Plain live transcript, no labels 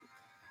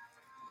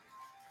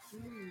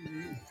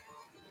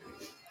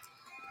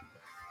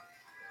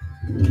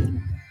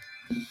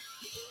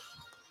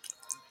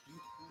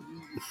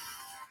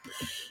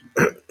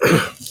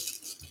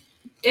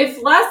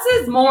If less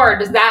is more,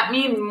 does that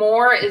mean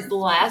more is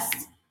less?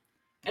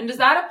 And does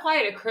that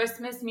apply to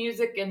Christmas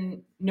music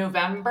in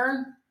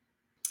November?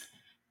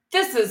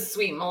 This is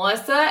Sweet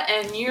Melissa,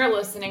 and you're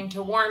listening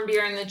to Warm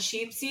Beer in the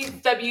Cheap Seats,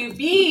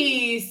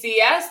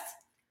 WBCS.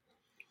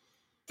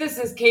 This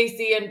is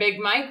Casey and Big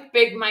Mike.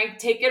 Big Mike,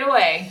 take it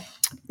away.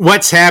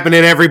 What's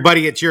happening,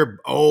 everybody? It's your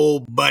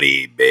old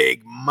buddy,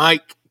 Big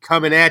Mike,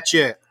 coming at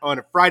you on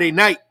a Friday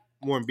night.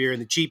 Warm Beer in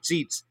the Cheap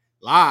Seats,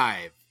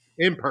 live,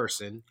 in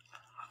person.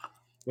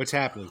 What's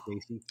happening,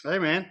 Casey? Hey,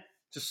 man.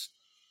 Just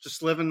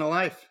living the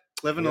life.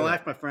 Living the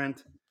life, my friend.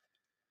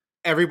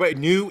 Everybody,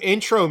 new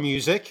intro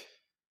music.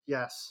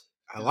 Yes.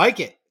 I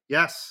like it.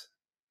 Yes.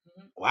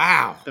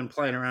 Wow. Been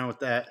playing around with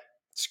that.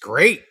 It's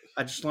great.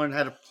 I just learned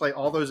how to play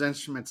all those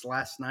instruments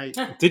last night.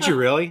 Did you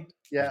really?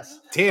 Yes.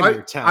 Damn,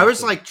 you're talented. I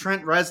was like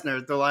Trent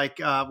Reznor. They're like,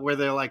 where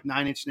they're like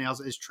 9 Inch Nails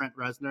is Trent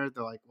Reznor.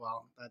 They're like,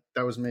 well,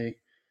 that was me.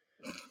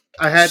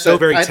 I had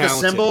the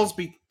cymbals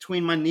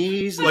between my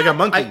knees, like a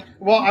monkey.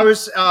 I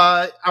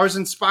was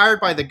inspired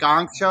by the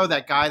Gong Show.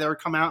 That guy that would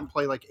come out and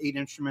play like 8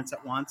 instruments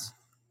at once,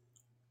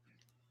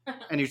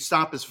 and he'd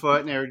stomp his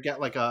foot, and they would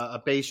get like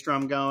a bass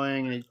drum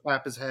going, and he'd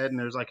clap his head, and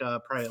there's like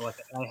probably like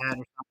a hi-hat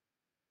or something.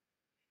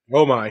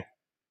 Oh my!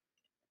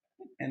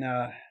 And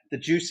the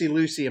Juicy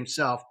Lucy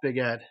himself, Big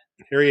Ed.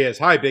 Here he is.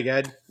 Hi, Big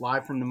Ed.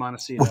 Live from the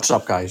Montecito. What's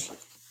up, guys?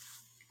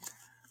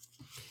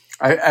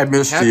 I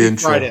missed Happy the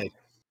intro. Friday.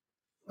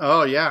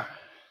 Oh, yeah.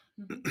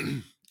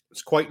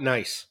 It's quite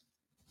nice.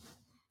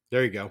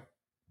 There you go.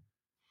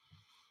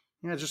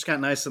 Yeah, it just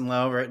got nice and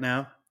low right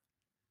now.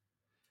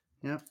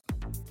 Yep.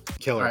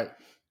 Killer. All right.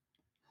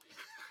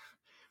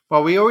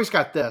 Well, we always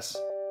got this.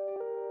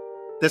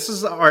 This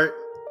is our...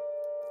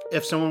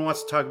 If someone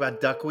wants to talk about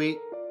duckweed,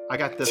 I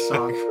got this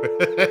song.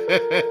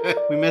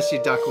 We miss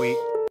you, duckweed.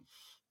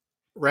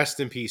 Rest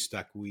in peace,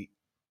 duckweed.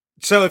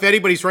 So if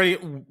anybody's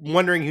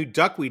wondering who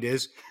duckweed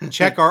is,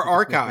 check our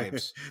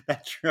archives.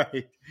 That's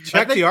right.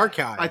 Check the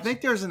archives. I think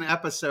there's an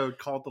episode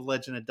called The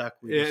Legend of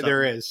Duckweed. Yeah,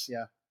 there is.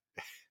 Yeah.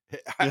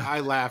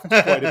 I laughed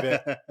quite a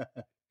bit.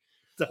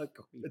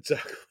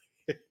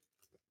 Duckweed.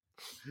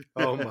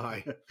 Oh,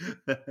 my.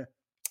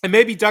 And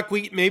maybe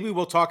duckweed, maybe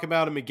we'll talk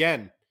about him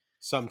again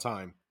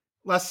sometime.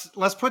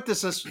 Let's put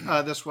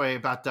this way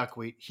about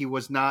duckweed. He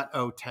was not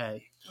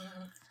Otay.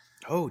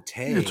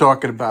 Otay. You're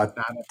talking about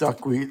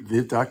duckweed,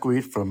 the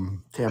duckweed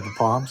from Tampa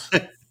Palms?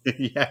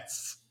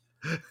 Yes.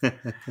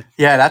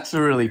 Yeah, that's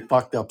a really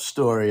fucked up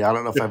story. I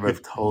don't know if I've ever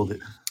told it.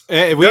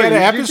 We had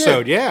an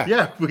episode, yeah.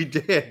 Yeah, we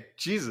did.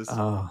 Jesus.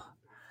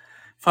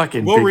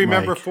 Fucking We'll Big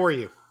remember Mike. for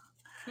you.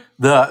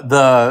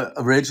 The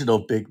original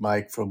Big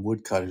Mike from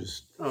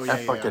Woodcutters. Oh, yeah,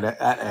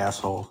 That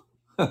asshole.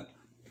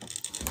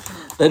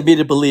 Led me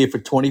to believe for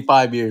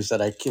 25 years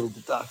that I killed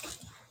the duck.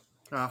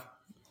 Oh,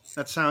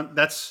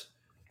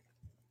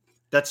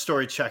 that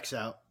story checks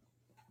out.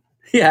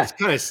 Yeah. It's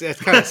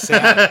kind of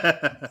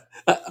sad.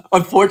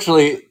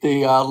 Unfortunately,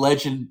 the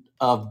legend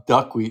of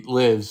duckweed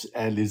lives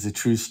and is a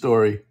true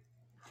story.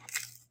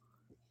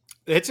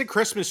 It's a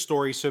Christmas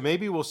story, so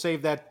maybe we'll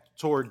save that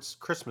towards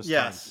Christmas time.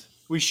 Yes.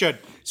 We should.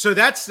 So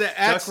that's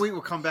duckweed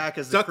will come back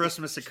as the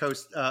Christmas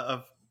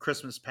of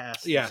Christmas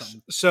past. Yes.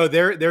 So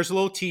there's a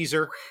little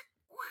teaser.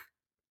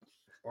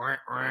 When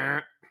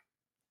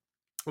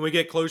we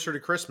get closer to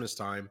Christmas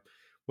time,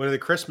 one of the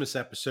Christmas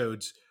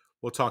episodes,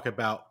 we'll talk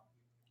about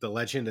the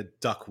legend of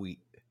duckweed.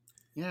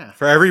 Yeah.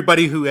 For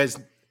everybody who has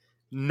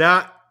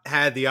not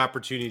had the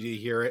opportunity to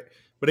hear it.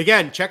 But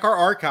again, check our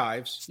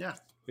archives. Yeah.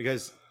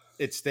 Because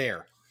it's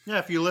there. Yeah,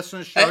 if you listen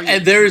to the show.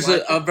 And there is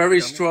a very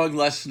strong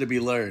lesson to be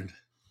learned.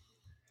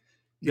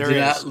 You do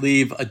not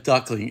leave a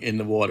duckling in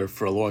the water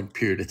for a long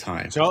period of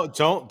time.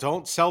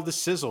 Don't sell the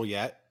sizzle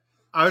yet.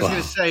 I was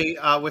going to say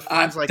with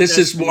friends like this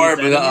is more of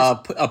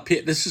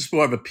this is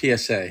more of a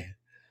PSA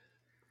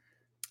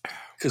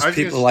because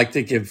people like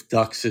to give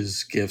ducks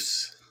as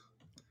gifts.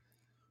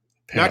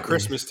 Apparently. Not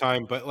Christmas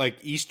time, but like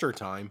Easter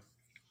time.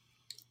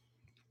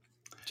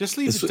 Just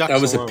leave the ducks alone.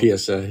 That was alone. A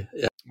PSA.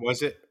 Yeah.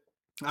 Was it?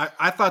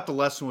 I thought the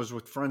lesson was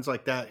with friends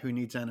like that, who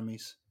needs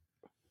enemies.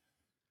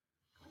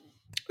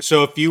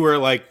 So if you were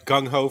like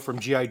gung ho from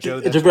G.I. Joe,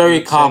 it's a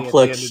very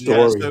complex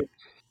story.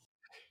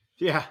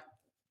 Yeah.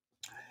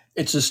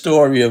 It's a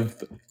story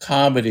of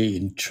comedy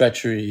and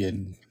treachery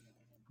and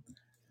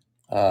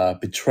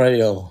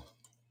betrayal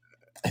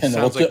and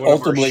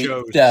ultimately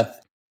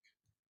death.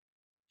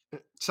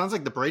 Sounds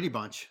like the Brady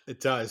Bunch.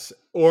 It does.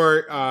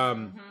 Or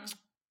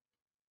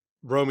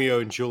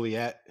Romeo and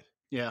Juliet.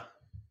 Yeah.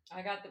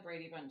 I got the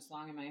Brady Bunch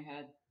song in my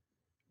head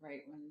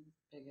right when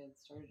Big Ed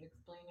started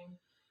explaining.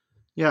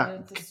 Yeah.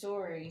 It's a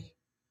story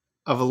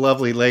of a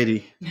lovely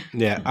lady.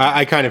 Yeah.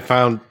 I kind of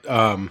found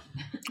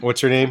what's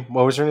her name?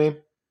 What was her name?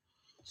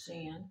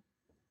 Shan.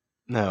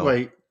 No.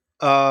 Wait.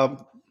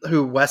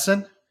 Who?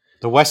 Wesson?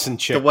 The Wesson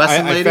chick. The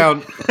Wesson lady? I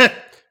found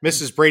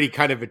Mrs. Brady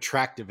kind of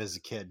attractive as a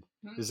kid.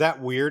 Is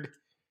that weird?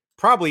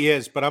 Probably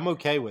is, but I'm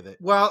okay with it.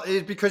 Well,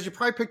 it's because you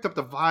probably picked up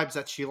the vibes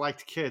that she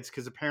liked kids,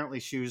 because apparently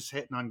she was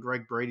hitting on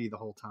Greg Brady the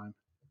whole time.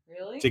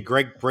 Really? Did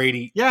Greg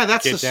Brady? Yeah,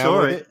 that's get the down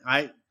with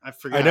story. it? I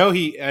forgot. I know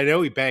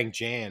he banged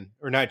Jan,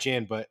 or not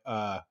Jan, but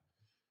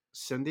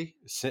Cindy.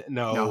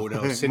 no,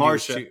 Cindy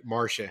Marcia.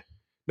 Marcia.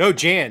 No,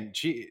 Jan.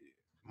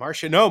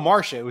 Marcia. No,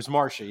 Marcia. It was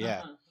Marcia.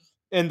 Yeah,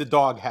 in the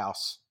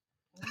doghouse.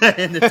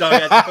 In the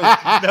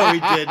doghouse. No, he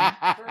didn't.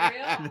 For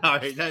real? No,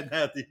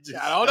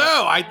 I don't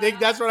know. I think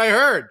that's what I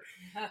heard.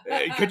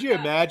 Could you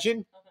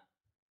imagine?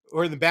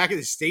 Or in the back of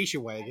the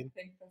station wagon.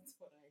 I think that's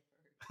what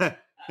I heard.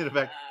 in the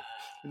back,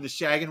 in the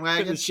shagging In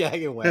wagon. the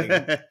shagging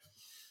wagon.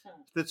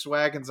 This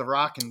wagon's a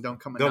rocking. Don't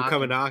come and Don't knock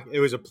come and knock.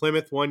 It was a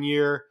Plymouth one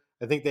year.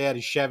 I think they had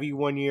a Chevy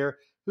one year.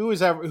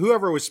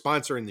 Whoever was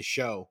sponsoring the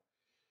show.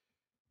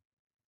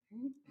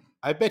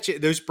 I bet you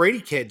those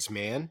Brady kids,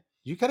 man.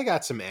 You could have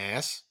got some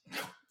ass.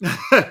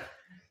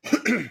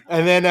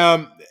 And then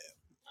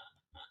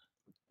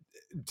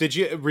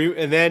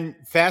and then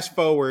fast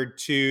forward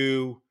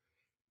to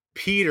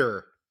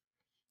Peter.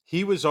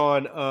 He was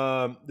on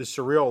The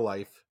Surreal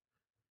Life.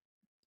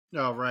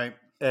 Oh, right.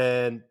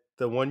 And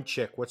the one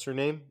chick, what's her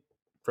name?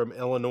 From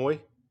Illinois,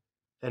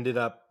 ended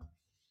up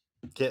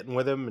getting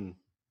with him, and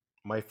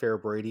My Fair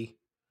Brady.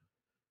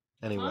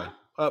 Anyway,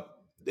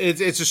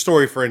 it's a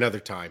story for another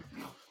time.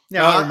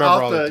 Yeah, I don't remember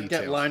I'll all the have to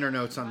details. get liner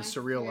notes on The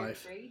Surreal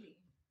Life.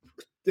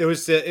 It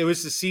was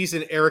the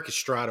season Eric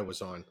Estrada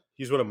was on.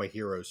 He's one of my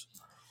heroes.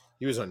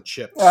 He was on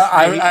Chips.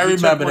 I he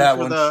remember took that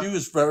one one. for She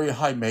was very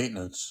high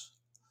maintenance.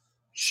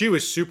 She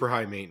was super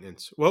high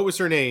maintenance. What was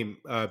her name,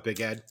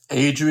 Big Ed?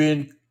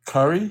 Adrian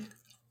Curry?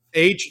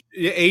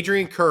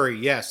 Adrian Curry,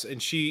 yes.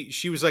 And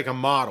she was like a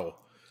model.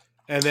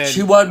 And then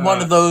She won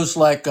one of those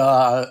like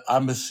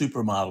I'm a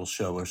Supermodel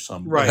show or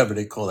something, Right. whatever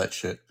they call that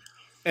shit.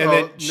 And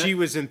then she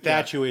was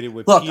infatuated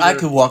with Look, Peter. I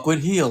can walk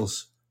with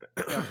heels.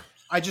 Yeah.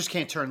 I just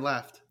can't turn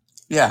left.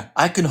 Yeah,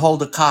 I can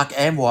hold a cock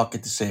and walk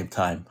at the same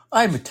time.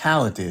 I'm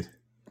talented.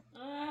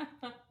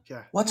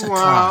 Yeah. What's a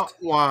cock?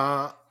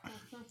 Wah.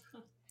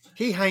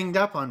 He hanged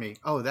up on me.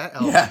 Oh, that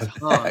Yeah, elephant's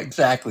hung.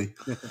 exactly.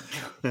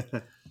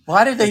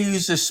 Why did they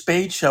use a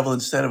spade shovel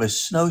instead of a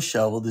snow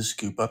shovel to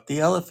scoop up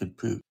the elephant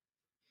poop?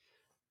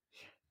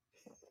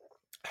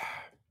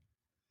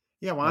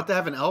 Yeah, why not to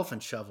have an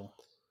elephant shovel?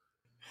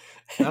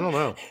 I don't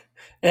know.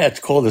 Yeah, it's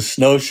called a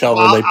snow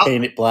shovel. Well, They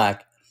paint it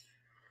black.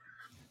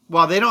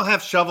 Well, they don't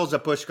have shovels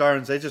at Busch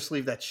Gardens. They just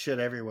leave that shit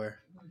everywhere.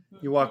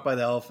 You walk by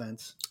the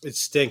elephants. It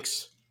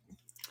stinks.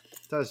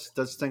 It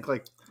does stink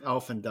like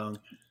elephant dung.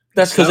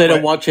 That's because they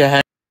don't want you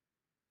hanging.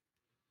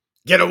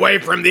 Get away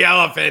from the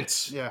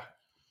elephants. Yeah.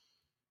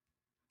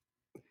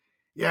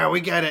 Yeah, we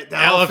get it. The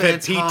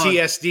Elephant elephant's hung.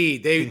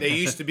 PTSD. They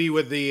used to be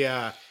with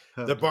the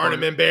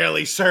Barnum and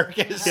Bailey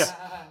circus. Yeah.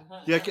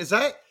 Yeah, is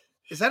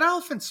that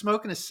elephant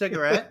smoking a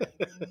cigarette?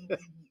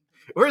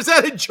 Or is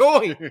that a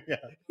joint? Yeah.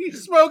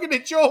 He's smoking a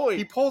joint.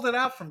 He pulled it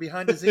out from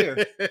behind his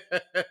ear.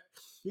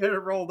 He had it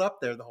rolled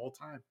up there the whole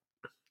time.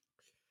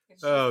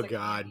 Oh,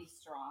 God.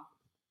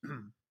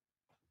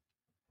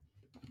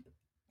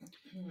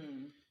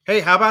 Hey,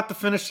 how about the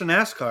finish to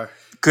NASCAR?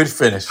 Good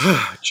finish.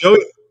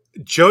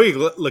 Joey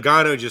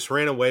Logano just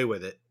ran away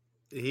with it.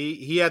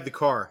 He had the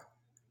car.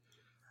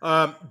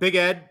 Big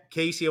Ed,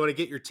 Casey, I want to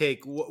get your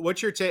take.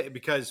 What's your take?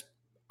 Because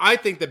I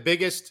think the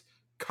biggest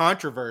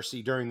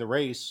controversy during the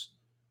race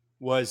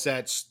was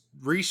that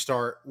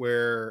restart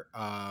where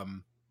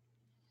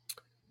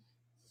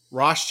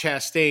Ross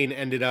Chastain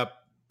ended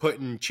up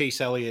putting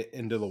Chase Elliott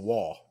into the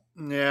wall.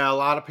 Yeah, a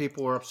lot of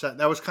people were upset.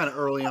 That was kind of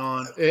early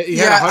on.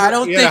 I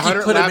don't think he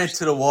put him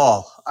into the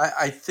wall.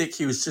 I think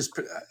he was just...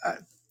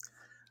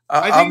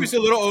 I think he was a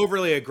little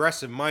overly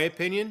aggressive, in my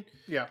opinion.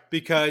 Yeah.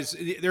 Because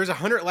there's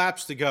 100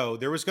 laps to go.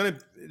 There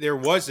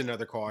was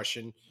another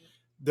caution.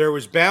 There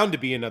was bound to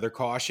be another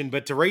caution.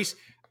 But to race,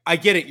 I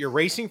get it. You're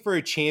racing for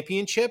a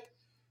championship,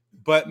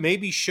 but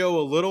maybe show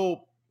a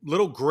little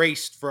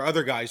grace for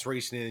other guys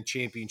racing in a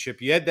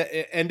championship. You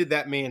ended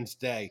that man's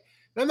day.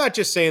 And I'm not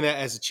just saying that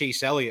as a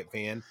Chase Elliott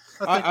fan.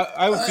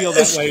 I would feel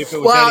that way if it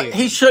was any of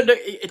them. He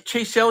shouldn't have.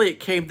 Chase Elliott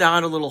came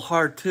down a little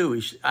hard,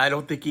 too. I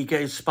don't think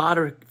his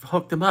spotter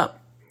hooked him up.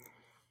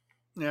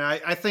 Yeah,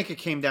 I think it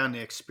came down to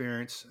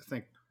experience. I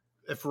think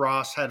if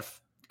Ross had a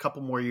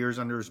couple more years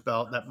under his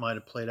belt, that might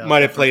have played out.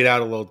 Played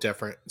out a little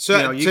different.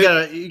 So you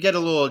get a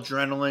little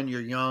adrenaline.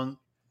 You're young.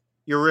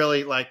 You're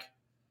really like,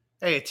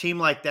 hey, a team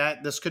like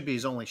that, this could be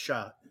his only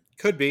shot.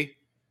 Could be,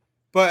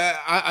 but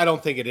I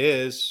don't think it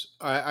is.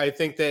 I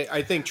think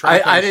I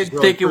didn't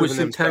think it was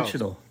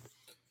intentional.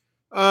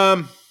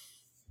 I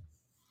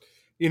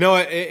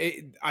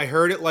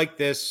heard it like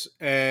this,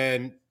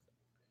 and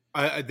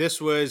this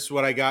was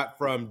what I got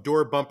from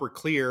Door Bumper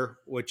Clear,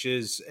 which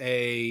is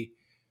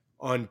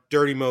on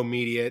Dirty Mo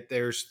Media.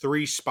 There's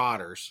 3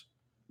 spotters.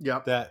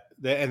 Yep.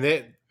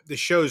 The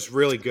show's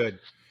really good.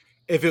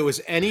 If it was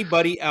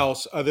anybody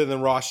else other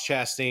than Ross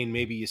Chastain,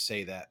 maybe you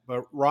say that.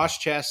 But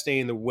Ross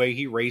Chastain, the way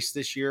he raced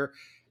this year,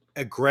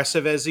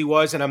 aggressive as he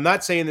was, and I'm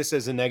not saying this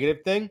as a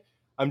negative thing.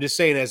 I'm just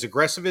saying as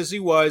aggressive as he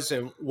was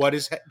and what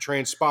has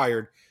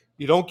transpired,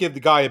 You don't give the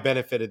guy a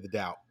benefit of the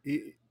doubt.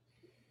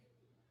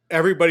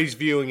 Everybody's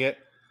viewing it.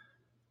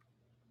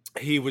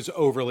 He was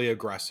overly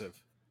aggressive.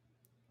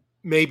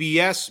 Maybe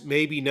yes,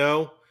 maybe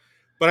no.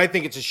 But I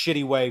think it's a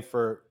shitty way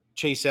for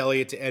Chase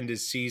Elliott to end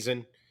his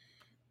season.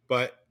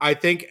 But I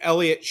think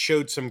Elliott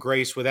showed some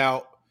grace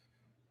without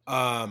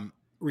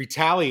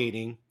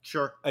retaliating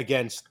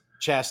against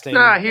Chastain.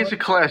 Nah, he's a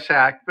class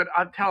act, but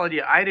I'm telling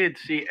you, I didn't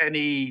see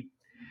any.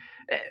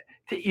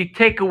 You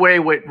take away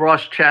what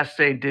Ross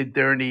Chastain did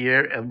during the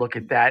year and look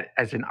at that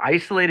as an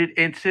isolated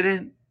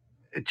incident,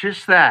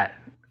 just that.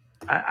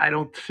 I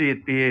don't see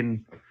it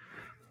being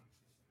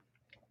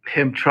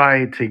him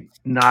trying to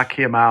knock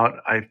him out.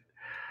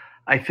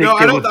 I think No,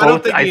 they I were don't- both. I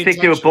don't think I he think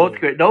they were both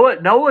intentionally-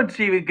 good. No one's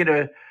even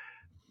gonna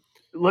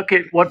look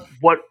at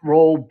what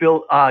role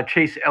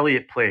Chase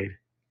Elliott played.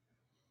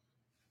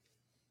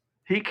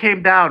 He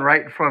came down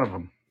right in front of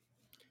him.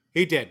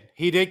 He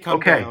did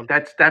come down.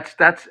 That's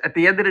at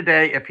the end of the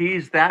day, if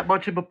he's that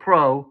much of a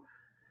pro,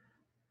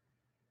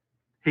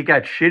 he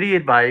got shitty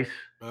advice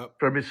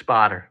from his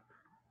spotter.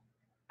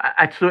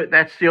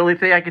 That's the only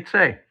thing I could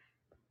say,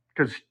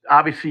 because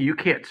obviously you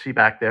can't see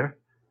back there.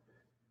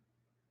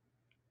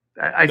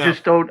 I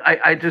just don't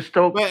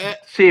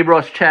see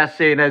Ross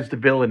Chastain as the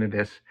villain in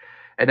this,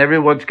 and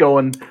everyone's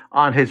going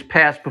on his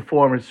past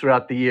performance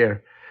throughout the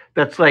year.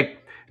 That's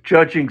like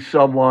judging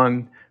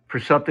someone for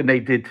something they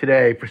did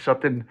today, for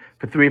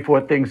 3 or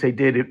 4 things they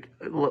did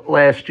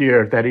last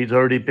year that he's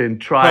already been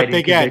tried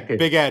and convicted.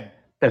 Big Ed.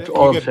 That's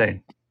all I'm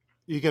saying.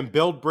 You can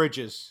build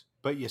bridges,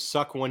 but you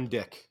suck one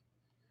dick.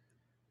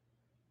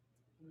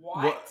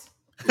 What?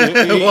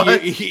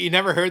 You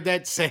never heard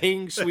that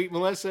saying, Sweet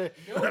Melissa?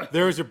 No.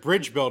 There was a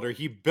bridge builder.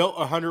 He built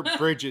 100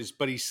 bridges,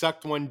 but he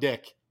sucked one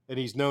dick, and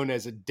he's known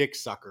as a dick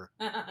sucker.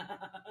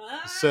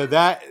 So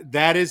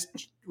that is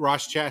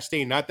Ross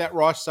Chastain. Not that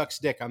Ross sucks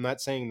dick. I'm not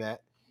saying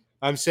that.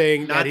 I'm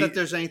saying not that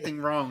there's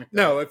anything wrong with that.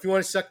 No, if you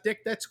want to suck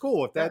dick, that's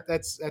cool. If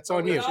that's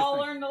on you. We all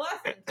learned a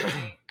lesson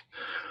tonight.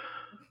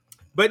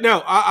 But no,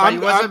 he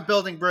wasn't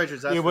building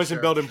bridges. He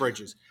wasn't building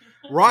bridges.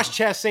 Ross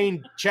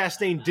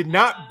Chastain did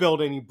not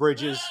build any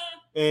bridges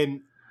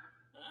in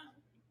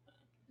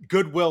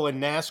goodwill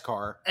in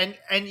NASCAR.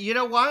 And you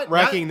know what?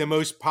 Ranking the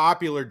most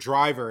popular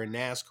driver in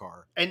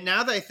NASCAR. And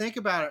now that I think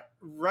about it,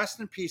 rest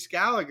in peace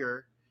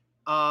Gallagher.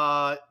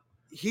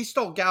 He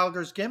stole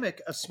Gallagher's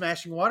gimmick of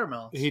smashing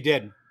watermelons. He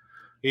did.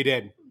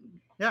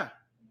 Yeah.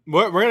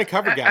 We're going to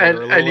cover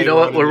Gallagher. And you know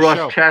what? When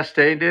Ross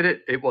Chastain did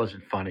it, it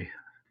wasn't funny.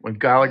 When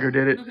Gallagher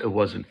did it, it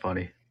wasn't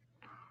funny.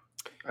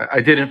 I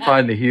didn't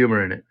find the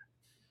humor in it.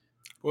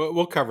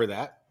 We'll cover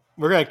that.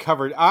 We're going to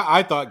cover it.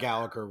 I thought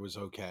Gallagher was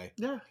okay.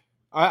 Yeah.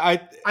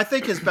 I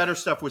think his better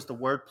stuff was the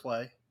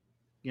wordplay.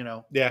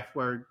 Yeah.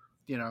 Where,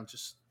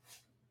 just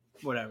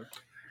whatever.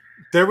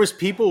 There was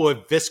people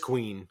with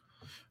Visqueen.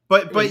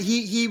 But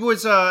he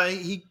was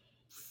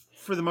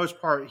for the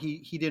most part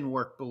he didn't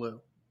work blue.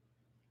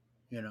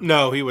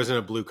 No, he wasn't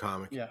a blue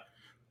comic. Yeah.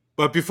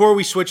 But before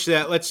we switch to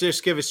that, let's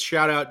just give a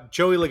shout out.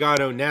 Joey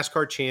Logano,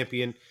 NASCAR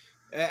champion.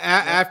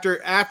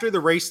 After the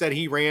race that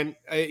he ran,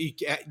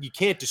 you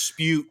can't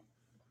dispute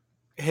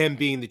him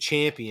being the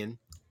champion.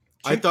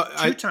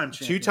 Two-time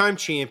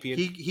champion.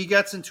 He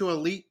gets into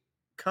elite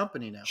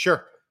company now.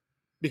 Sure,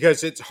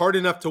 because it's hard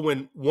enough to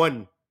win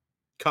one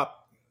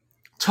cup.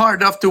 It's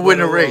hard enough to win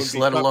a race,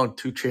 let alone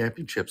 2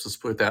 championships. Let's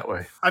put it that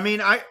way. I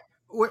mean,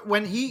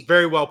 when he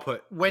very well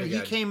put. When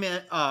he came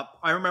in up,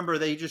 I remember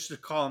they used to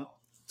call him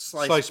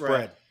sliced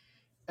bread.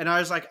 And I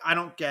was like, I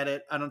don't get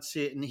it. I don't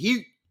see it. And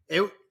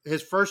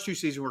his first 2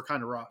 seasons were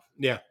kind of rough.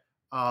 Yeah.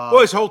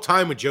 Well, his whole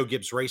time with Joe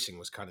Gibbs Racing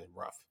was kind of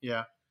rough.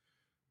 Yeah.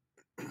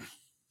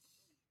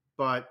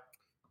 But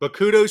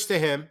kudos to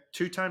him.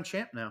 2-time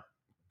champ now.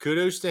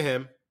 Kudos to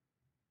him.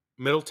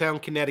 Middletown,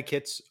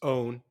 Connecticut's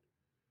own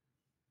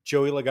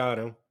Joey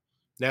Logano,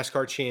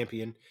 NASCAR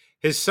champion.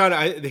 His son,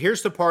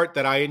 here's the part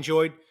that I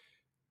enjoyed.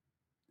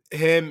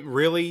 Him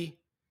really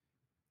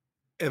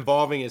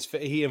involving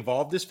he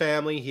involved his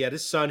family. He had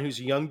his son, who's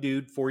a young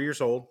dude, 4 years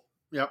old.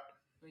 Yep.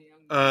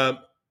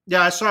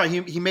 Yeah, I saw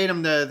it. He made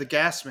him the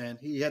gas man.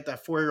 He had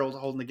that 4-year-old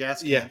holding the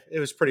gas can. Yeah, it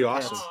was pretty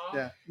awesome.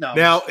 Yeah. No.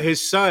 Now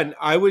his son,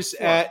 I was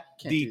at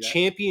the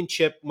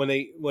championship when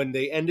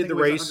they ended the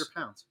race 100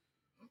 pounds.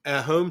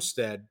 At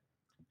Homestead.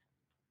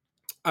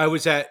 I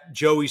was at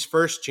Joey's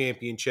first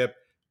championship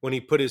when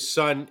he put his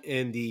son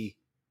in the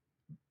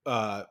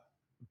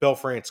Belle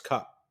France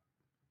Cup.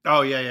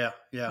 Oh, yeah.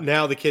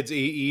 Now the kids, he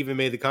even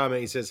made the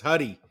comment, he says,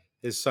 Huddy,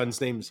 his son's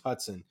name is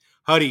Hudson.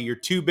 Huddy, you're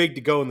too big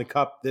to go in the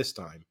cup this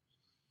time.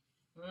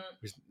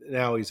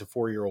 Now he's a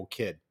 4-year-old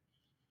kid.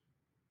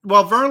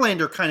 Well,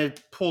 Verlander kind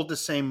of pulled the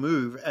same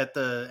move at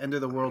the end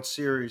of the World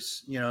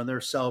Series, and they're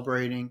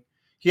celebrating.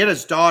 He had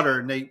his daughter,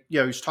 and he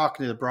was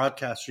talking to the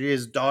broadcaster. He had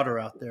his daughter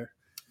out there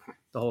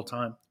the whole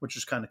time, which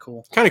is kind of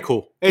cool.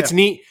 It's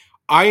neat.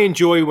 I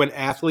enjoy when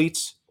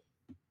athletes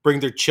bring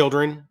their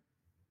children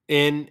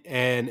in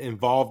and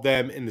involve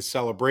them in the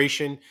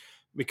celebration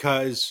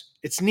because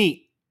it's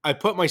neat. I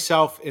put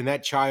myself in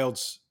that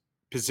child's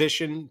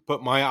position,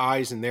 put my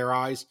eyes in their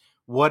eyes,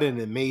 what an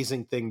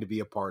amazing thing to be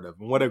a part of,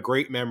 and what a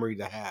great memory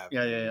to have.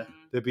 Yeah.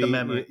 To be, The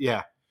memory.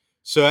 yeah.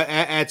 So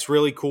that's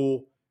really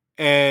cool,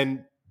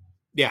 and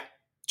yeah,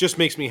 just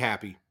makes me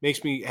happy.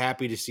 Makes me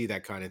happy to see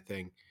that kind of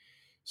thing.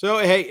 So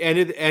hey,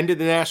 ended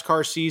the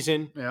NASCAR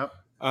season. Yeah.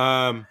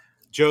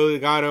 Joe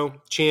Logano,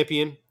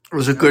 champion. It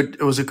was a good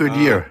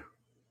year.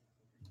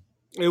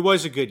 It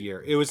was a good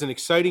year. It was an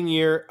exciting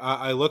year.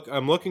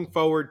 I'm looking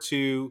forward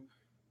to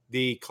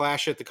the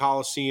Clash at the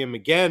Coliseum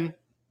again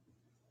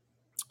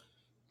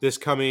this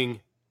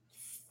coming.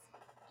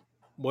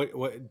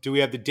 What do we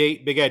have the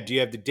date? Big Ed, do you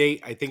have the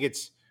date? I think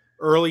it's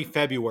early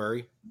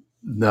February.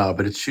 No,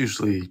 but it's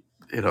usually,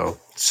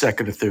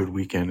 second or third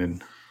weekend.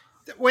 And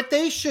what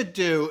they should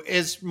do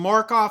is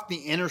mark off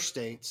the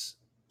interstates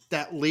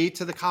that lead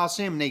to the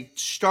Coliseum. They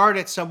start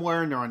it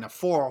somewhere and they're on the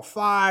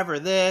 405 or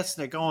this.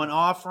 And they're going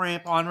off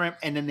ramp, on ramp,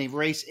 and then they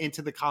race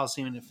into the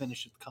Coliseum and they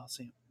finish at the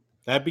Coliseum.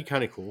 That'd be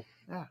kind of cool.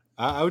 Yeah,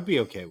 I would be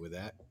okay with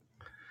that.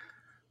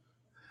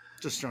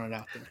 Just throwing it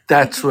out there.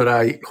 That's what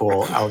I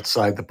call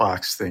outside the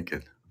box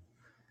thinking.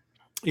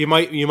 You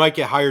might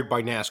get hired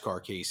by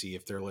NASCAR, Casey,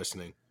 if they're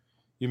listening.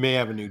 You may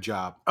have a new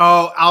job.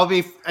 Oh,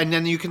 and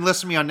then you can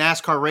listen to me on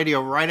NASCAR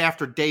radio right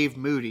after Dave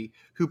Moody,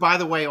 who, by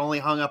the way, only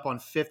hung up on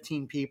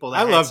 15 people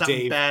that had something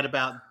Dave. bad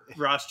about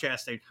Ross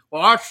Chastain.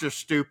 Well, that's just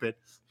stupid.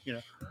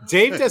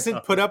 Dave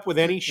doesn't put up with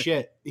any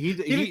shit.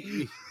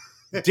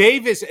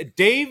 Dave is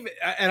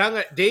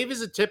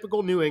a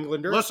typical New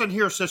Englander. Listen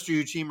here, Sister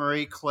Eugene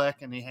Marie, click,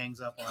 and he hangs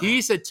up on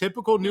He's a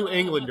typical New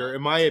Englander,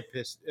 in my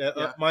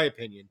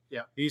opinion.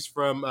 Yeah. He's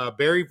from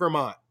Barrie,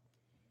 Vermont.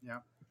 Yeah.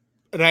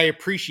 And I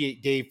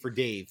appreciate Dave for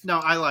Dave. No,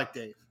 I like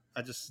Dave.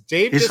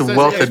 He's a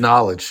wealth of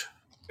knowledge.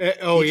 He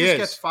just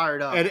gets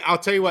fired up. And I'll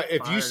tell you what,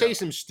 if you say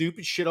some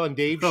stupid shit on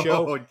Dave's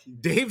show,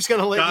 Dave's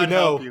going to let you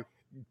know.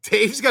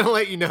 Dave's going to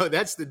let you know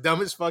that's the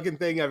dumbest fucking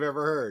thing I've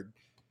ever heard.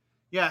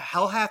 Yeah,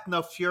 hell hath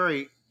no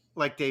fury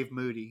like Dave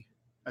Moody.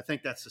 I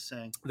think that's the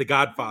saying. The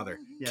Godfather.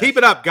 Yes. Keep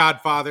it up,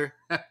 Godfather.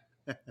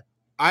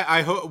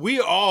 I hope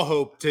we all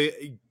hope to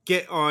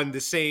get on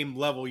the same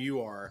level you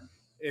are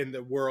in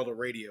the world of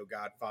radio,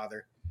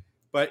 Godfather.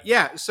 But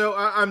yeah, so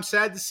I'm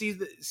sad to see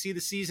the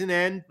season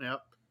end.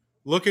 Yep.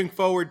 Looking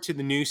forward to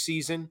the new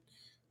season.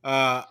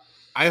 I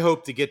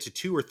hope to get to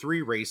 2 or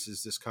 3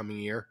 races this coming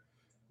year.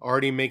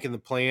 Already making the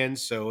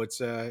plans, so it's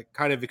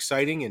kind of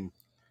exciting. And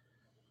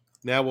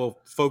now we'll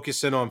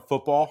focus in on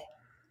football.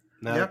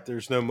 Now that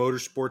there's no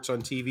motorsports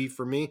on TV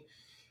for me.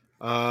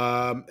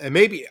 And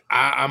maybe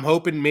I'm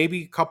hoping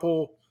maybe a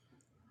couple.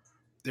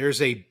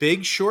 There's a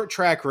big short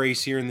track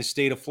race here in the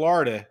state of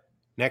Florida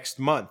next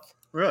month.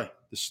 Really?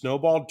 The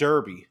Snowball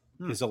Derby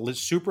is a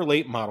super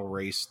late model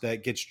race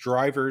that gets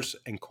drivers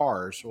and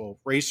cars, well,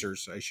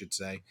 racers, I should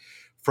say,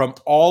 from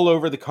all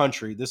over the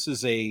country.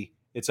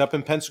 It's up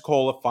in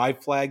Pensacola,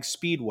 Five Flags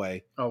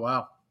Speedway. Oh,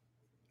 wow.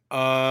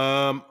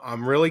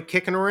 I'm really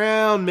kicking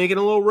around, making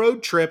a little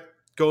road trip,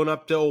 going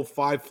up to old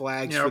Five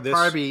Flags for this. It'll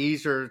probably be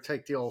easier to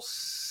take the old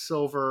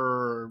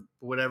Silver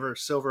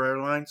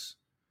Airlines.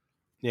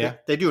 Yeah.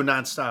 They do a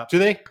nonstop. Do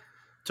they?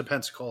 To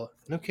Pensacola.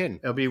 No kidding.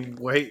 It'll be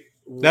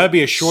That would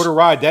be a shorter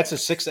ride. That's a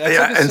 6. That's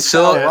like a and 6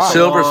 hour ride.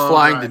 Silver's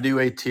flying the new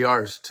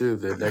ATRs too,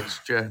 the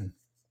next gen.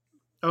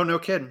 Oh, no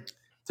kidding.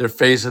 They're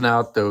phasing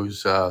out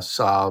those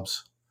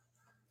Saabs.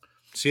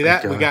 See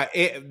that? We got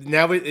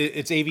now.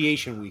 It's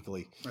Aviation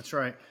Weekly. That's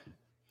right.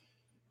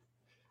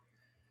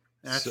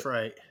 That's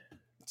right.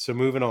 So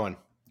moving on.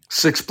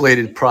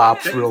 6-bladed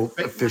props, real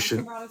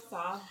efficient.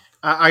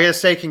 I gotta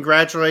say,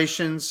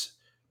 congratulations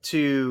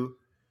to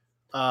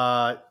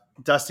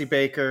Dusty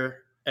Baker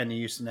and the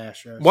Houston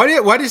Astros.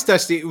 Why does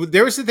Dusty?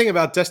 There was the thing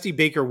about Dusty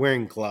Baker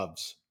wearing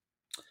gloves.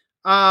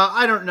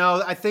 I don't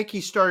know. I think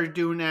he started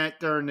doing that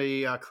during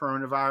the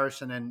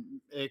coronavirus, and then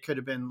it could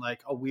have been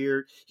like a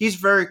weird. He's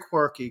very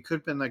quirky. Could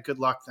have been a good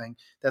luck thing.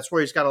 That's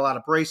where he's got a lot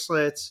of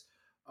bracelets.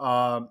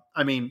 I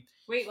mean,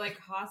 wait, like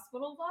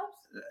hospital gloves?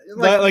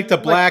 Like the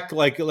black,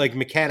 like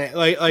mechanic,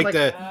 like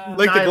the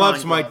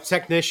gloves my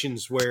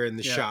technicians wear in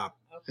the shop.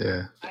 Okay.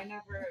 Yeah. I didn't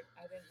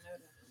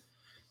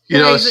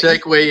know that.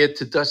 Segue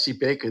into Dusty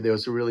Baker. There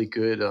was a really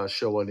good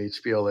show on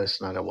HBO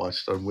last night I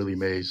watched on Willie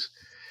Mays.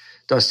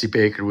 Dusty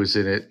Baker was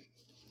in it.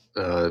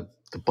 The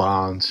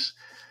Bonds.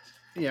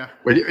 Yeah.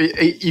 But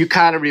you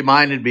kind of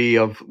reminded me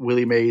of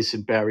Willie Mays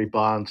and Barry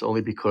Bonds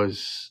only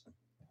because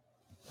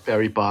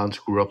Barry Bonds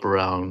grew up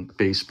around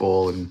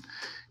baseball and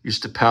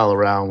used to pal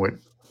around with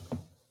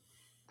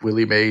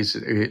Willie Mays.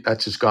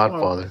 That's his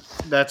godfather.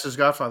 Well, that's his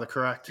godfather,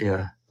 correct.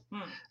 Yeah.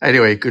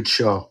 Anyway, good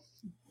show.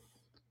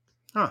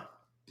 Huh.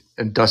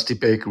 And Dusty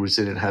Baker was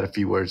in it and had a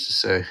few words to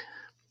say.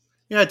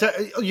 Yeah,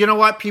 you know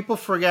what? People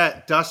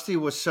forget Dusty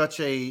was such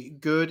a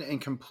good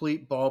and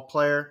complete ball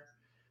player.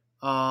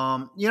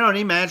 And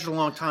he managed a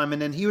long time,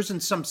 and then he was in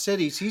some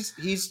cities.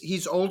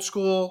 He's old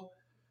school,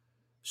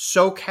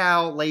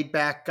 SoCal laid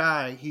back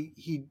guy.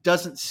 He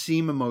doesn't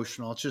seem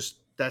emotional.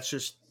 That's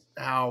just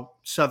how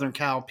Southern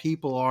Cal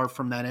people are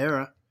from that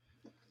era.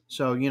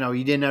 So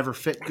he didn't ever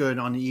fit good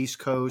on the East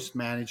Coast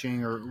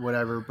managing or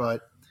whatever.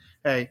 But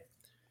hey,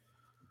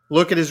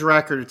 Look at his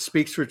record. It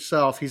speaks for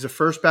itself. He's a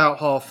first ballot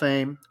Hall of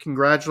Fame.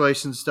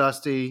 Congratulations,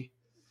 Dusty.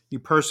 You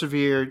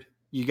persevered.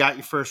 You got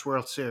your first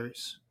World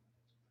Series.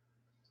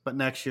 But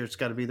next year, it's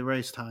got to be the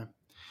race time.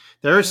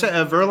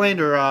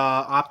 Verlander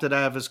opted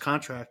out of his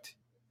contract.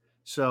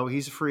 So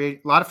he's a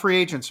lot of free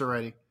agents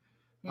already.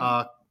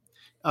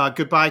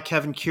 Goodbye,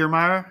 Kevin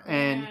Kiermaier.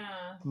 And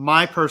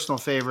my personal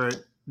favorite,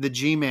 the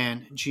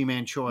G-Man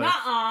Choi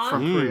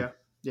from Korea.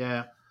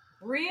 Yeah.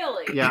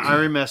 Really? Yeah,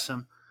 I miss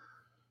him.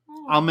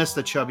 I'll miss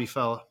the chubby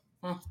fella.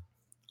 And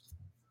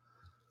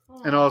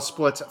all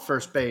splits at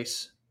first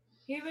base.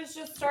 He was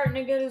just starting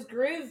to get his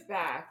groove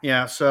back.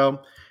 Yeah,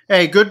 so,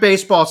 hey, good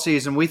baseball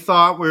season. We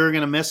thought we were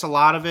going to miss a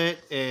lot of it.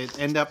 It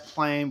ended up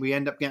playing. We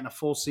ended up getting a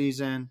full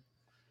season.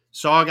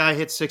 Saw a guy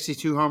hit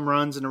 62 home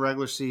runs in the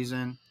regular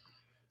season.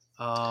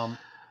 Yes,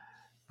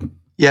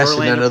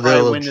 and then a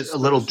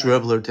little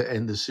dribbler to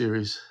end the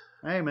series.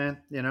 Hey, man,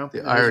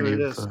 the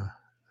irony of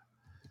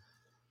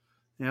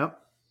yep.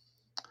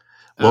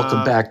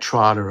 Welcome back,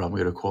 Trotter. I'm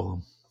going to call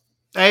him.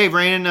 Hey,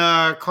 ran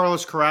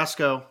Carlos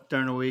Carrasco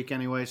during the week.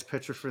 Anyways,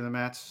 pitcher for the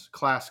Mets,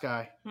 class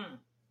guy.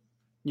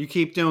 You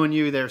keep doing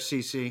you there,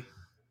 CC.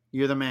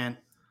 You're the man.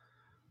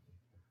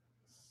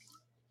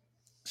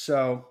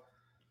 So,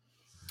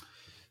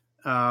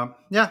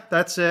 yeah,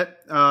 that's it.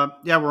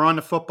 Yeah, we're on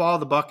to football.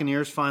 The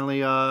Buccaneers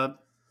finally.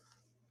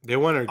 They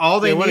won.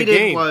 All they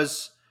needed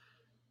was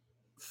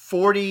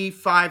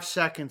 45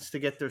 seconds to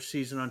get their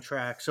season on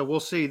track. So we'll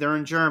see. They're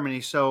in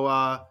Germany.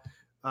 So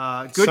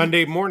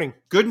Sunday morning.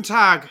 Guten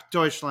Tag,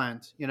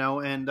 Deutschland.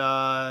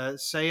 And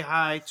say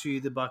hi to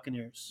the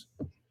Buccaneers.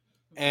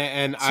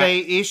 And say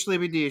Ich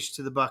liebe dich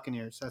to the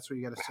Buccaneers. That's what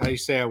you got to say. How do you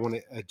say I want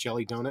a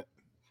jelly donut?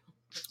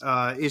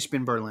 Ich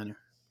bin Berliner.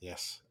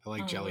 Yes, I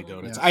like jelly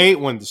donuts. Yeah. I ate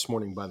one this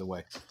morning, by the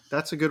way.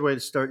 That's a good way to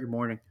start your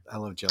morning. I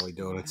love jelly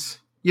donuts.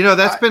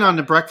 That's been on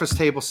the breakfast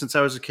table since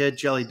I was a kid,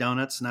 jelly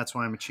donuts, and that's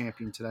why I'm a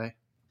champion today.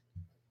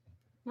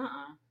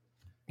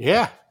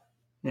 Yeah.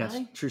 Yes,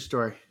 really? True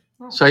story.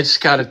 So I just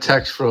got a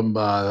text from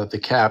the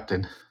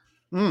captain.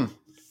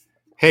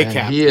 Hey,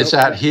 Captain. He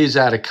is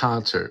at a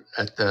concert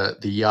at the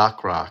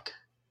Yacht Rock.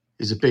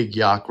 He's a big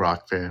Yacht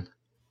Rock fan.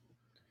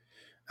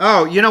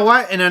 Oh, you know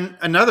what? And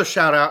another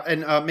shout out,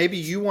 and maybe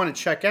you want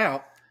to check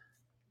out.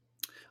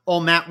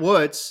 Old Matt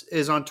Woods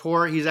is on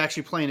tour. He's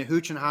actually playing at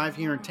Hooch and Hive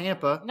here in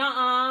Tampa.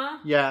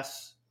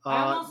 Yes.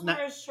 I almost wore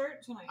his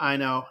shirt tonight. I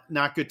know.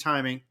 Not good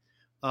timing.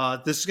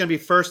 This is going to be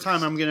the first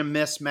time I'm going to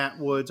miss Matt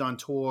Woods on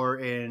tour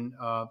in,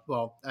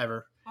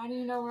 ever. How do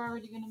you know we're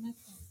already going to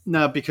miss him?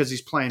 No, because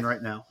he's playing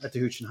right now at the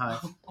Hooch and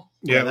Hive.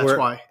 Yeah, that's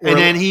why. And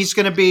then he's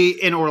going to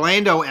be in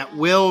Orlando at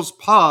Will's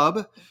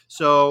Pub.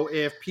 So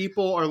if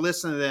people are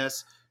listening to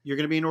this, you're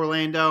going to be in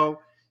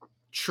Orlando.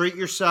 Treat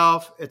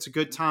yourself. It's a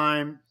good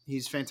time.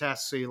 He's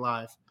fantastically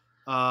live.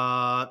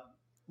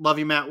 Love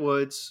you, Matt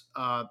Woods.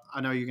 I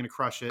know you're going to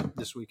crush it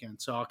this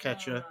weekend. So I'll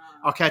catch you.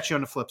 I'll catch you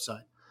on the flip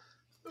side.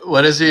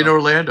 When is he in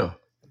Orlando?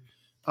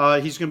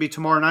 He's going to be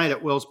tomorrow night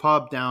at Will's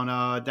Pub down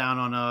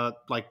on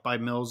by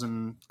Mills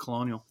and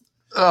Colonial.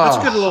 That's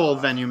a good little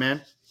venue,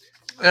 man.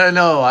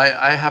 No,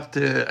 I have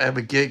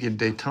a gig in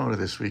Daytona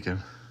this weekend.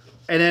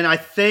 And then I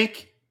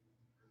think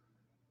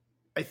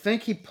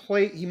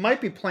he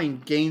might be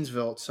playing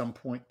Gainesville at some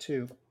point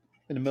too,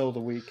 in the middle of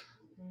the week.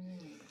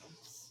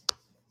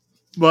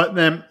 But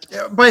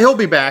he'll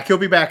be back. He'll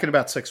be back in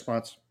about 6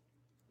 months.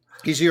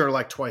 He's here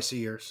like twice a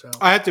year. So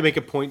I have to make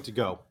a point to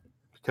go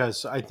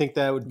because I think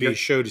that would be a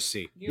show to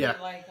see. You would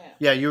like it.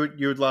 Yeah, you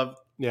would love.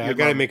 Yeah, I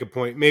got to make a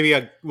point. Maybe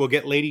we'll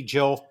get Lady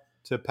Jill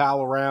to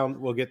pal around.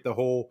 We'll get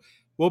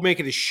we'll make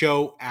it a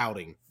show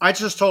outing. I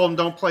just told him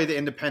don't play the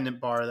independent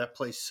bar. That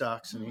place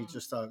sucks, and he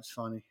just thought it was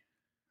funny.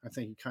 I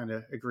think he kind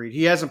of agreed.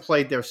 He hasn't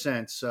played there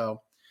since.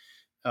 So,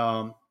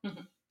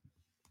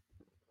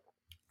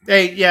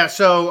 hey, yeah.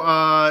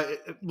 So,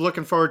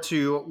 looking forward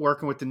to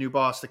working with the new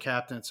boss, the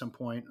captain, at some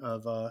point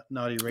of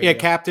Naughty Radio. Yeah,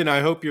 Captain.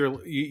 I hope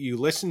you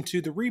listen to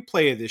the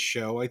replay of this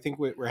show. I think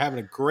we're having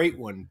a great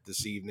one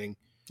this evening.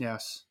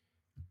 Yes.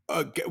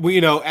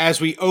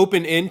 As we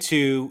open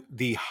into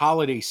the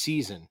holiday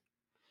season.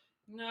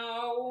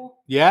 No.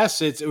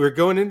 Yes, we're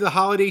going into the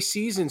holiday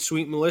season,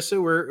 sweet Melissa.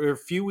 We're a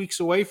few weeks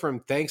away from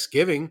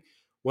Thanksgiving,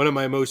 one of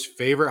my most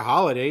favorite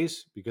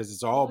holidays because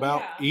it's all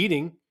about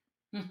eating.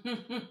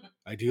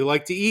 I do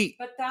like to eat.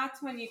 But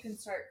that's when you can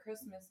start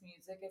Christmas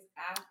music is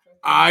after.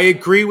 I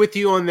agree with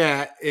you on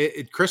that.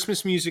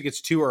 Christmas music,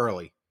 it's too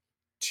early.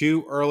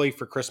 Too early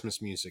for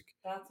Christmas music.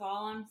 That's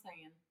all I'm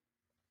saying.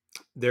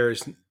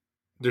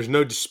 There's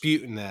no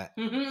disputing that.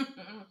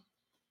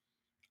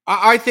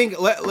 I think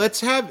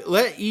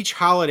let each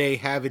holiday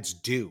have its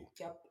due.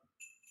 Yep.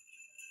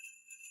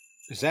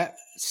 Is that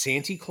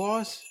Santa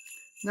Claus?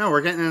 No,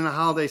 we're getting in the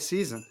holiday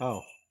season.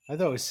 Oh, I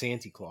thought it was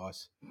Santa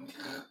Claus.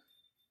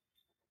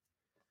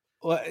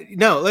 Well,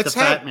 no, let's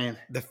have Fat Man.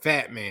 The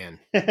Fat Man.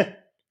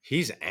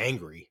 He's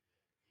angry.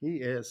 He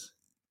is.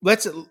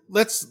 Let's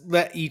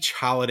let each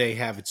holiday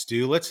have its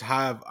due. Let's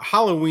have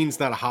Halloween's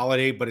not a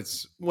holiday, but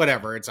it's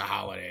whatever. It's a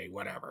holiday,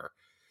 whatever.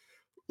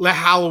 Let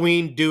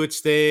Halloween do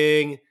its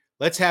thing.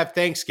 Let's have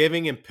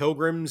Thanksgiving and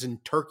pilgrims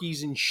and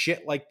turkeys and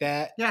shit like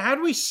that. Yeah, how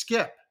do we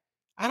skip?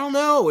 I don't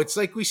know. It's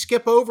like we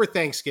skip over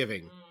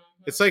Thanksgiving.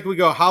 Mm-hmm. It's like we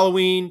go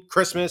Halloween,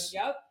 Christmas.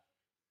 Yep.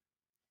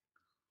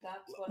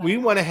 That's what we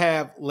want to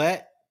have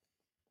let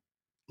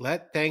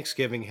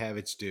Thanksgiving have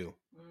its due.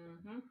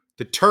 Mm-hmm.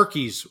 The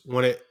turkeys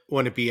want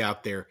to be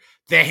out there.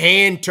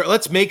 The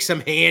let's make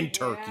some hand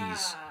turkeys.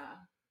 Yeah.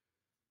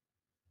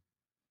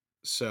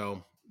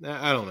 So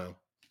I don't know.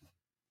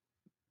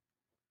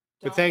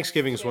 But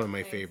Thanksgiving is one of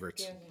my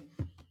favorites.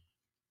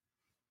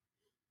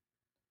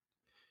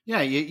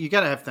 Yeah, you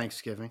got to have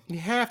Thanksgiving. You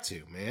have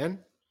to, man.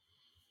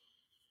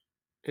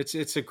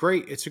 It's a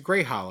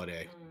great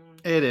holiday.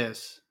 It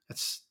is.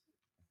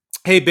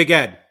 Hey, Big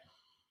Ed.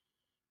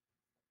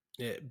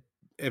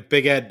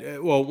 Big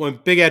Ed. Well, when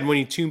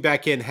you tune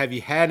back in, have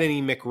you had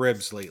any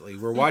McRibs lately?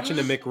 We're watching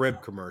the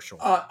McRib commercial.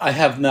 I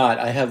have not.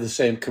 I have the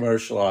same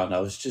commercial on. I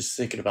was just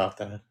thinking about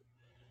that.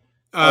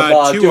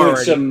 I'm doing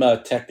already. Some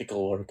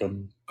technical work.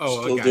 I'm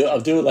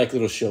doing like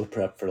little show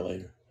prep for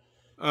later.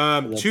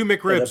 Two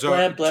McRibs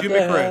are two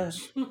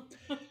McRibs.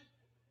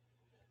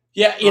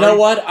 Yeah, you know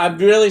what? I'm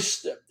really,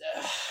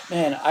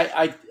 man.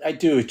 I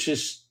do. It's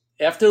just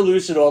after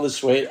losing all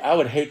this weight, I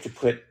would hate to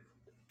put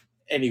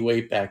any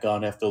weight back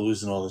on after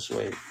losing all this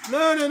weight.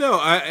 No.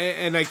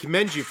 I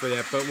commend you for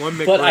that. But one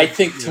McRib. But I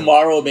think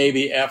tomorrow,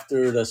 maybe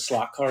after the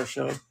slot car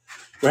show,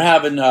 we're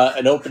having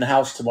an open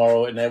house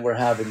tomorrow, and then we're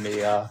having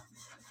a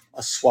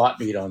swap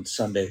meet on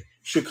Sunday.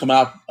 Should come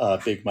out,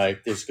 Big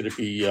Mike. There's going to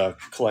be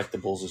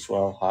collectibles as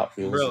well, Hot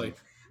Wheels. Really?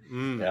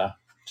 Yeah.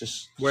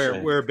 Just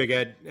where Big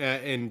Ed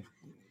in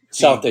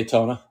South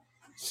Daytona.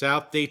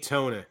 South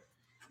Daytona.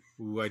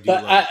 Ooh, I do.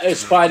 But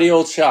it's by the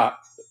old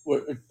shop.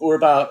 We're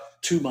about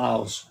 2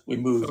 miles. We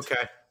moved.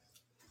 Okay.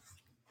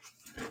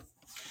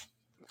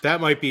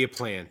 That might be a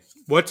plan.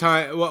 What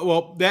time?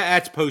 Well,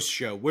 that's post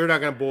show. We're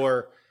not going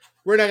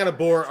to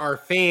bore our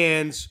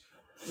fans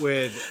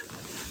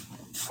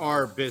with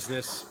our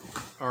business,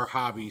 our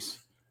hobbies.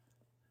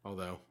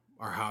 Although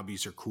our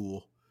hobbies are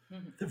cool.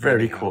 They're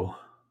very cool.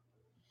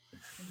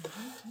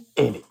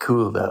 Ain't it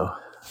cool though?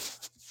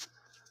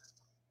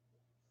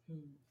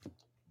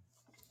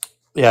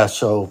 Yeah,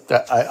 so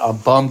I'm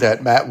bummed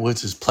that Matt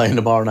Woods is playing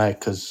tomorrow night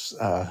because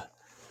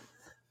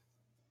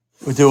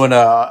we're doing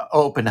a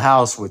open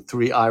house with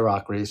 3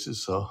 IROC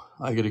races. So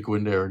I got to go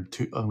in there and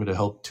I'm going to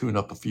help tune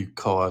up a few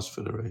cars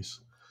for the race.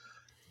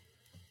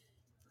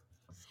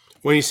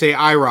 When you say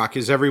IROC,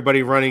 is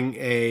everybody running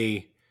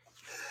a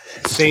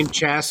same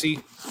chassis,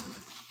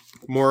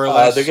 more or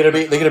less? They're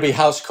gonna be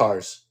house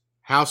cars.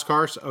 House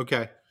cars,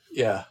 okay.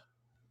 Yeah,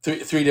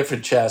 three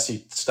different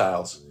chassis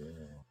styles.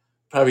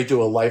 Probably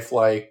do a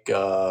lifelike,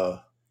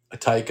 a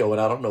Tyco,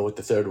 and I don't know what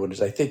the third one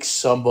is. I think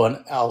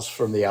someone else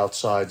from the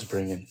outside's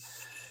bringing.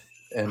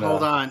 And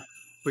hold on,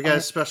 we got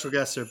a special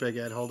guest there, Big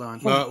Ed. Hold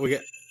on. We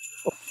get.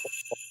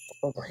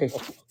 It's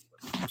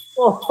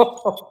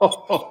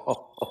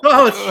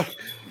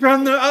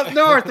from the up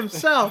north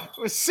himself.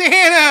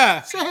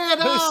 Santa.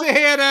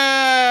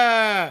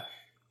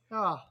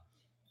 Oh.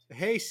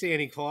 Hey,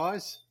 Santa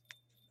Claus.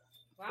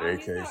 Wow, hey,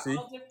 Casey.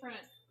 All different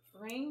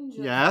ranges.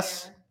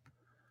 Yes. There.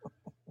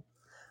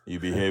 You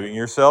behaving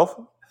yourself?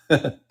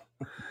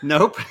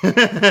 Nope.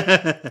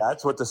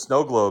 That's what the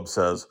snow globe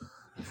says.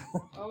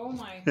 Oh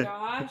my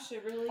gosh,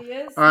 it really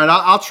is. All right,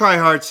 I'll try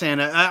hard,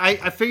 Santa.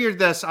 I figured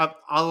this.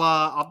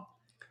 I'll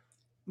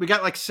we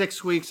got like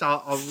 6 weeks.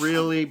 I'll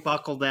really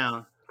buckle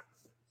down.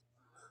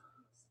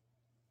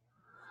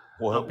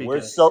 Well,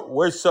 where's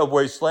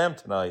Subway Slam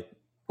tonight?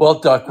 Well,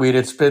 Duckweed,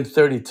 it's been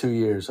 32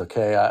 years,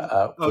 okay,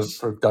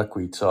 for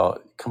Duckweed,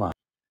 so come on.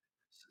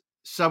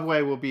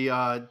 Subway will be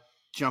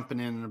jumping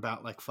in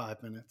about like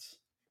 5 minutes.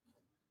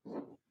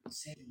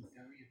 Santa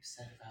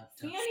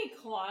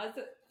Claus,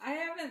 I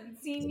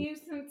haven't seen you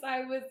since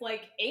I was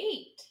like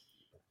 8.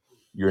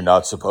 You're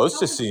not supposed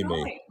to see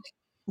me.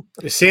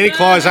 Santa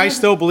Claus, I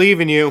still believe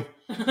in you.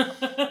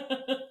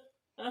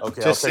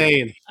 Okay, just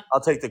saying.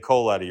 I'll take the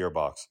coal out of your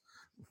box.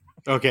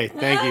 Okay,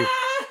 thank you.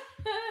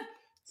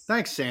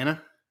 Thanks, Santa.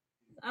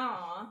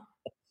 Aw.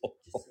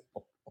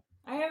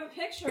 I have a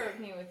picture of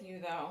me with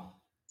you, though.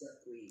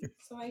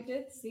 So I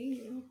did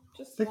see you.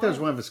 I think that was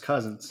one of his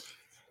cousins.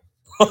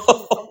 All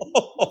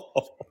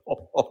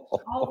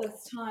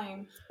this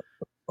time,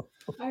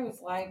 I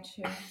was lied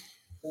to.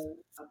 By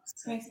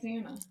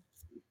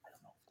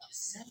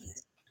Santa.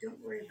 Don't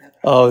worry about it.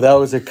 Oh, that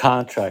was a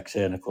contract,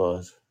 Santa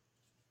Claus.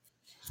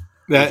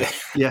 Yeah.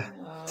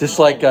 Just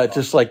like the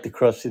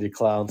Krusty the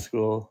Clown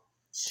school.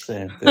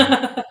 Same thing.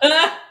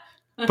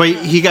 But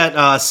he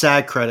got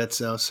SAG credits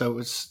though, so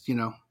it's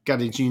got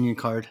his union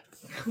card.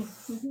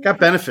 Got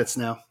benefits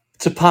now.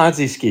 It's a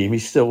Ponzi scheme. He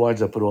still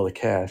winds up with all the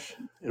cash.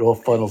 It all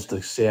funnels to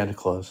Santa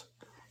Claus.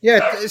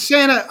 Yeah,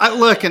 Santa.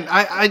 Look, and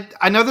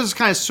I know this is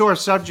kind of sore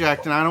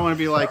subject, and I don't want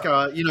to be like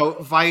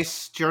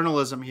Vice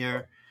journalism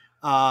here,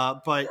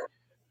 but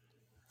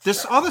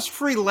all this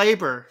free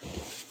labor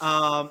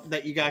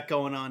that you got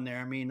going on there.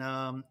 I mean,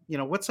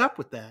 what's up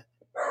with that?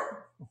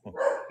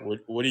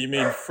 What do you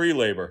mean free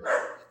labor?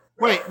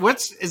 Wait,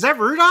 is that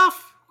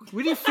Rudolph?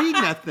 What are you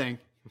feeding that thing?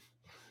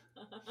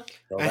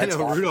 I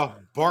know Rudolph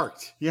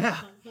barked. Yeah.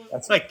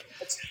 That's like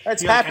that's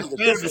you're like, happy. I That found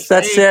this a is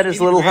That's steak, Santa's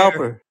medium little rare.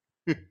 helper.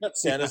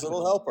 that's Santa's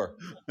little helper.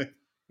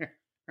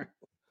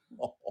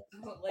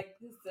 Like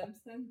the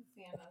Simpsons,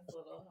 Santa's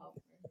little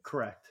helper.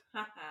 Correct.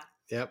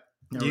 Yep.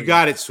 There You we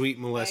got go. it, sweet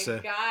Melissa.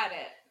 I got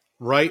it.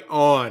 Right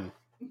on.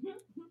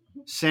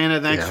 Santa,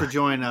 thanks Yeah. for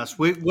joining us.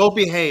 We'll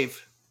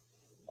behave.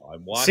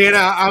 I'm watching. Santa,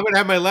 I'm going to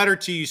have my letter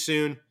to you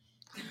soon.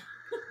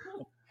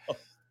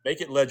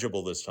 Make it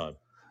legible this time.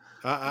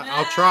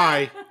 I'll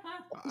try.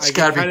 It's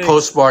got to be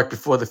postmarked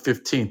before the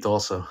 15th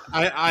also.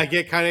 I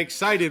get kind of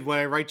excited when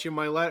I write you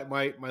my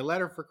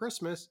letter for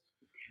Christmas.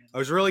 I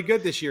was really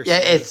good this year. Yeah,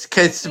 Santa. it's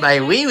because my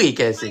wee wee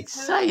gets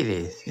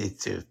excited.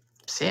 It's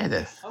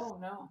Santa. Oh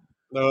no.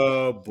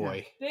 Oh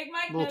boy. Big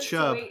Mike Little knows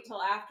chub. to wait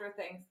till after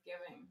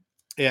Thanksgiving.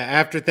 Yeah,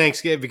 after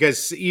Thanksgiving,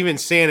 because even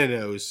Santa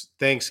knows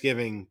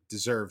Thanksgiving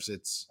deserves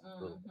its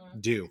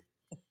due.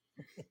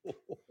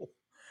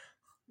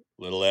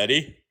 Little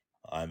Eddie,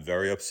 I'm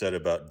very upset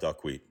about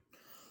duckweed.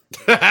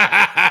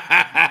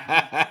 I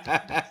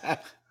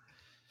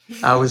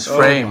was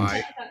framed.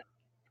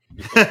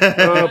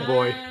 Oh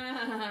boy.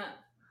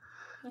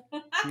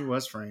 He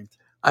was framed.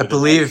 I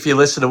believe if you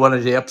listen to one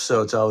of the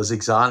episodes, I was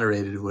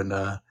exonerated when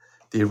the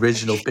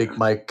original Big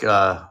Mike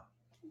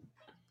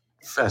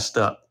fessed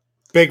up.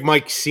 Big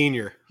Mike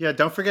Sr. Yeah,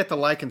 don't forget to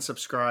like and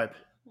subscribe.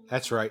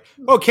 That's right.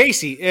 Oh,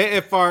 Casey,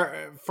 for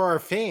our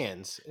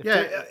fans.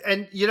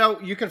 And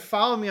you can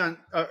follow me on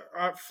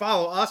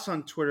follow us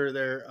on Twitter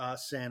there,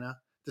 Santa,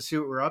 to see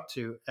what we're up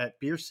to at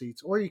Beer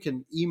Seats, or you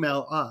can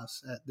email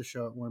us at the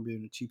show at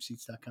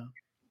warmbeer@cheapseats.com.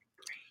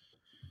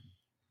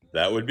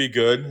 That would be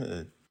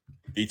good.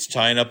 Beats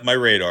tying up my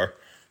radar.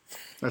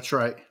 That's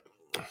right.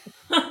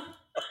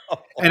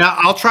 And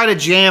I'll try to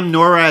jam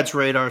NORAD's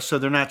radar so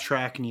they're not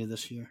tracking you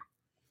this year.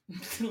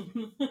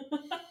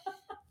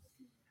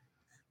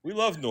 We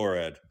love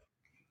NORAD.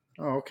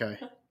 Oh, okay.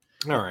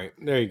 All right,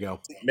 there you go.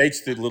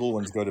 Makes the little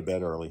ones go to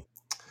bed early.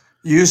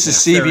 Use the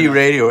CB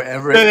radio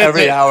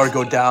every hour.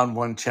 Go down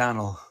one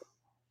channel.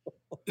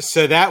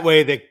 So that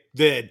way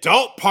the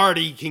adult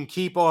party can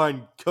keep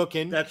on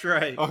cooking. That's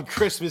right. On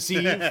Christmas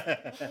Eve.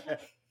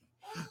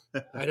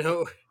 I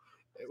know.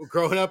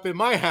 Growing up in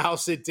my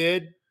house, it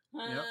did.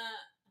 Yep.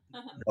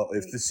 No,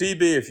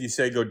 if you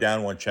say go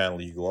down one channel,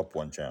 you go up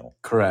one channel.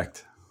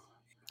 Correct.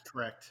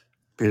 Correct.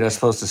 But you're not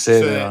supposed to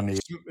say that on the.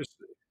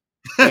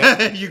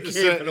 You gave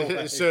it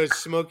away. So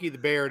Smokey the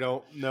Bear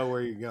don't know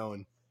where you're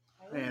going.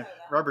 Man,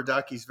 Rubber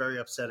Ducky's very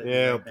upset at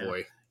Yeah, me. Right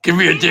boy. Give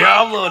me a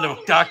Diablo and a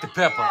Dr.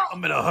 Pepper.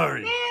 I'm in a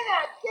hurry.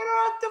 Santa, get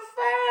off the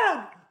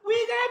phone.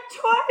 We got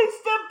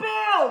toys to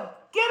build.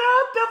 Get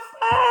off the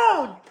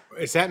phone.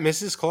 Is that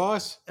Mrs.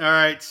 Claus? All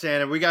right,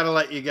 Santa, we got to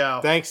let you go.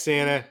 Thanks,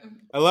 Santa.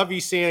 I love you,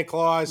 Santa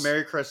Claus.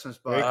 Merry Christmas,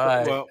 bud.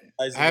 Right. Well,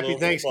 happy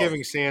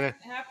Thanksgiving, Santa.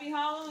 Happy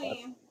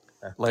Halloween.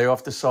 Lay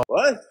off the salt.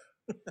 What?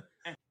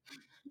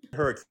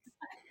 Hurt.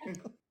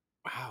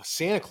 Wow,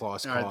 Santa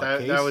Claus. All right,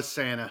 that was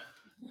Santa.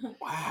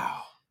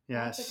 Wow.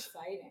 Yes. That's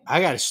exciting.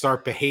 I got to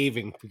start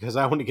behaving because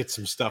I want to get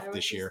some stuff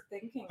this year.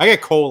 Thinking. I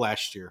got coal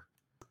last year.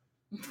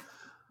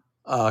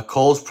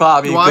 Cole's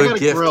probably I a got good a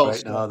gift grill right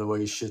still. now, the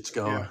way shit's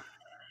going.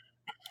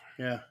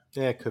 Yeah.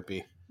 Yeah, it could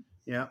be.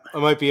 Yeah. I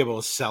might be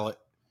able to sell it.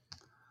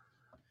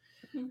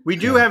 We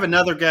do have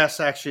another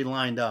guest actually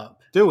lined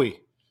up. Do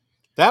we?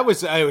 It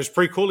was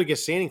pretty cool to get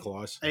Santa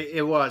Claus.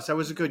 It was. That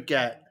was a good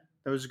get.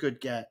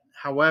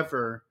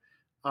 However,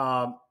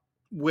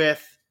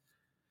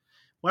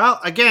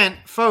 again,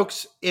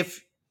 folks,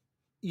 if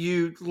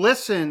you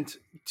listened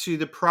to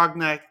the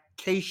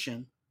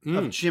prognostication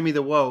of Jimmy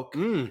the Woke,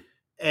 and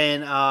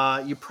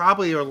you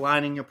probably are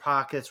lining your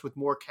pockets with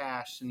more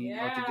cash than you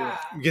know what to do.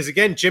 Because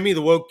again, Jimmy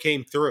the Woke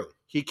came through.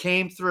 He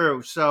came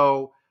through.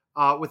 So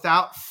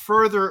without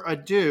further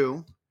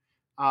ado,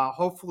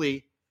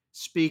 hopefully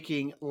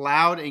speaking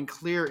loud and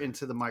clear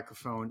into the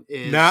microphone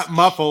is not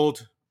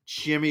muffled.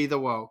 Jimmy the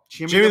Woke.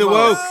 Jimmy the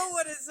Woke. Hello,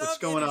 what is What's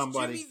up? going on,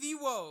 buddy? Jimmy the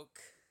Woke.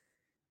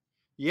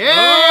 Yeah.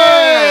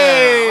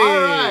 Hey!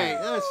 All right.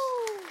 Yes.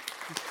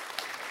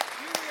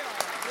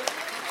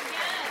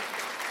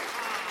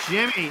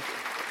 Jimmy.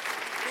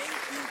 Thank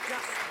you,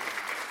 Dusty.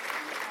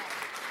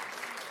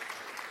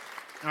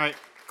 All right.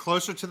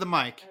 Closer to the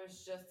mic. I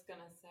was just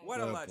gonna say.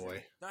 What a Oh, legend.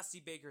 boy. Dusty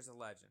Baker's a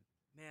legend.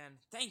 Man,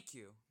 thank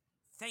you.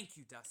 Thank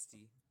you,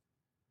 Dusty.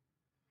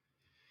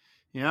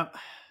 Yep.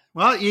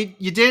 Well, you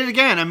did it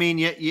again. I mean,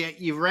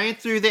 you ran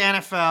through the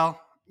NFL.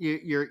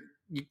 You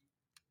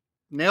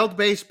nailed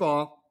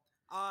baseball.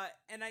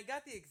 And I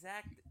got the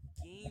exact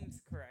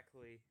games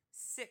correctly.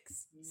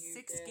 Six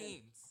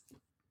games.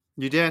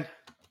 You did.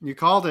 You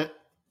called it.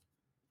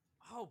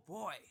 Oh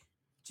boy,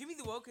 Jimmy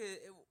the Woke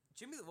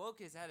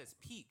is at his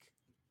peak.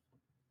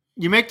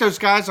 You make those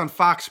guys on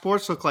Fox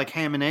Sports look like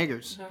ham and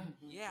eggers.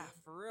 Yeah,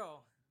 for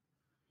real.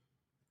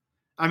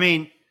 I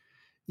mean,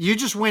 you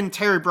just win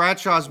Terry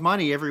Bradshaw's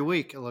money every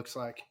week. It looks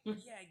like. Yeah,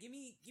 give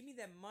me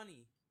that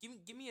money.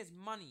 Give me his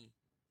money.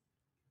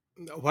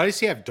 Why does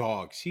he have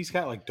dogs? He's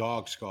got like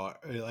dogs,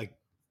 like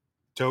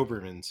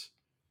Dobermans.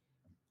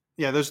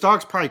 Yeah, those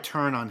dogs probably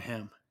turn on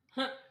him.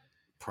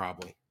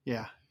 Probably.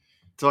 Yeah.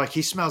 So like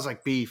he smells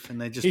like beef,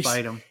 and they just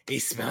bite him. He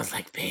smells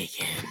like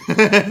bacon.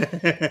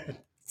 Man,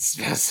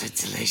 Smells so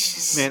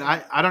delicious.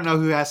 I don't know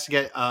who has to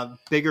get a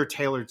bigger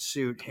tailored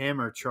suit,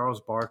 him or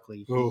Charles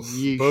Barkley. Oof,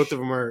 Yeesh. both of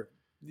them are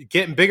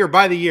getting bigger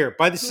by the year,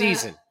 by the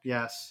season.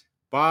 Yes.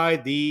 By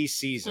the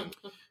season.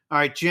 All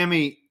right,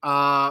 Jimmy.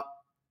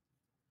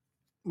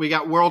 We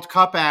got World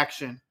Cup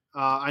action.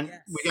 Yes.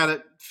 We got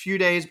a few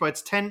days, but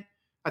it's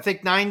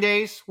 9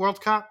 days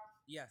World Cup.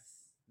 Yes,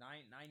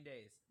 9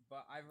 days.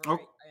 But I've Oh.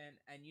 already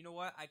and you know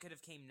what? I could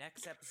have came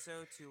next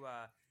episode to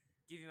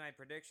give you my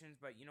predictions,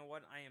 but you know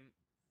what? I am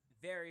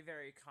very,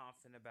 very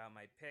confident about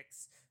my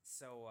picks.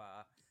 So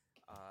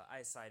I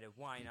decided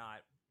why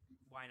not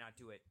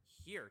do it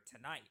here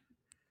tonight?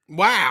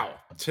 Wow.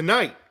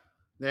 Tonight.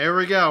 There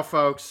we go,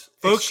 folks.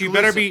 Folks, you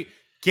better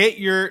get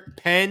your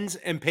pens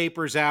and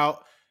papers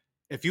out.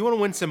 If you want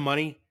to win some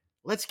money,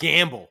 let's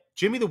gamble.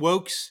 Jimmy the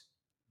Woke's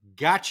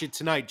got you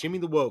tonight. Jimmy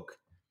the Woke.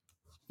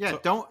 Yeah,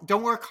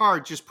 don't work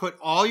hard. Just put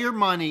all your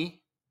money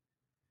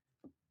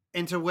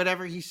into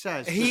whatever he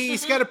says.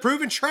 He's got a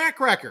proven track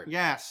record.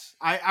 Yes.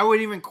 I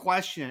wouldn't even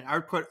question it. I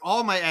would put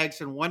all my eggs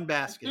in one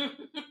basket.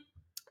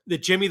 The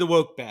Jimmy the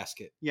Woke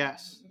basket.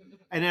 Yes.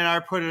 And then I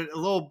would put a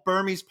little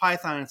Burmese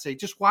python and say,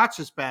 just watch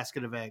this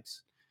basket of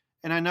eggs.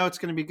 And I know it's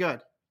going to be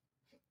good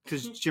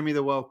because Jimmy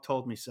the Woke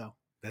told me so.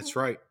 That's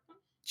right.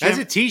 That's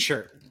a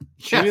t-shirt.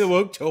 Jimmy the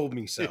Woke told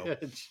me so.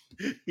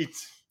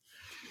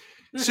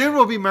 Soon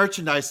we'll be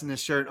merchandising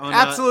this shirt on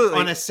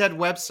a said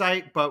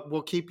website, but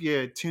we'll keep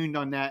you tuned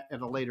on that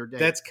at a later date.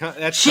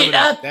 That's Shit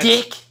up,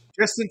 Dick.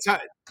 Just in time.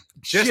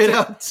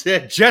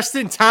 Dick. Just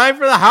in time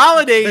for the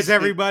holidays,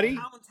 everybody.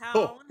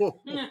 All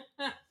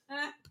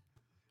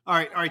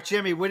right,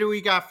 Jimmy. What do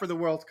we got for the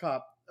World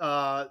Cup?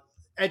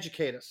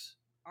 Educate us.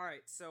 All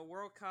right, so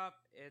World Cup,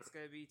 it's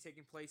going to be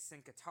taking place in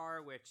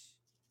Qatar, which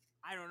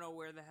I don't know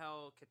where the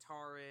hell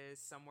Qatar is.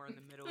 Somewhere in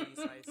the Middle East,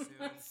 I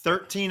assume.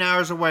 13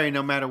 hours away,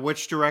 no matter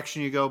which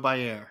direction you go by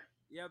air.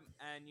 Yep,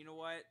 and you know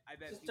what? I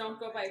bet Just don't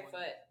go by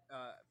foot.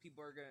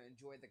 People are going to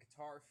enjoy the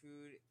Qatar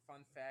food.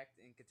 Fun fact,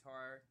 in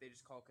Qatar, they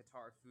just call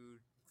Qatar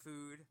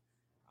food.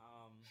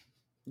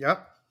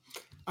 Yep.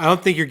 I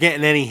don't think you're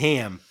getting any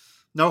ham.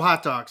 No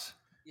hot dogs.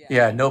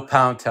 Yeah, no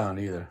Pound Town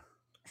either.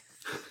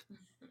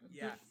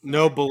 Yeah.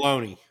 No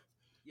bologna.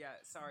 Yeah,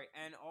 sorry.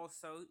 And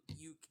also,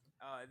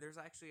 there's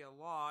actually a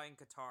law in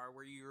Qatar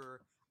where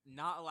you're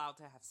not allowed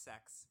to have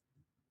sex.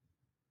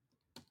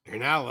 You're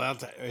not allowed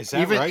to. Is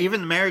that even right?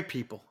 Even married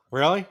people.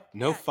 Really?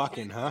 No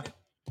fucking, huh?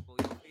 You'll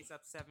face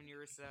up to 7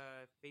 years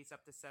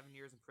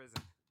in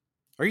prison.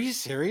 Are you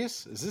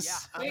serious? Is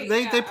this?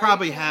 Yeah. They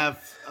probably have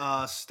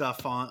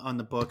stuff on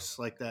the books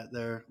like that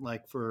there,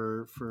 like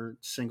for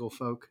single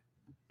folk.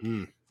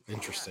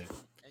 Interesting. Yeah.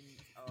 And,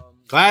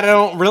 glad I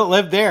don't really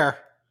live there.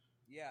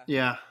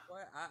 Yeah.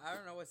 Well, I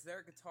don't know what's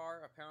there.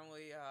 Qatar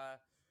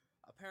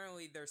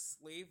apparently there's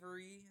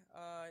slavery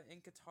in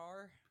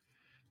Qatar.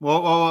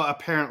 Well,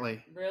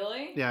 apparently.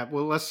 Really? Yeah.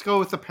 Well, let's go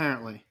with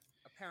apparently.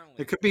 Apparently.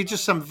 It could be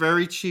just some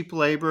very cheap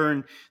labor,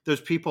 and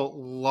those people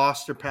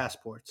lost their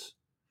passports,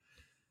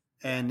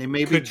 and they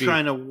may be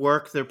trying to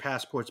work their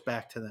passports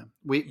back to them.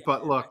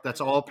 But look,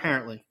 that's all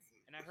apparently.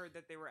 And I heard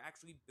that they were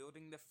actually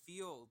building the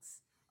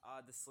fields.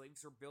 The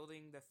slaves were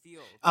building the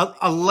fields.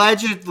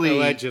 Allegedly,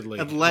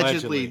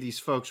 these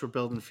folks were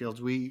building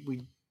fields.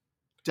 We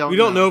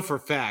don't know for a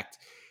fact.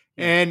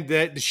 And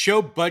the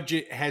show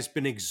budget has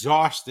been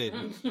exhausted,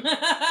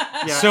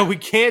 so we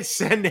can't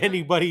send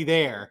anybody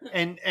there.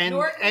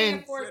 Nor can we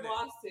afford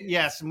lawsuits.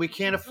 Yes, and we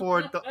can't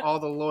afford all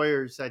the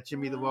lawyers that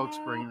Jimmy the Woke's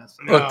bringing us.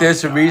 Look,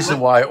 there's a reason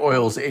why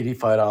oil's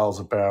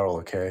 $85 a barrel,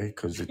 okay?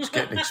 Because it's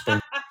getting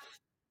expensive.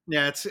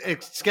 Yeah,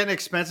 it's getting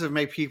expensive to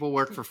make people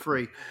work for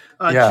free.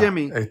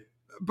 Jimmy,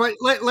 but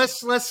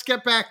let's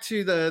get back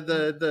to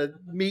the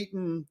meat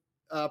and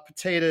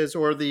potatoes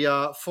or the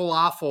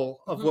falafel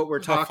of what we're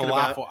talking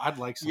about. I'd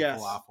like some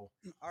falafel.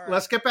 All right.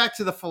 Let's get back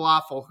to the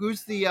falafel.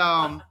 Who's the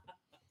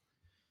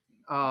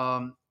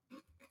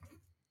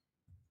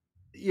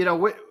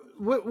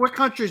what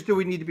countries do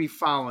we need to be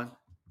following?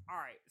 All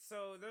right,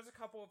 so there's a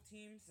couple of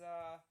teams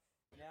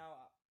now.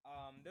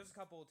 There's a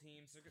couple of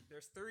teams.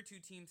 There's 32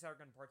 teams that are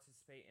going to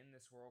participate in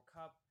this World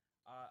Cup.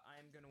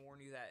 I'm going to warn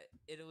you that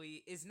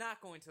Italy is not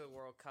going to the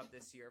World Cup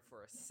this year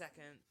for a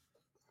second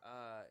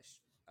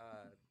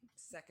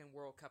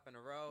World Cup in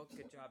a row.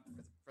 Good job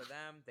for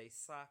them. They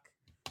suck.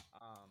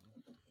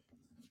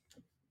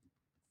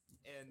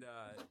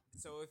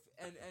 So if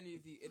any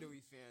of the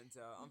Italy fans,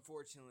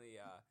 unfortunately,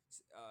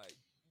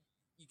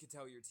 you could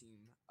tell your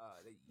team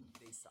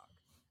they suck.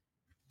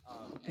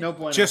 No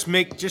bueno. Just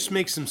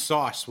make some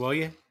sauce, will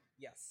you?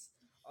 Yes.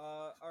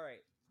 All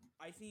right.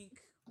 I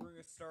think we're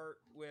gonna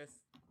start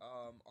with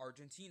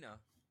Argentina.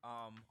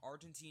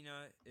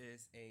 Argentina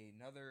is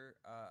another.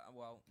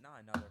 Well,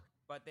 not another,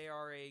 but they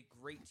are a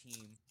great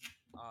team.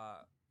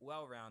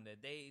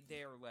 Well-rounded. They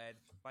are led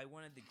by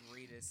one of the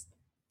greatest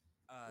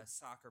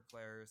soccer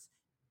players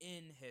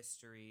in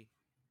history,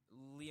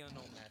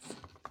 Lionel Messi.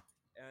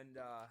 And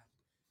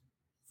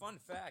Fun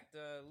fact: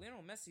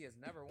 Lionel Messi has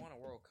never won a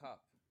World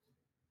Cup.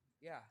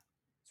 Yeah,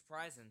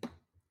 surprising.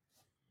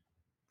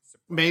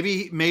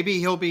 Maybe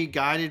he'll be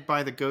guided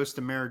by the ghost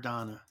of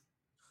Maradona,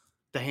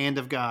 the hand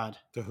of God.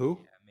 To who?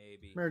 Yeah,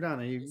 maybe.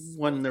 Maradona, he It's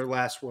won supposed their to be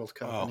last World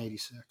Cup Oh. in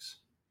 '86.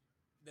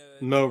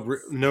 No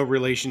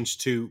relations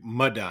to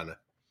Madonna.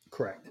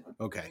 Correct.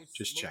 Okay,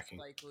 just most checking.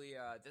 likely,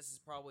 this is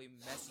probably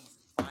Messi's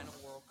final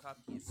World Cup.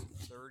 He is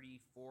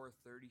 34,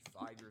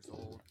 35 years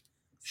old.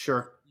 So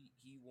Sure.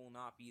 he will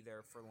not be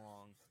there for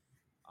long.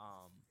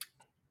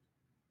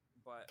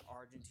 But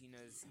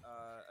Argentina's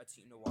a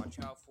team to watch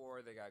out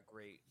for. They got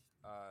great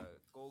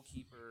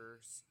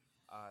goalkeepers,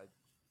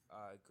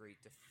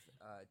 great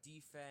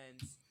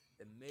defense.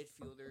 The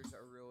midfielders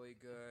are really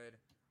good.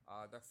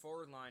 The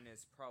forward line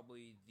is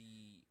probably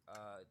the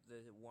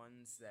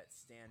ones that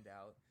stand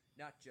out.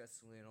 Not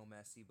just Lionel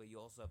Messi, but you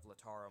also have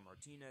Lautaro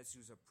Martinez,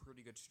 who's a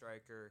pretty good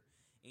striker.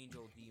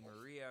 Angel Di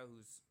Maria,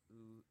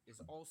 who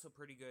is also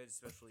pretty good,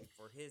 especially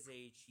for his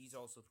age. He's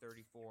also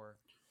 34.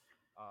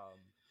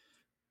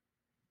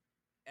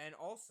 And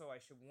also, I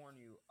should warn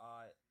you,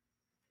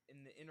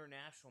 in the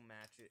international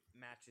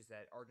matches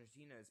that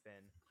Argentina has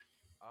been,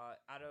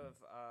 out of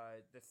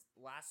the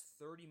last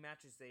 30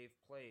 matches they've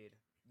played,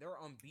 they're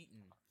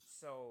unbeaten.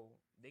 So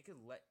they could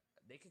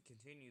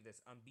continue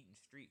this unbeaten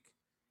streak.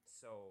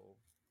 So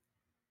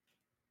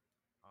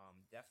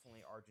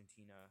definitely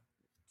Argentina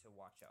to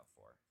watch out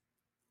for.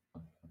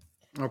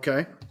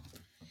 Okay.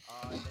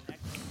 The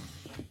next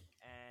team,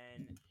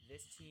 and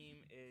this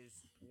team is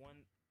one,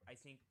 I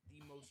think,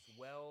 the most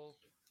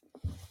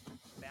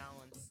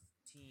balanced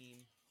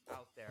team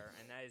out there,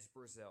 and that is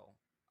Brazil.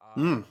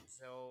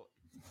 Brazil,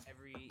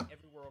 every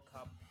World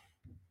Cup,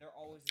 they're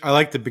always. I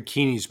like the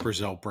bikinis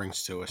Brazil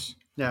brings to us.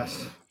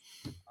 Yes.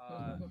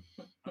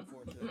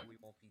 Unfortunately,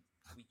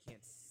 we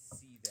can't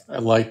see that. I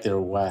like their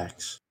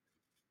wax.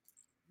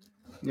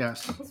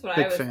 Yes. That's what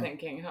Big I was fan.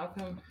 thinking. How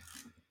come?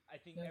 I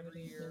think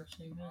every year,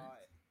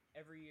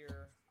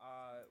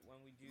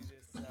 when we do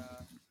this,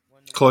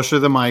 Closer to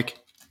the mic.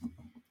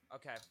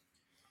 Okay.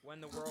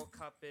 When the World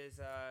Cup is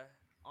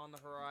on the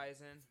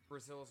horizon,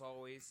 Brazil is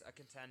always a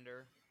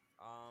contender.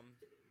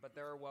 But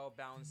they're a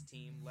well-balanced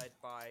team led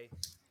by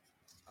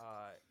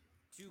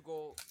two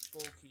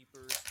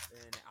goalkeepers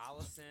in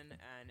Allison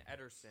and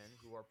Ederson,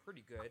 who are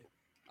pretty good.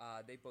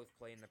 They both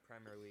play in the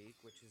Premier League,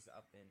 which is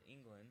up in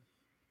England,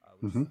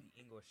 which is the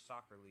English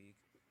Soccer League.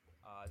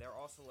 They're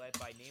also led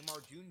by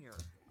Neymar Jr.,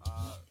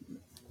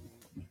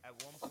 who at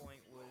one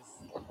point was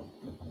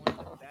one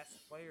of the best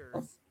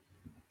players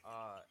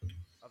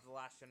of the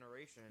last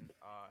generation.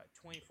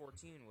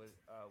 2014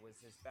 was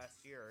his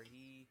best year.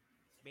 He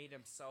made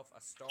himself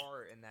a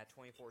star in that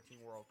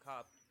 2014 World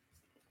Cup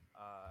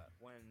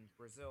when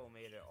Brazil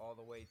made it all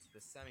the way to the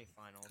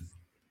semifinals.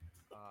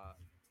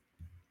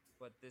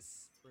 But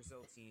this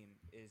Brazil team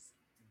is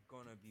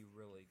gonna be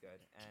really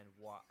good, and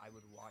I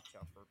would watch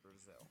out for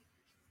Brazil.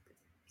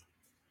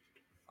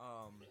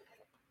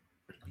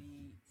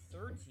 The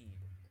third team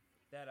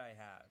that I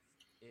have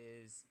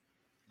is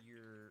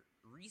your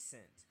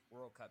recent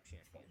World Cup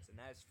champions, and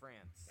that is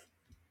France.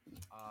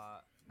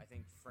 I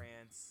think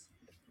France,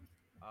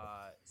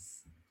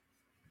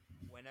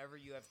 whenever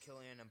you have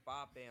Kylian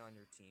Mbappe on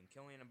your team,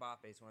 Kylian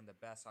Mbappe is one of the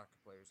best soccer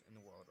players in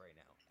the world right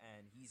now,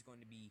 and he's going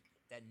to be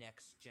that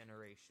next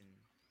generational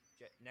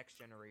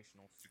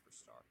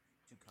superstar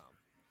to come.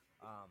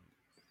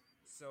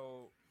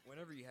 So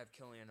whenever you have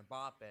Kylian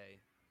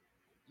Mbappe,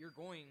 you're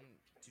going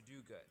to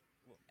do good.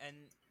 And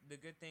the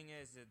good thing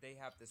is that they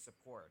have the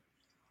support.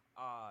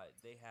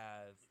 They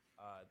have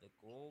the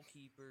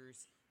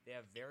goalkeepers. They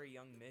have very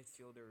young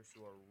midfielders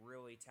who are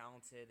really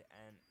talented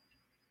and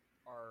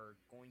are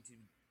going to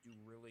do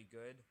really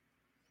good.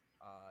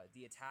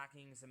 The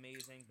attacking is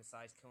amazing.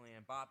 Besides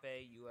Kylian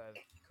Mbappe, you have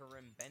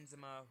Karim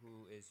Benzema,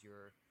 who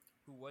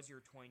was your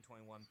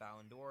 2021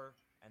 Ballon d'Or,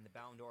 and the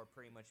Ballon d'Or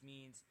pretty much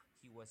means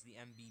he was the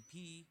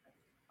MVP.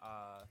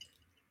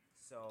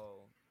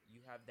 So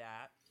you have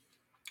that.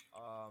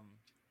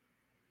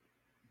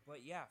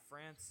 But yeah,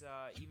 France,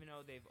 even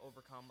though they've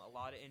overcome a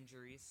lot of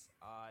injuries,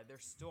 they're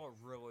still a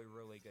really,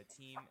 really good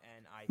team,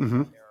 and I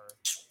think they're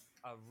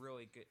a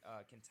really good,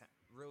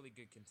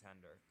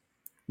 contender.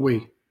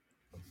 Oui.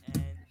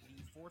 And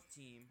the fourth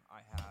team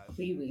I have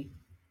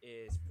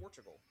is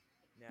Portugal.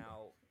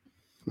 Now,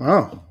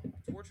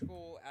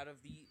 Portugal, out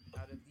of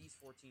these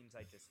four teams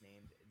I just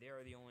named, they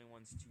are the only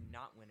ones to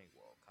not win a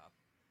World Cup.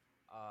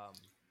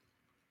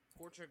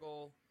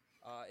 Portugal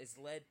is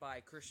led by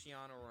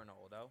Cristiano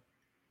Ronaldo.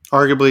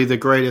 Arguably the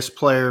greatest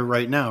player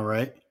right now,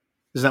 right?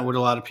 Is that what a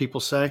lot of people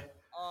say?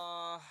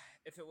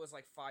 If it was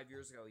like 5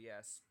 years ago,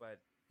 yes, but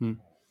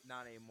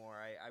not anymore.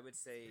 I would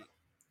say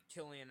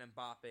Kylian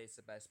Mbappe is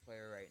the best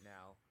player right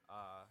now.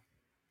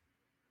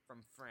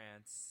 From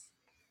France.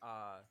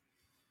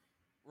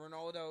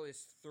 Ronaldo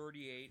is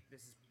 38.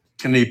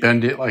 Can he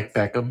bend it like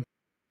Beckham?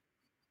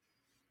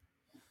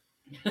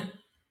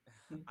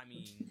 I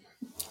mean,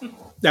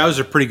 that was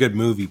a pretty good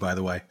movie, by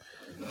the way.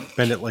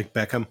 Bend It Like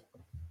Beckham.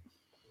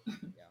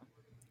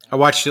 Yeah. I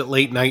watched it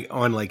late night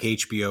on like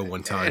HBO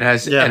one time. It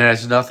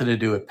has nothing to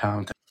do with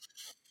Pound Town.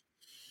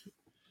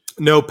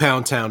 No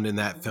Pound Town in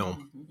that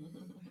film.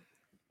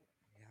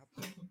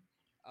 Yep.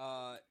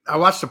 I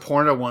watched a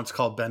porno once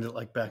called "Bend It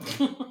Like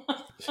Beckham."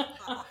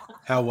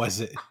 How was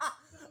it?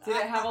 Did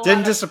it have a Didn't lot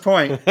of,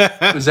 disappoint.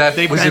 Was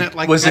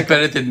it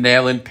better than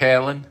Nailin'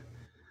 Palin?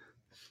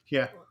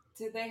 Yeah.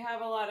 did they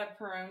have a lot of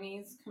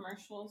Peroni's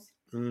commercials?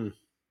 Mm.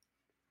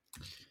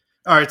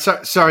 All right.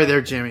 Sorry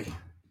there, Jimmy.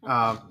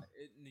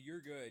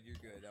 You're good.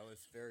 You're good. That was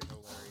very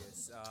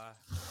hilarious.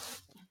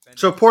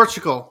 So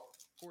Portugal.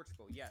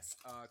 Portugal, yes.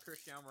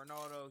 Cristiano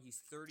Ronaldo, he's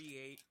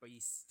 38, but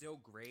he's still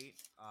great.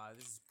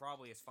 This is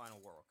probably his final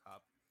World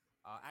Cup.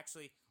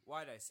 Actually,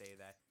 why did I say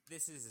that?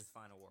 This is his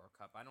final World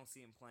Cup. I don't see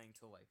him playing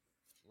till like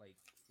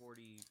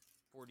 40,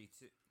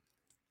 42.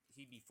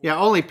 He'd be 40. Yeah,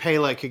 only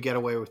Pele could get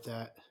away with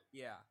that.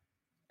 Yeah.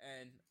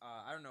 And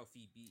I don't know if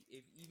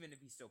even if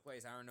he still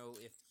plays, I don't know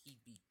if he'd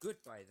be good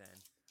by then.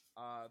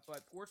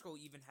 But Portugal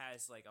even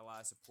has like a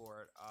lot of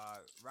support.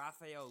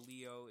 Rafael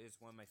Leo is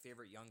one of my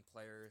favorite young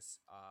players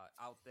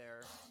out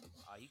there.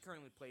 He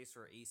currently plays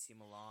for AC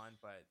Milan,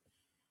 but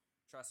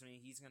trust me,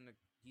 he's gonna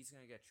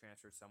get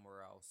transferred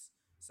somewhere else,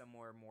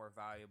 somewhere more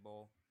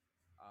valuable.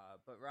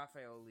 But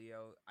Rafael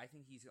Leo, I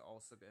think he's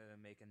also gonna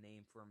make a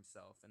name for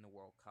himself in the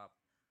World Cup.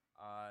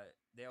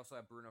 They also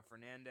have Bruno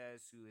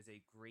Fernandes, who is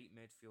a great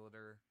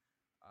midfielder.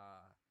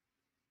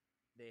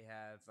 They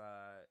have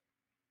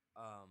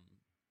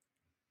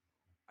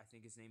I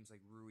think his name's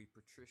like Rui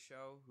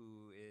Patricio,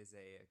 who is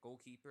a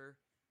goalkeeper,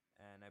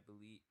 and I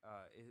believe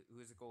who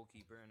is a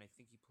goalkeeper, and I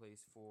think he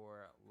plays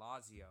for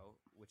Lazio,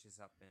 which is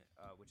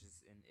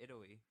in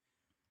Italy,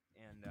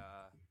 and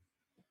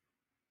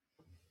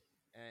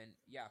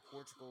yeah,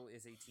 Portugal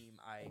is a team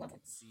I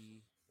could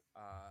see.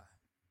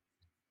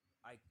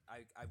 I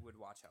would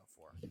watch out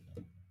for.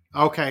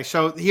 Okay,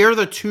 so here are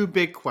the two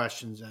big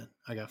questions then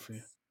I got for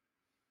you.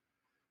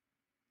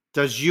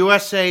 Does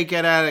USA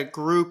get out at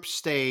group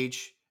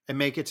stage and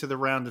make it to the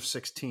round of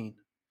 16?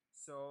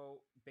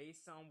 So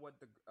based on what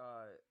the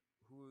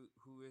who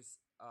is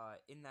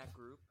in that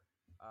group,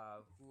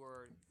 who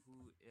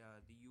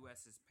the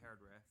U.S. is paired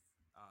with,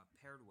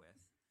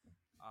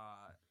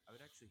 I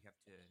would actually have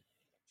to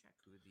check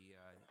who the.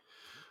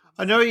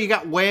 I know you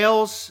got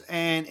Wales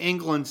and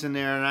England's in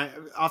there, and I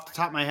off the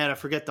top of my head I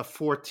forget the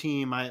fourth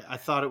team. I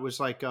thought it was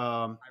like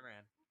Iran.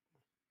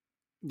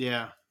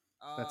 Yeah,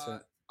 that's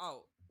it.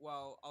 Oh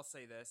well, I'll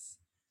say this.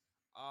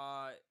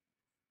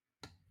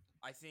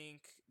 I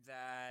think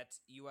that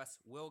U.S.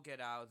 will get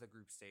out of the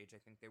group stage. I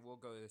think they will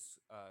go to this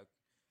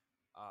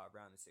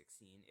round of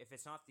 16. If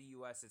it's not the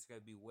U.S., it's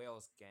going to be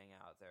Wales getting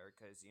out there.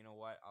 Because you know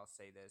what? I'll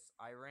say this: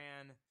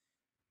 Iran,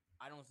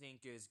 I don't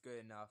think is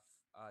good enough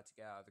to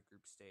get out of the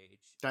group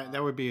stage.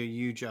 That would be a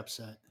huge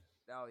upset.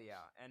 Oh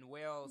yeah, and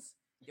Wales,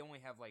 they only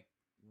have like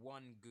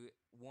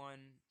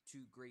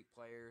two great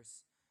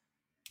players.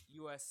 The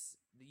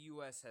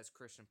U.S. has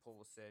Christian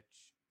Pulisic.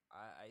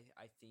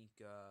 I think.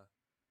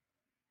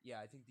 Yeah,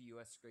 I think the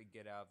U.S. is going to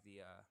get out of the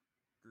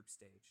group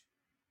stage.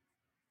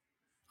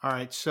 All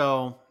right,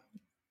 so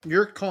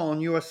you're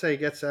calling USA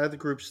gets out of the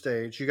group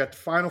stage. You got the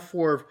final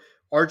four of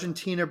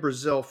Argentina,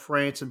 Brazil,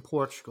 France, and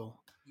Portugal.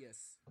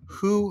 Yes.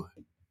 Who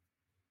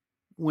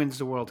wins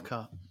the World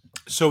Cup?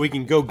 So we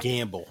can go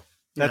gamble.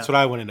 That's what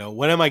I want to know.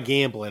 What am I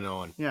gambling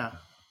on? Yeah,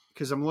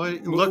 because I'm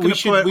looking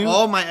to put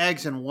all my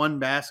eggs in one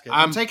basket.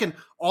 I'm taking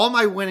all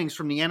my winnings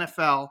from the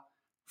NFL,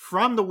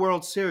 from the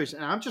World Series,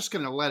 and I'm just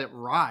going to let it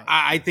ride.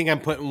 I think I'm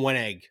putting one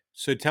egg.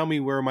 So tell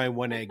me where my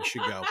one egg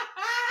should go.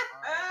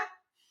 Right.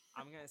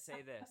 I'm going to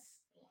say this.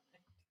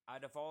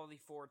 Out of all the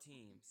four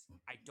teams,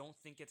 I don't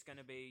think it's going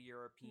to be a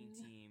European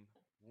team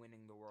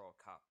winning the World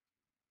Cup.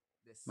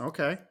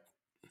 Okay.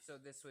 So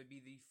this would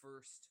be the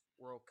first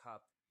World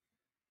Cup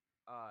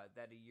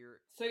that a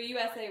year. So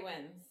USA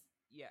wins.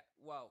 Yeah,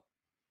 well,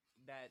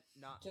 that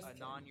a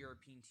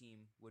non-European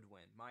team would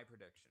win. My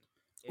prediction.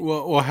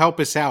 Well, help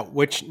us out.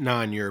 Which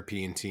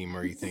non-European team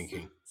are you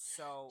thinking?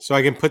 So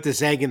I can put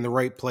this egg in the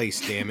right place.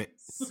 Damn it!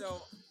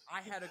 So I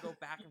had to go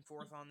back and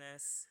forth on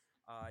this.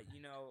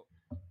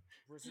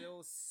 Brazil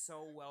is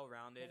so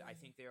well-rounded. I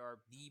think they are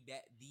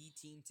the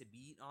team to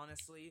beat,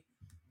 honestly.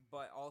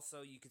 But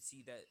also, you could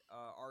see that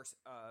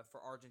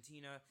for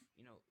Argentina,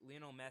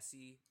 Lionel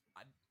Messi,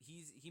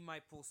 he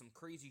might pull some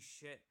crazy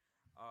shit.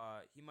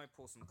 He might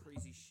pull some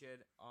crazy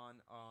shit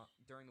on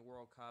during the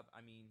World Cup.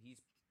 I mean,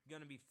 he's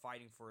gonna be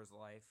fighting for his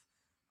life.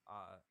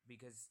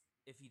 Because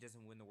if he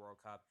doesn't win the World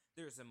Cup,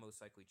 there's a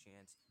most likely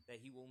chance that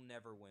he will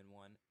never win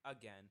one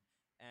again,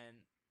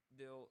 and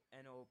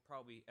it'll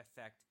probably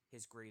affect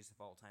his greatest of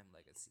all time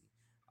legacy.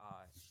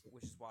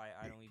 Which is why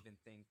I don't even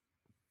think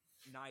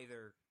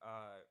neither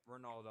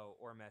Ronaldo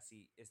or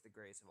Messi is the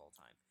greatest of all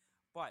time.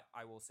 But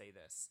I will say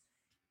this: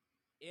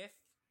 if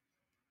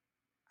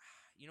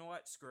you know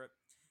what, screw it,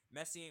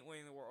 Messi ain't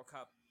winning the World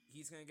Cup.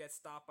 He's gonna get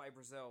stopped by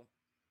Brazil.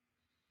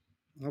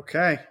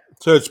 Okay.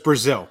 So it's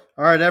Brazil.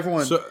 All right,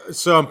 everyone.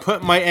 So I'm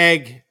putting my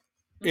egg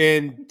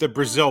in the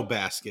Brazil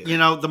basket. You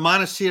know, the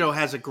Montecito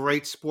has a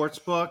great sports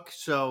book,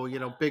 so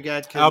Big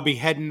Ed could. I'll be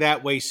heading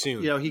that way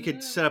soon. He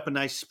could set up a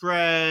nice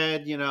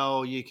spread.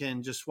 You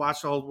can just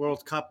watch the whole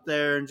World Cup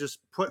there and just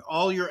put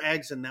all your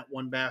eggs in that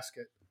one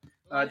basket.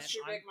 What's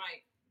your Big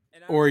Mike?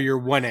 Or your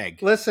one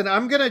egg. Listen,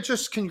 I'm gonna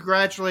just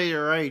congratulate you,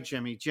 right,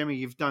 Jimmy. Jimmy,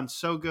 you've done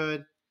so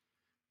good.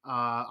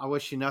 I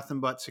wish you nothing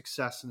but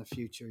success in the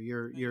future.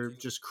 You're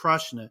just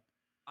crushing it.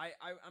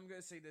 I'm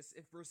gonna say this: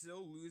 if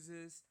Brazil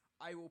loses,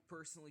 I will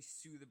personally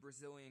sue the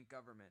Brazilian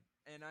government,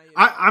 and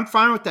I'm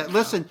fine with that.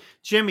 Listen,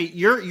 Jimmy,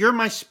 you're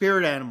my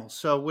spirit animal.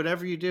 So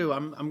whatever you do,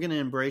 I'm gonna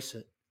embrace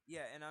it.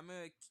 Yeah, and I'm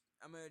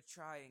gonna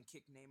try and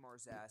kick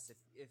Neymar's ass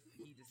if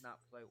he does not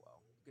play well.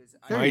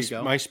 Because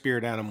my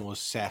spirit animal is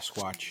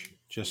Sasquatch,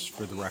 just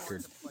for the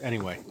record.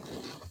 Anyway.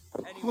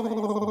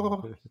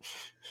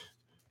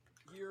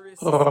 Here is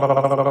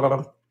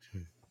All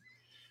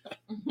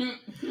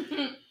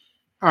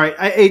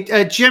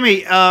right,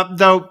 Jimmy.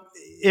 Though,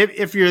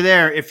 if you're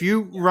there, if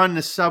you run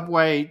the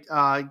subway,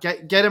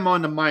 get him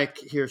on the mic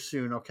here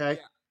soon, okay?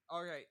 Yeah.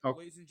 All right,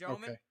 ladies and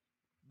gentlemen,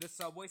 the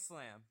Subway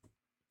Slam.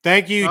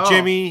 Thank you,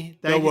 Jimmy.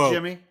 Thank you,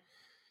 Jimmy.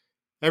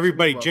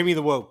 Everybody, Jimmy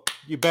the Woke.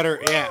 You better,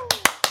 yeah.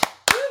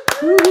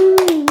 What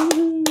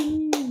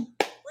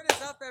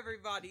is up,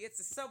 everybody? It's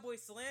the Subway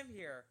Slam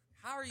here.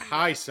 How are you?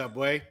 Hi,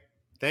 Subway.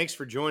 Thanks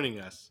for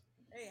joining us.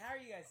 Hey, how are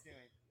you guys doing?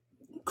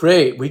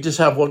 Great. We just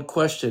have one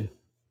question.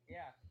 Yeah.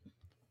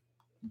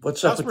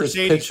 What's up with this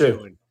picture?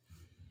 Doing?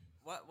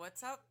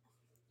 What's up?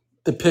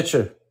 The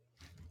picture.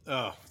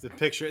 Oh, the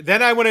picture.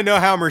 Then I want to know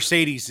how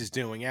Mercedes is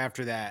doing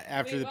after that.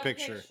 After the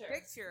picture.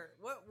 Picture.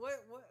 What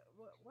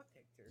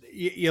picture?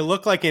 You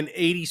look like an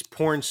 80s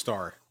porn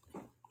star.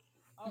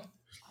 Oh.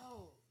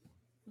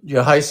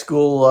 Your high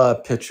school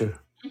picture.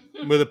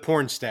 With a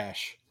porn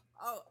stash.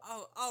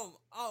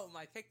 Oh,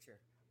 my picture.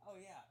 Oh,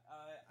 yeah.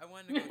 I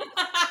wanted to go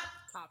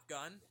Top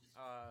Gun.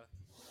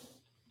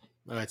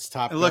 It's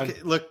Top Gun.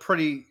 Look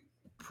pretty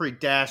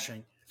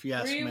dashing, if you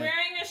ask me. Were you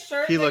wearing a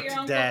shirt He that looked your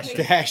Uncle dashing.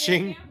 Casey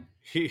Dashing?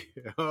 gave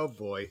you? Oh,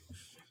 boy.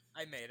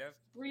 I might have.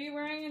 Were you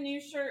wearing a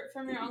new shirt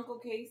from your Uncle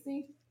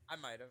Casey? I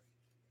might have.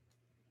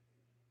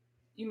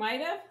 You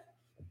might have?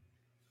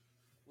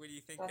 What do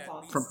you think That's that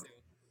awesome. leads to?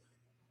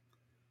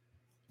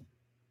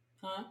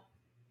 Huh?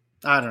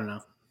 I don't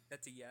know.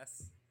 That's a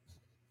yes.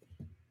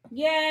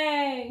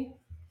 Yay!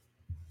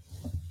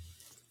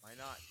 Why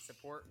not?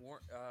 Support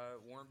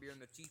warm beer in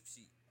the cheap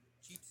seats.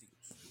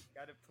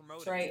 Gotta promote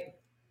That's right.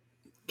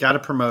 Gotta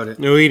promote it.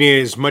 No, we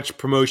need as much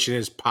promotion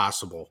as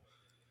possible.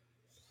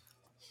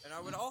 And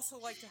I would also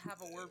like to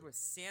have a word with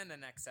Santa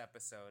next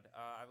episode.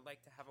 I would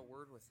like to have a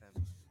word with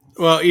him.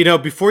 Well,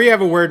 before you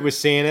have a word with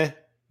Santa,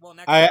 Well,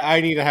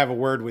 I need to have a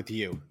word with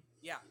you.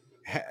 Yeah.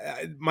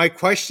 My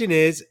question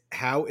is,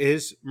 how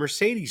is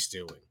Mercedes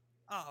doing?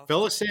 Oh,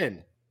 Fill us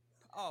in.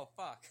 Oh,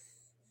 fuck.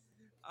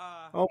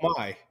 Oh,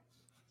 my.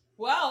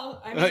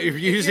 Well, I mean, You're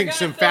using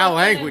some foul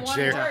language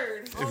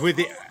there. Would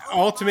the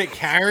ultimate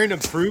Karen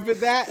approve of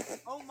that?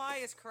 Oh, my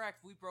is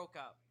correct. We broke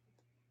up.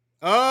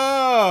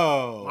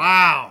 Oh.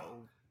 Wow.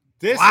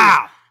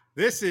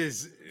 This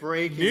is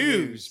breaking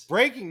news.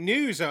 Breaking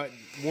news on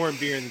Warm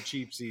Beer in the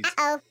Cheap Seats.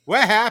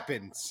 What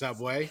happened,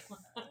 Subway?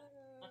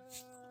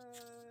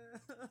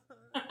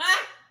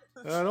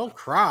 Don't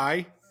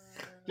cry.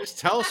 Just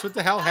tell us what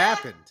the hell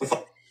happened.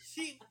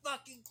 She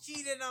fucking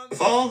cheated on me.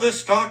 With all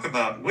this talk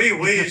about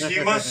wee-wees,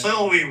 you must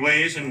sell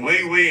wee-wees and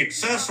wee-wee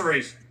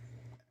accessories.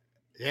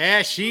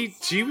 Yeah, she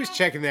was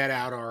checking that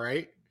out all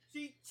right.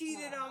 She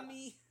cheated on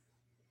me.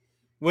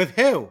 With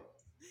who?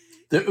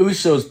 The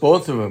Usos,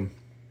 both of them.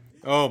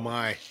 Oh,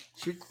 my.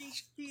 She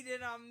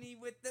cheated on me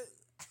with the...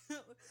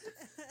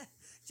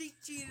 She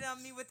cheated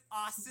on me with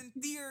Austin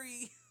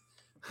Theory.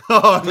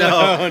 Oh,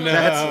 no. Oh, no.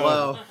 That's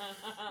low.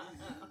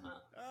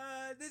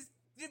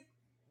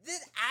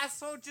 This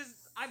asshole just...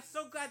 I'm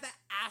so glad that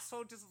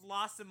asshole just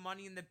lost some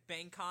money in the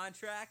bank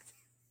contract.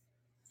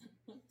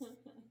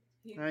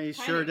 He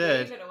sure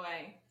did. Gave it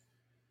away.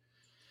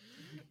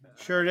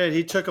 Sure did.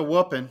 He took a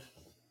whooping.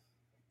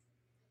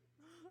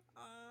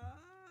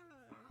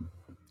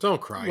 Don't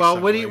cry. Well,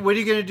 Subway. what are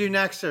you gonna do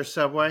next, there,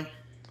 Subway?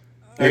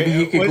 Maybe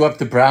you could go up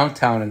to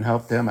Browntown and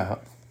help them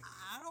out.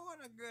 I don't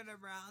want to go to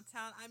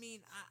Browntown. I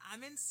mean,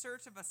 I'm in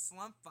search of a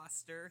slump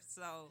buster,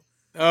 so...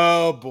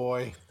 Oh,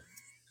 boy.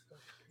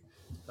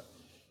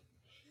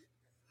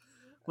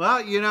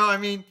 Well, I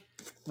mean,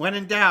 when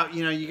in doubt,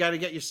 you got to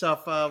get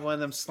yourself one of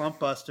them slump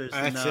busters,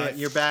 and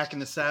you're back in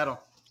the saddle.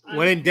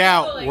 When in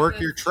doubt, work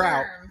your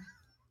trout.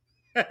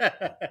 I'm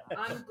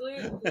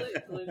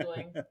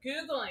Googling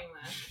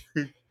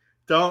this.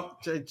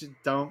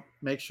 Don't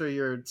make sure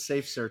your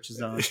safe search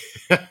is on.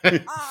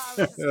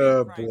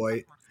 Oh,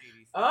 boy.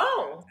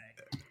 Oh.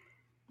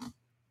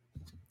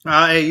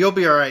 Hey, you'll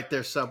be all right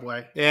there,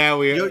 Subway.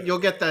 Yeah, you'll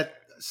get that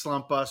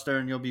slump buster,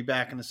 and you'll be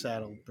back in the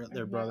saddle,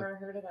 there, brother. Never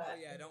heard of that. Oh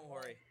yeah, don't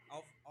worry.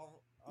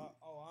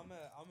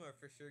 I'm gonna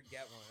for sure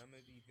get one. I'm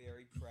gonna be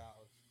very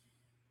proud.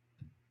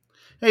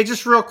 Hey,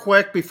 just real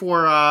quick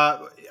before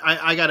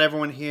I got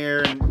everyone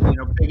here, and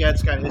Big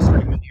Ed's got his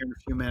segment here in a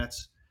few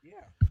minutes.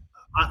 Yeah.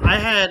 I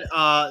had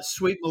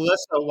Sweet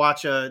Melissa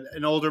watch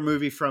an older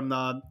movie from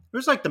it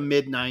was like the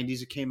mid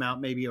 '90s. It came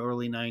out maybe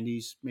early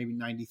 '90s, maybe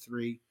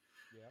 '93.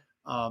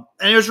 Yeah.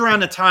 And it was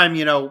around the time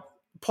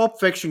Pulp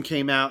Fiction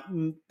came out,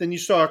 and then you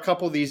saw a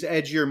couple of these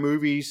edgier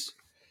movies,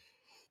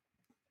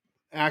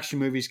 action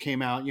movies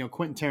came out.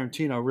 Quentin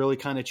Tarantino really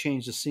kind of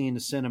changed the scene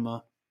of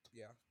cinema.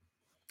 Yeah.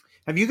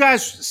 Have you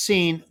guys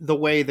seen The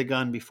Way of the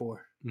Gun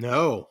before?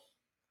 No.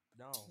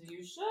 No.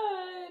 You should.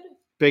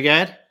 Big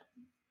Ed?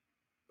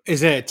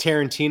 Is it a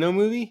Tarantino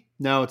movie?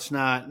 No, it's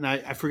not. And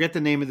I forget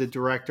the name of the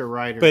director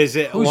writer. But is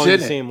it Who's along in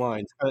the it? same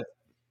lines?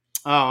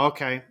 Oh,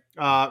 okay.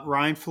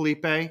 Ryan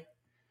Felipe,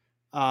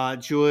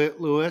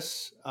 Juliette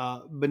Lewis,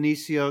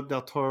 Benicio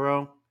del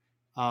Toro,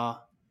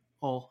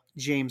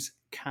 James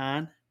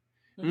Caan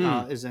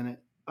is in it.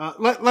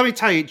 Let me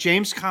tell you,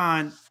 James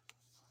Caan,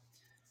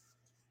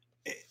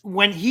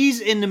 when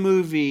he's in the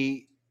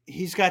movie,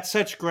 he's got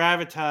such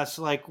gravitas.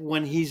 Like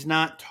when he's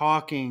not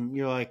talking,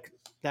 you're like,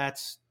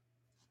 that's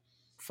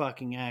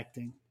fucking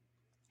acting.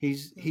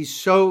 He's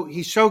so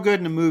good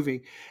in the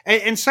movie,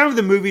 and some of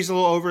the movies a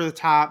little over the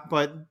top,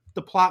 but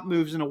the plot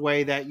moves in a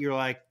way that you're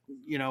like,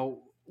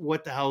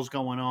 what the hell's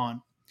going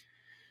on?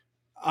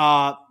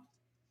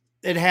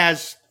 It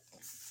has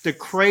the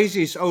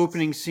craziest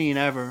opening scene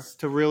ever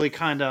to really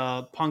kind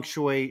of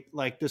punctuate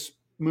like this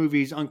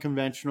movie's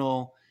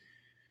unconventional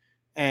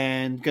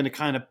and going to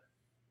kind of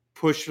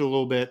push it a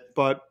little bit,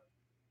 but.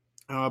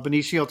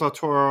 Benicio del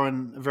Toro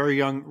and a very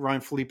young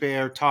Ryan Felipe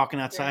are talking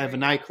outside of a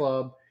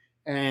nightclub,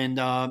 and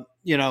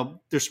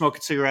they're smoking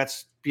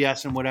cigarettes,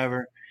 BS, and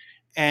whatever.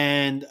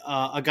 And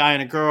a guy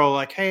and a girl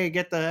like, "Hey,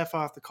 get the f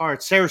off the car."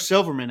 It's Sarah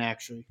Silverman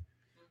actually,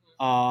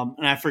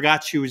 and I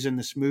forgot she was in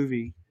this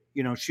movie.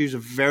 She was a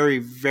very,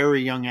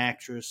 very young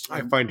actress.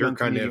 I find her young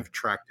kind comedian. of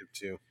attractive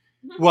too.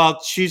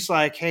 Well, she's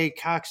like, "Hey,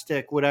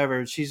 cockstick,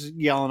 whatever." She's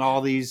yelling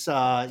all these,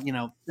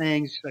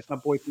 things. She's like, "My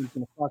boyfriend's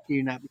gonna fuck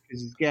you, not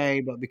because he's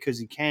gay, but because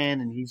he can,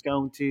 and he's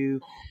going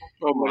to,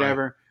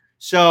 whatever."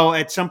 So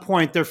at some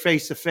point, they're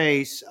face to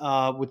face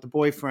with the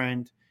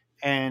boyfriend,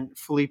 and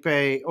Felipe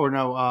pushed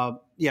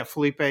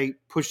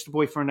the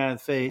boyfriend out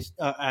of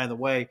the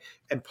way,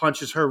 and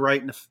punches her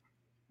right in the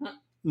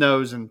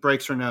nose and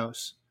breaks her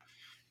nose.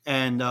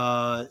 And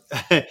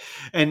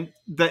and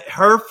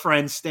her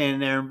friend's standing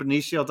there, and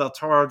Benicio del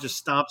Toro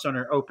just stomps on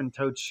her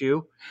open-toed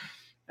shoe,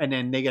 and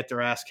then they get their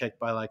ass kicked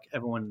by like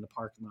everyone in the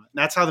parking lot. And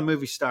that's how the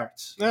movie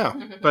starts. Yeah,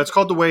 but it's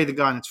called The Way of the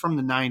Gun. It's from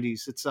the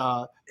 '90s.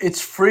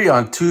 It's free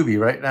on Tubi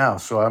right now,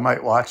 so I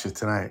might watch it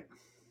tonight.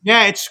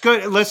 Yeah, it's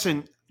good.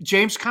 Listen,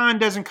 James Caan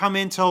doesn't come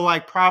in till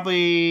like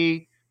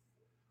probably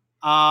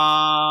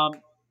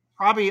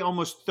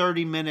almost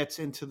 30 minutes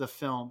into the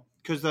film,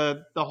 because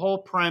the whole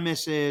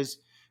premise is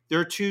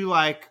they're two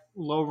like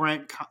low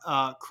rent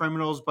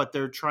criminals, but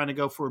they're trying to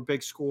go for a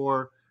big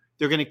score.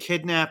 They're going to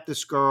kidnap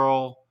this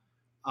girl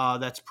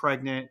that's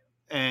pregnant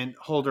and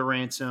hold her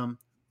ransom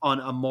on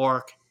a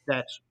mark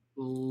that's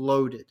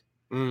loaded.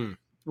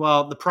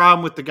 Well, the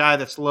problem with the guy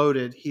that's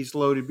loaded, he's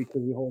loaded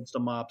because he holds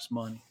the mob's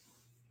money.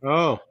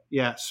 Oh,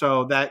 Yeah,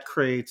 so that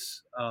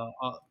creates a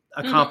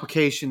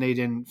complication they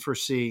didn't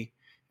foresee,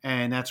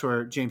 and that's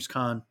where James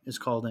Caan is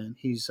called in.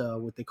 He's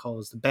what they call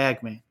as the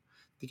bag man,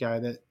 the guy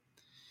that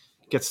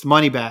gets the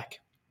money back.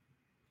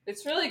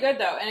 It's really good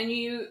though, and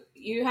you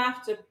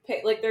have to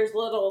pay. Like, there's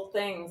little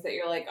things that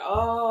you're like,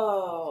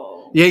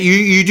 oh, Yeah,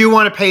 you do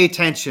want to pay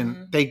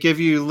attention. They give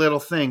you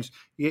little things.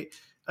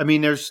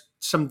 There's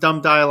some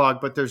dumb dialogue,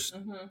 but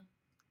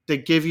they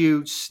give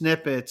you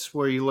snippets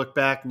where you look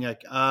back and you're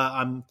like,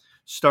 I'm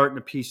starting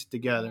to piece it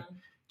together.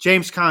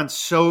 James Caan's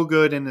so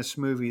good in this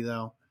movie,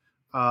 though.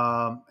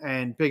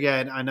 And Big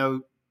Ed, I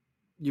know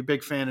you're a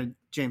big fan of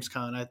James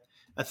Caan.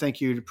 I think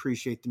you'd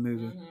appreciate the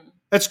movie.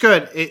 It's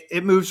good.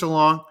 It moves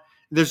along.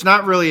 There's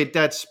not really a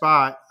dead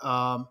spot.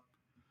 And,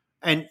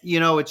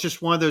 it's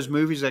just one of those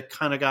movies that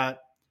kind of got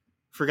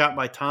forgot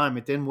by time.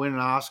 It didn't win an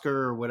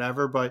Oscar or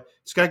whatever, but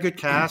it's got a good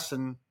cast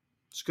and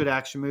it's a good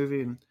action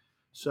movie. And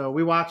so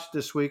we watched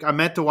this week. I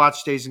meant to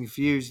watch Dazed and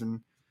Confused and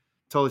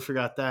totally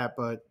forgot that,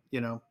 but, we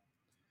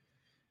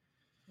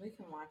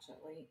can watch it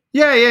late.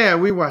 Yeah,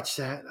 we watched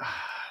that.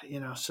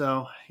 That's,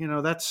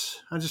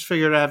 I just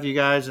figured I'd have you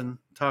guys and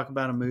talk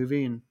about a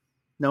movie, and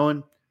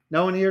no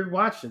one here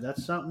watched it.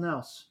 That's something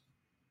else.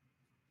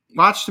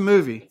 Watch the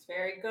movie. It's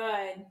very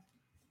good.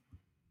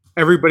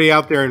 Everybody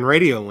out there in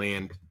Radio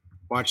Land,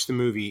 watch the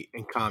movie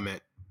and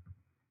comment.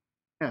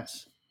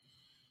 Yes.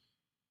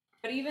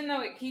 But even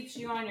though it keeps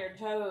you on your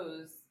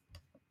toes,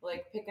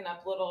 like picking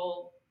up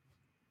little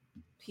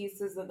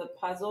pieces of the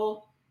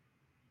puzzle,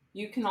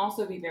 you can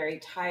also be very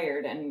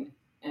tired and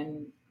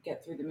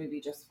get through the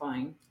movie just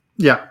fine.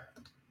 Yeah.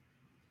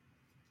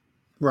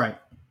 Right.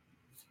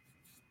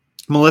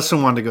 Melissa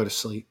wanted to go to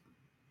sleep.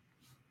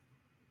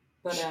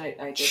 But I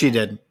didn't. She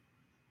didn't.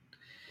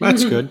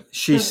 That's good.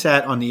 She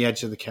sat on the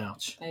edge of the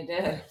couch. I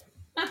did.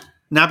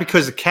 Not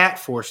because the cat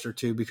forced her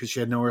to, because she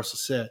had nowhere else to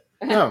sit.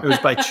 No, it was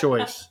by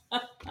choice.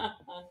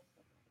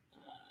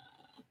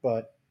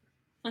 But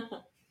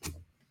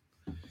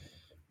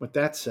With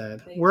that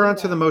said, we're on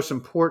to the most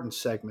important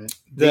segment.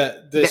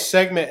 The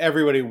segment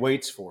everybody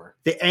waits for.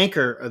 The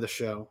anchor of the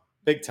show.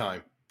 Big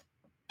time.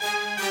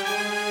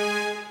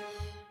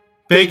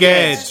 Big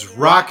Ed's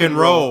Rock and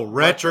Roll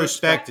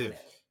Retrospective.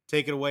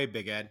 Take it away,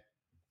 Big Ed.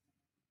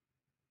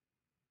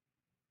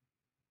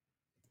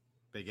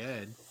 Big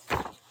Ed.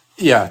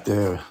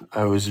 Yeah,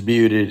 I was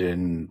muted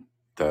and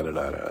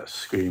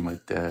scream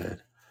like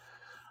that.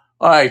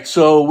 All right,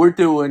 so we're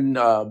doing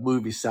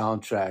movie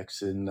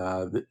soundtracks,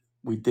 and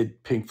we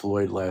did Pink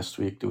Floyd last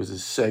week. There was a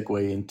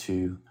segue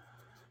into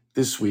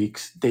this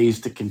week's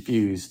Dazed and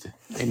Confused,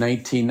 a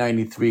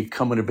 1993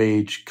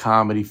 coming-of-age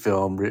comedy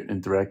film written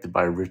and directed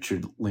by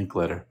Richard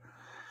Linklater.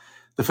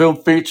 The film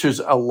features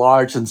a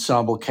large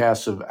ensemble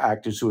cast of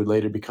actors who would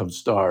later become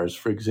stars.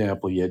 For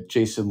example, you had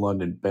Jason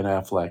London, Ben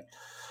Affleck,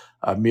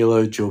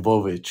 Mila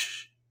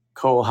Jovovich,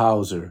 Cole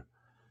Hauser,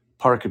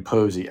 Parker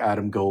Posey,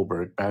 Adam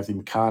Goldberg, Matthew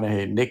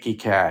McConaughey, Nicky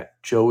Katt,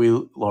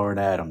 Joey Lauren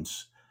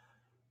Adams,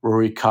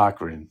 Rory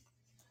Cochrane,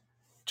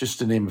 just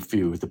to name a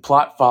few. The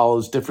plot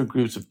follows different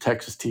groups of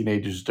Texas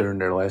teenagers during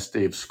their last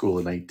day of school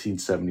in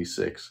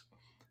 1976.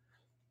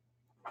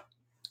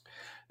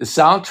 The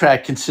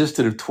soundtrack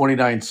consisted of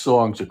 29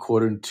 songs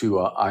according to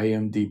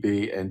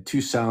IMDb, and 2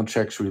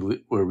 soundtracks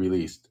were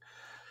released.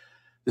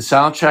 The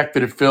soundtrack for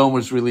the film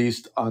was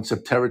released on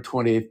September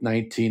 28th,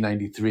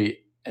 1993,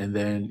 and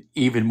then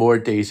Even More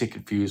Dazed and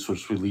Confused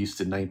was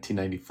released in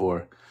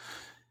 1994.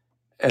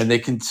 And they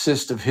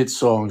consist of hit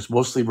songs,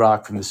 mostly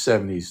rock from the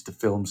 70s, the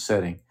film's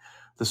setting.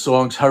 The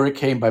songs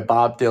Hurricane by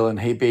Bob Dylan,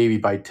 Hey Baby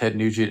by Ted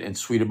Nugent, and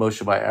Sweet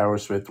Emotion by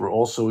Aerosmith were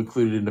also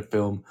included in the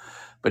film,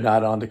 but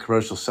not on the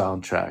commercial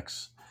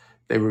soundtracks.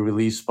 They were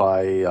released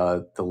by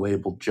the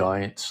label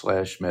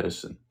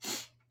Giant/Medicine.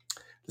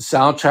 The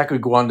soundtrack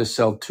would go on to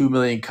sell 2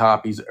 million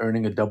copies,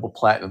 earning a double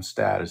platinum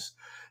status.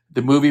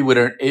 The movie would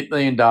earn $8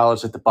 million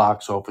at the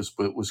box office,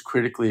 but was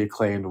critically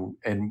acclaimed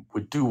and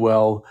would do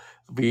well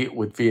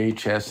with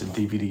VHS and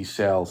DVD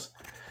sales,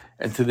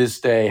 and to this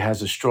day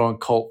has a strong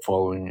cult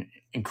following,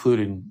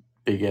 including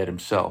Big Ed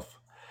himself.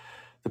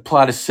 The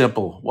plot is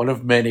simple. One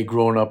of many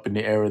grown up in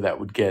the era that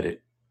would get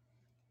it.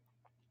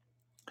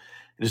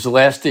 It is the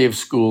last day of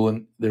school,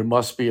 and there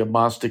must be a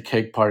monster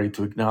cake party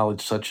to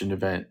acknowledge such an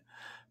event.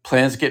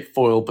 Plans get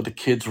foiled, but the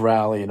kids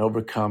rally and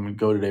overcome and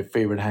go to their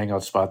favorite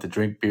hangout spot to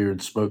drink beer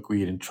and smoke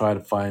weed and try to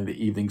find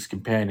the evening's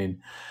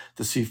companion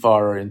to see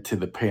far into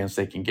the pants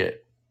they can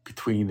get.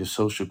 Between the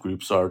social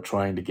groups are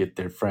trying to get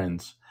their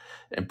friends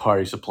and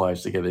party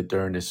supplies together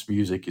during this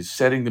music is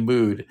setting the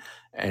mood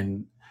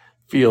and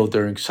feel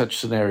during such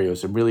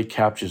scenarios and really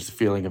captures the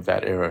feeling of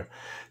that era.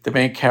 The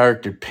main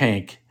character,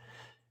 Pink,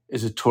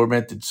 is a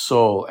tormented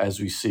soul, as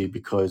we see,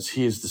 because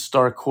he is the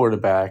star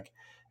quarterback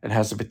and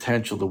has the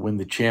potential to win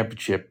the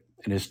championship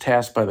and is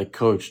tasked by the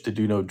coach to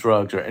do no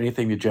drugs or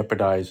anything to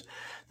jeopardize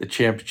the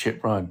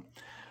championship run.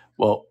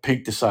 Well,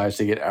 Pink decides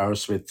to get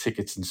Aerosmith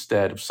tickets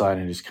instead of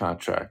signing his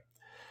contract.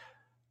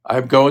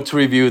 I'm going to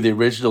review the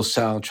original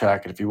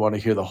soundtrack, and if you want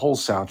to hear the whole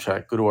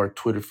soundtrack, go to our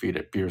Twitter feed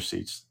at Beer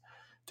Seats.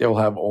 They will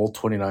have all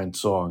 29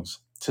 songs.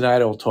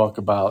 Tonight I will talk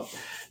about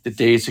the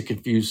Dazed and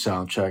Confused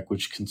soundtrack,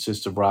 which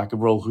consists of Rock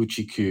and Roll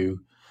Hoochie Coo,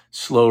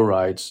 Slow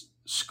Rides,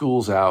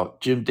 School's Out,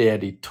 Jim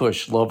Dandy,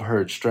 Tush, Love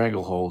Hurts,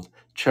 Stranglehold,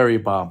 Cherry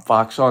Bomb,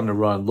 Fox on the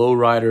Run, Low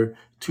Rider,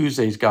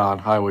 Tuesday's Gone,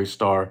 Highway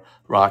Star,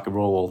 Rock and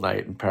Roll All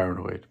Night, and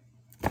Paranoid.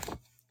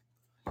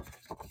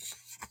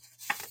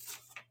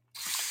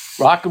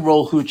 Rock and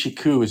Roll Hoochie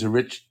Coo is a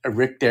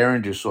Rick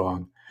Derringer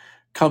song.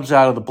 Comes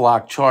out of the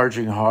block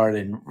charging hard,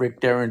 and Rick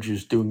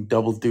Derringer's doing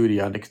double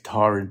duty on the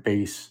guitar and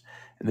bass.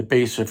 And the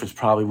bass riff is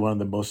probably one of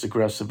the most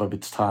aggressive of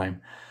its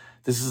time.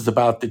 This is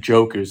about the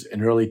Jokers,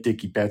 an early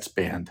Dickie Betts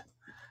band.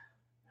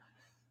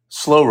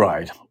 Slow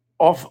Ride.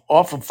 Off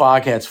of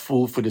Foghat's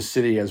Fool for the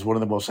City as one of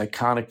the most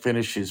iconic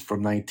finishes from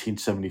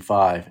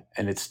 1975,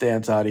 and it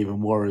stands out even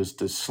more as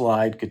the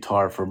slide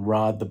guitar from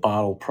Rod the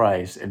Bottle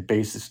Price and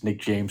bassist Nick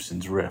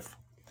Jameson's riff.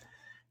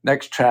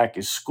 Next track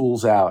is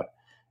School's Out,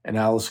 an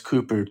Alice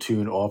Cooper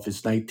tune off his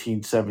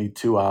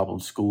 1972 album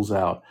School's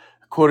Out.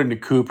 According to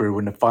Cooper,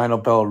 when the final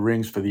bell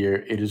rings for the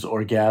year, it is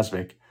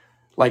orgasmic,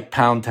 like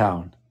Pound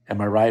Town. Am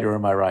I right or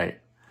am I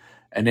right?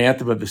 An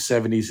anthem of the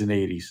 70s and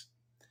 80s.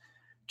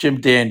 Jim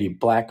Dandy,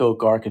 Black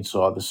Oak,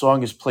 Arkansas. The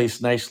song is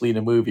placed nicely in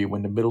the movie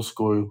when the middle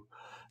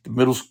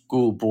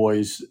school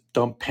boys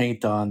dump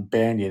paint on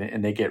Banyan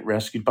and they get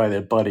rescued by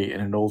their buddy in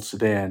an old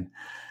sedan.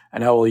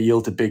 And I will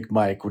yield to Big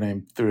Mike when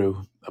I'm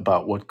through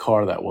about what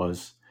car that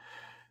was.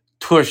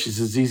 Tush is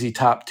a ZZ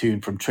Top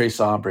tune from Tres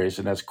Hombres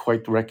and has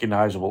quite the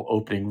recognizable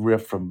opening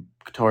riff from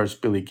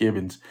guitarist Billy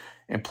Gibbons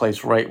and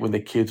plays right when the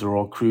kids are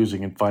all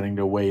cruising and finding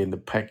their way in the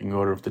pecking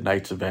order of the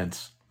night's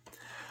events.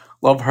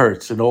 Love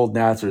Hurts, an old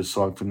Nazareth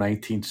song from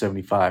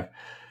 1975.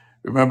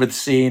 Remember the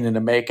scene in the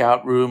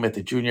makeout room at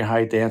the junior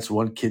high dance?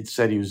 One kid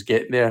said he was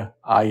getting there.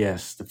 Ah,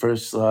 yes, the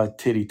first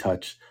titty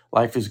touch.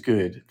 Life is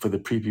good for the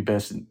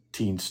prepubescent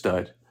teen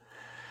stud.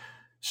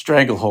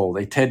 Stranglehold,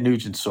 a Ted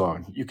Nugent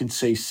song. You can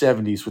say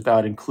 70s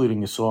without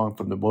including a song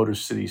from the Motor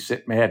City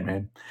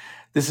Madman.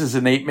 This is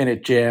an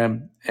 8-minute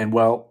jam, and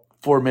well,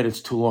 4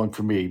 minutes too long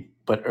for me,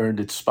 but earned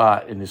its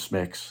spot in this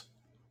mix.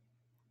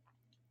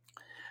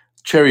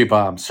 Cherry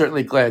Bomb.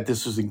 Certainly glad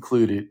this was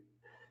included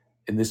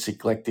in this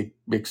eclectic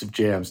mix of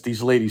jams.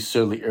 These ladies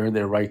certainly earned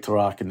their right to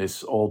rock in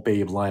this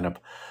all-babe lineup.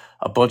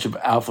 A bunch of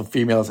alpha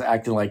females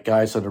acting like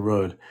guys on the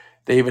road.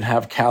 They even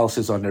have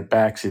calluses on their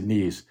backs and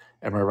knees.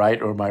 Am I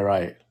right or am I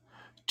right?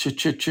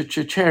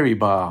 Cherry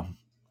Bomb.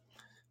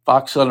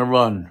 Fox on the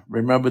Run.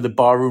 Remember the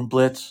Barroom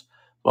Blitz?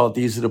 Well,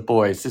 these are the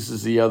boys. This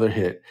is the other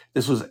hit.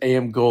 This was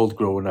AM Gold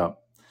growing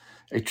up.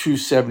 A true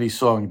 70s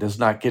song. Does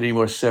not get any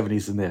more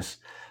 70s than this.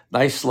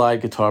 Nice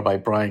slide guitar by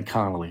Brian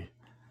Connolly.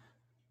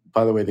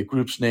 By the way, the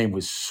group's name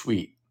was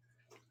Sweet.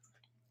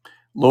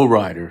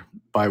 Lowrider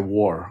by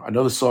War.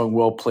 Another song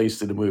well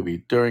placed in the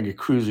movie. During a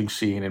cruising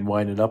scene and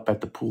winding up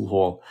at the pool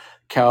hall.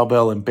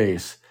 Cowbell and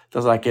bass.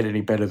 Does not get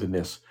any better than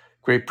this.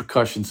 Great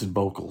percussions and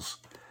vocals.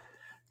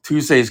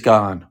 Tuesday's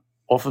Gone.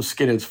 Off of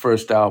Skinner's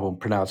first album,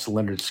 pronounced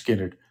Leonard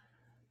Skinner.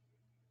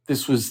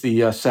 This was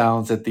the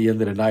sounds at the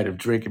end of the night of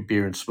drinking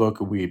beer and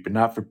smoking weed, but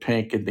not for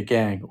Pink and the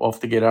gang. Off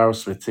to get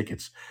Aerosmith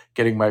tickets.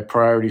 Getting my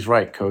priorities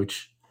right,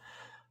 coach.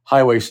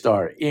 Highway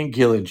Star. Ian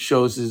Gillan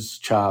shows his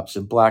chops,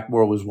 and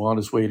Blackmore was on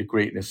his way to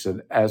greatness,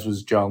 and as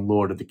was John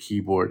Lord at the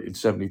keyboard in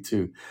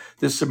 72.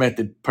 This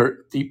cemented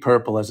Deep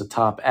Purple as a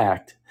top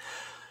act.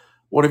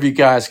 One of you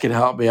guys can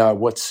help me out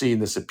what scene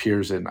this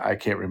appears in. I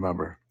can't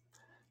remember.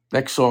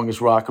 Next song is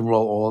Rock and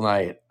Roll All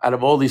Night. Out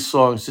of all these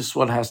songs, this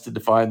one has to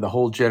define the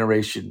whole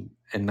generation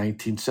in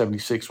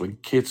 1976 when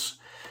Kiss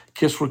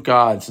were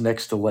gods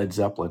next to Led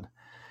Zeppelin.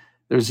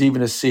 There's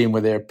even a scene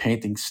where they're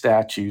painting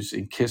statues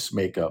in Kiss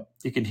makeup.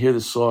 You can hear the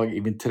song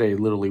even today,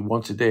 literally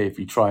once a day if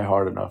you try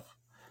hard enough.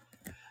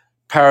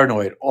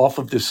 Paranoid, off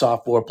of the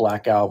sophomore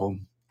Black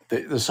album,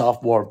 the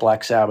sophomore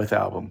Black Sabbath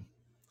album,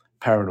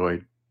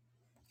 Paranoid.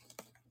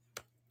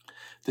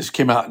 This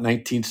came out in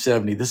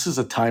 1970. This is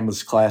a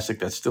timeless classic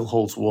that still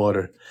holds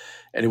water.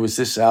 And it was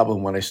this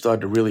album when I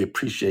started to really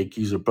appreciate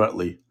Geezer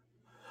Butley.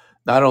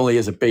 Not only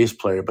as a bass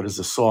player, but as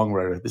a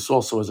songwriter. This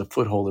also has a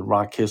foothold in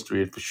rock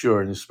history and for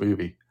sure in this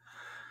movie.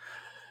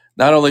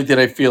 Not only did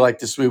I feel like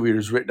this movie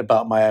was written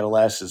about my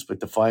adolescence, but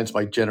defines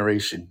my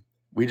generation.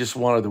 We just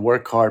wanted to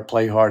work hard,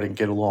 play hard, and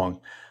get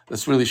along.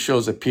 This really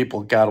shows that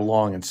people got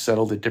along and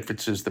settled the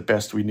differences the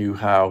best we knew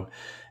how.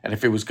 And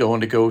if it was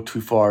going to go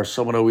too far,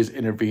 someone always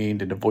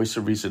intervened, and the voice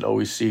of reason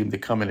always seemed to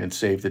come in and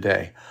save the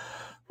day.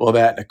 Well,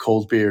 that and a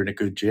cold beer and a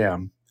good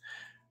jam.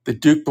 The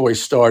Duke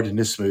Boys starred in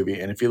this movie,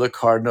 and if you look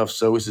hard enough,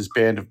 so is his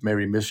band of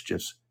Merry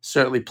Mischiefs.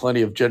 Certainly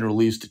plenty of General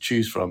Lees to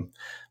choose from.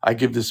 I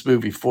give this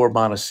movie 4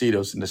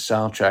 Montecitos and the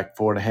soundtrack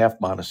 4.5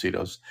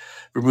 Montecitos.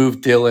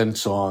 Remove Dylan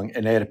song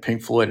and add a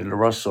Pink Floyd and a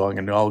Rush song,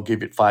 and I'll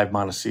give it 5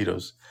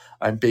 Montecitos.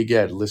 I'm Big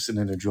Ed. Listen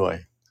and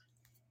enjoy.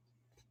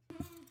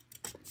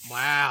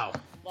 Wow.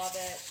 Love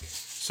it.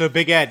 So,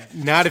 Big Ed,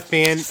 not a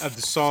fan of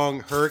the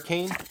song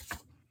Hurricane?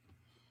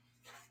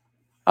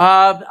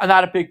 I'm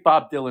not a big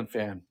Bob Dylan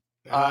fan.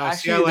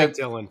 Actually, I like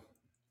Dylan.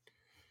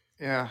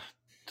 Yeah.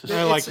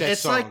 I like that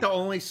it's song. like the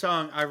only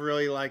song I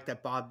really like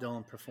that Bob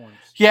Dylan performs.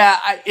 Yeah,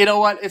 you know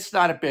what? It's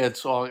not a bad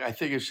song. I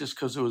think it's just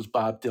because it was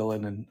Bob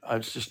Dylan, and I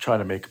was just trying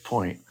to make a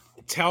point.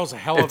 It tells a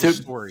hell of a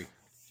story.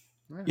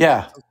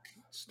 Yeah.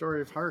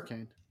 Story of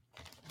Hurricane.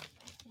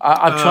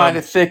 I'm trying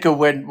to think of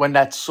when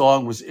that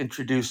song was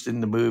introduced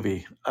in the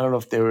movie. I don't know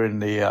if they were in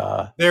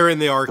the... they were in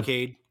the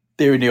arcade.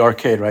 They were in the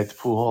arcade, right? The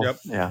pool hall? Yep.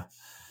 Yeah.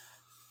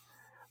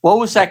 What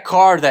was that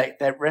car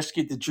that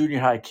rescued the junior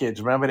high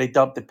kids? Remember they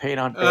dumped the paint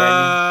on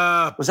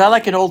Banyan? Was that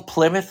like an old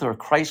Plymouth or a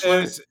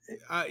Chrysler? Was,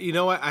 you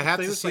know what? I have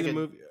to see the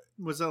movie.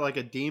 Was that like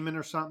a demon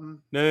or something?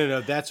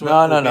 No. That's what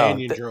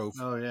Banyan drove.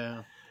 Oh,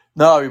 yeah.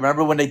 No,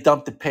 remember when they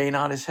dumped the paint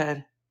on his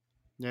head?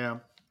 Yeah.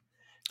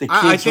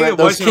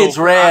 Those kids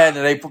ran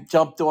and they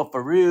jumped off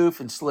a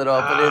roof and slid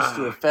off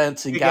to a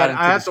fence and got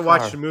into I have to car.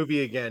 watch the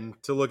movie again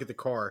to look at the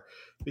car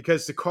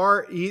because the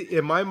car,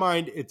 in my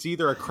mind, it's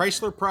either a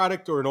Chrysler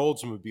product or an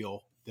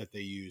Oldsmobile that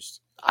they used.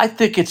 I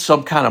think it's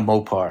some kind of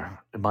Mopar,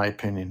 in my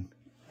opinion.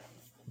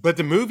 But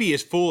the movie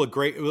is full of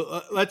great.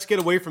 Let's get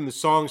away from the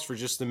songs for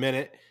just a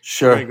minute.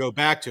 Sure. We're going to go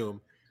back to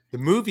them. The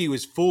movie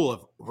was full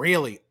of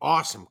really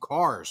awesome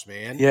cars,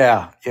 man.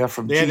 Yeah,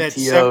 from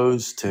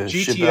GTOs to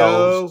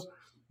Chevelles.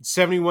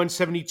 71,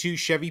 72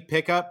 Chevy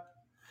pickup.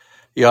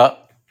 Yeah.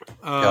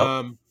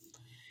 Of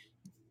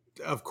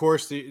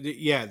course,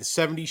 the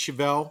 70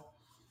 Chevelle.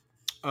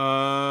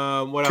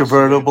 What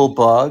convertible else?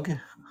 Bug.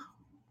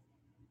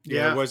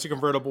 Yeah, it was a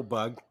convertible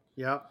Bug.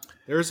 Yeah.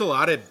 There's a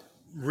lot of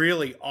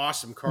really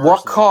awesome cars.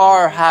 What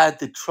car had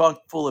the trunk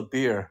full of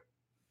beer?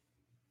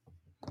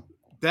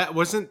 That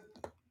wasn't.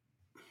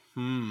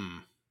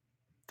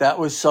 That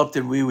was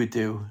something we would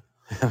do.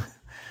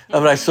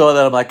 When I saw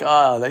that, I'm like,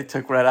 they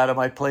took right out of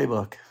my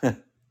playbook.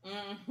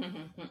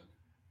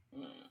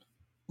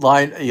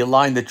 You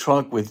line the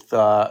trunk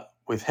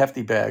with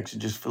hefty bags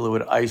and just fill it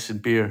with ice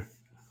and beer.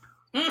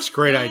 It's a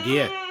great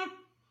idea.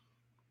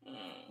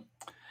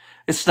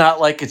 It's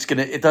not like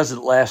it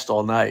doesn't last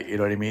all night. You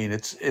know what I mean?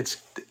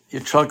 It's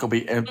your trunk will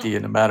be empty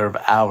in a matter of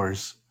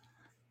hours.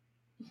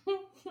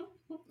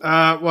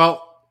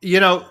 Well,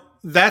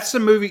 that's the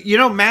movie. You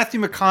know, Matthew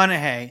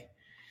McConaughey.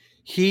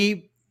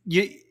 He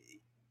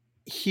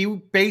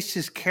based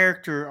his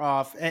character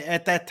off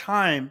at that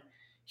time.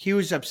 He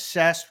was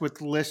obsessed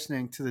with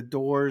listening to the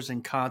Doors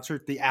in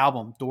concert. The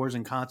album Doors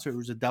in Concert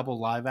was a double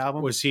live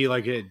album. Was he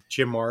like a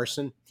Jim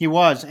Morrison? He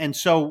was, and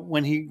so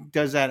when he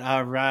does that,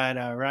 all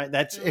right,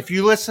 that's if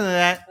you listen to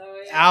that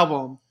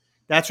album,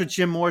 that's what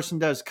Jim Morrison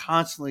does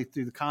constantly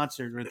through the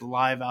concert or the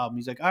live album.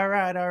 He's like, all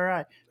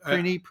right,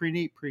 pretty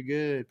neat, pretty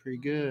good.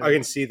 I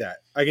can see that.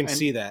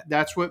 See that.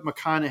 That's what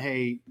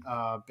McConaughey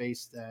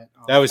based that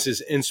on. That was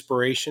his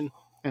inspiration.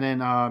 And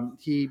then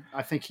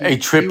I think a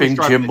tripping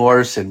Jim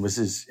Morrison was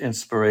his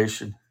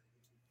inspiration.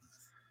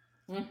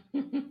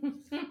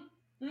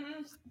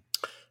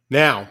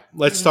 Now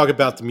let's talk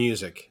about the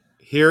music.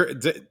 Here,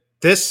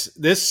 this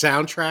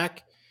soundtrack,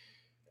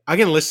 I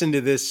can listen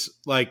to this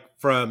like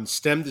from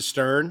stem to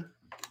stern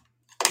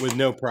with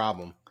no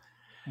problem.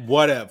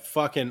 What a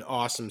fucking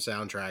awesome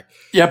soundtrack!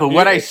 Yeah, but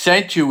what I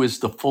sent you is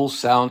the full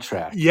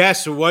soundtrack.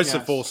 Yes, it was the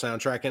full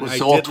soundtrack, and it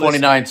was all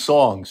 29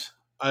 songs.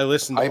 I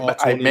listened to all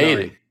 29. I made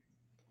it.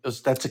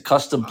 That's a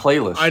custom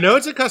playlist. I know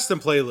it's a custom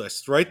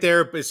playlist. Right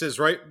there, it says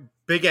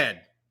Big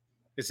Ed.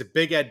 It's a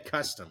Big Ed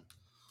custom.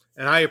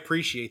 And I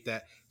appreciate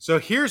that. So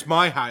here's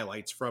my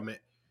highlights from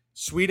it.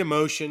 Sweet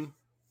Emotion.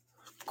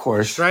 Of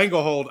course.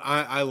 Stranglehold.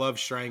 I love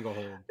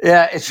Stranglehold.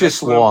 Yeah, it's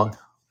just long.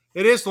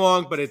 It is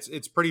long, but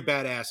it's pretty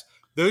badass.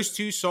 Those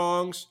two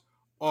songs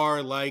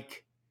are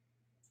like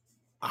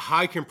a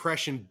high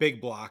compression big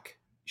block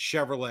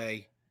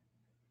Chevrolet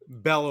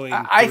bellowing.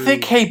 I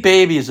think Hey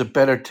Baby is a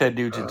better Ted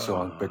Nugent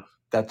song, but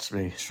that's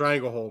me.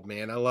 Stranglehold,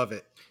 man. I love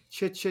it.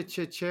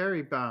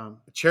 Cherry Bomb.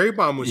 Cherry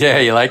Bomb was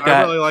fun. You like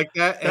that? I really like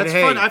that. That's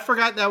fun. I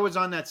forgot that was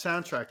on that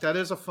soundtrack. That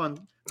is a fun.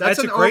 That's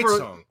a great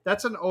song.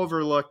 That's an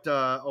overlooked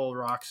old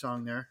rock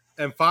song there.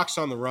 And Fox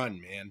on the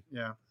Run, man.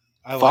 Yeah.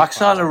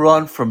 Fox on the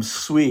Run from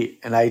Sweet,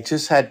 and I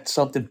just had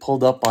something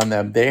pulled up on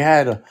them. They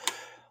had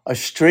a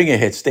string of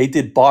hits. They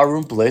did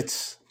Barroom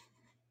Blitz.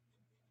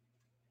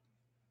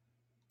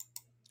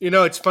 You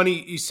know, it's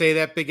funny you say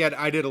that, Big Ed.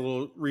 I did a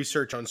little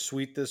research on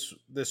Sweet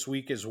this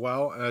week as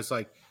well, and I was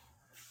like,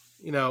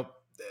 you know,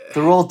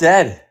 they're all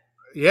dead.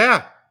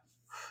 Yeah,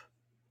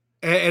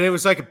 and it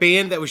was like a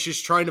band that was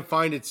just trying to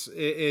find its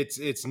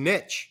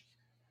niche.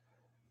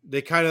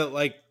 They kind of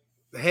like,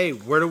 hey,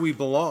 where do we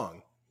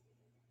belong?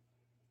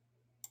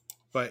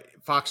 But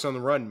Fox on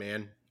the Run,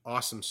 man,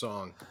 awesome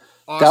song.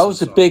 That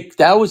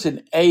was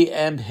an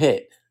AM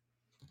hit.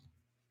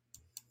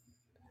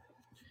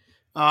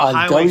 On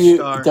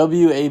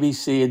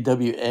WABC and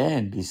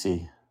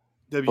WNBC,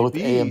 both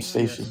AM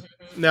stations.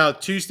 Now,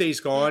 Tuesday's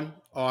Gone,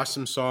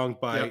 awesome song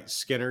by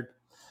Skynyrd.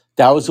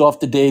 That was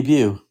off the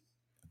debut.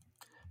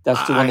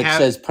 That's the one that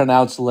says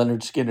pronounced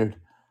Leonard Skynyrd.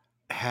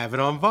 Have it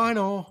on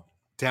vinyl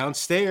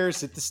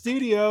downstairs at the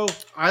studio.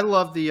 I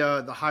love the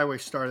Highway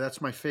Star.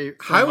 That's my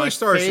favorite. Highway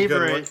Star is a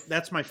good one.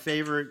 That's my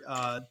favorite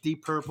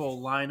Deep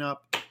Purple lineup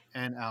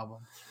and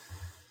album.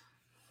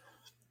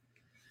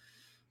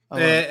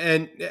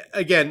 And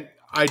again,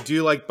 I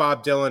do like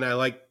Bob Dylan. I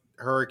like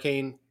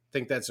Hurricane.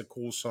 Think that's a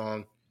cool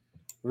song.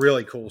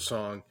 Really cool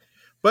song.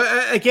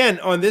 But again,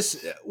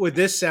 with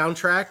this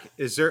soundtrack,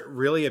 is there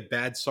really a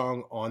bad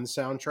song on the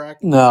soundtrack?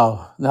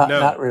 No,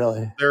 not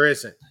really. There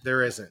isn't.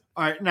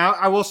 All right, now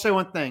I will say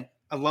one thing.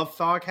 I love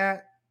Thog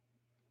Hat.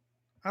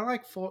 I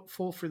like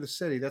Fool for the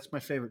City. That's my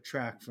favorite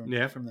track from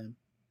them.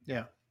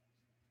 Yeah,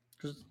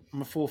 because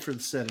I'm a fool for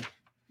the city.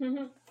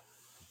 Do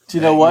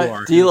you know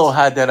what? D-Lo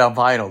had that on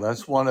vinyl.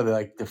 That's one of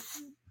the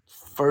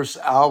first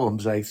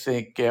albums, I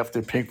think,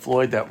 after Pink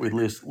Floyd that we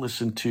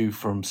listened to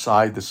from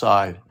side to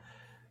side.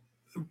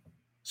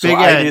 So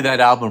I knew that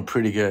album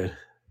pretty good.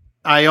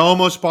 I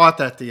almost bought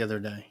that the other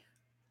day.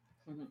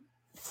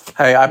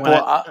 Hey, I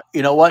bought.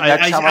 You know what?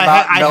 Next time I'm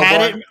out in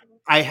Melbourne,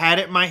 I had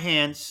it in my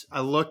hands.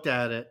 I looked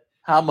at it.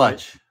 How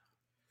much?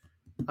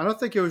 I don't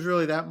think it was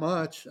really that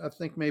much. I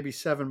think maybe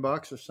 $7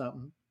 or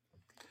something.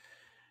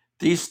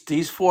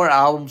 These 4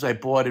 albums I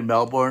bought in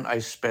Melbourne, I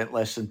spent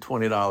less than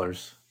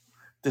 $20.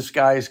 This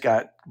guy's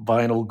got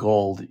vinyl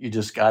gold. You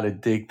just got to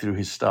dig through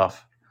his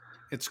stuff.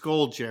 It's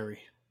gold, Jerry.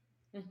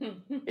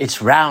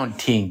 It's round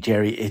team,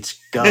 Jerry. It's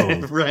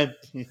gold.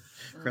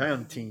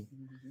 round team.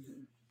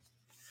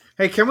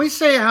 Hey, can we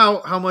say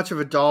how much of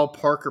a doll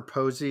Parker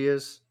Posey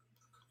is?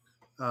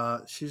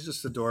 She's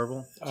just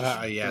adorable.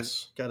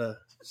 Yes.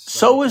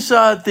 So is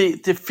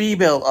the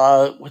female.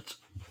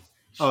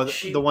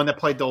 The one that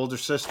played the older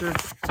sister.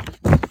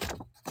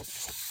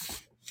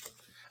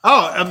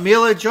 Oh,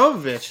 Mila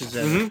Jovovich is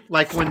in it.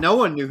 Like when no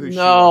one knew who she was.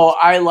 No,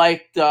 I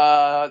liked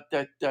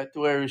that.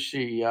 Where is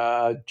she?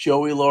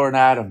 Joey Lauren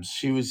Adams.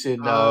 She was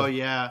in.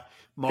 Mallrats.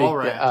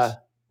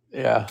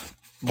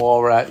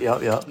 Mallrat.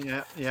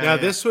 Yep. Yeah.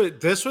 This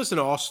was an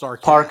all-star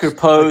cast. Parker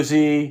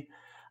Posey.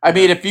 I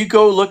mean, if you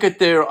go look at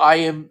their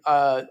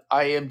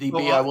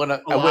IMDb, I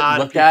wouldn't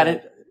look at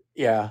it.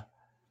 Yeah.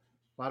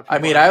 I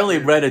mean, I only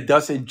read a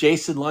dozen.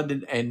 Jason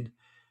London and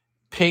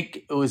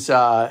Pink. It was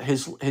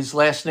his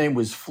last name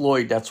was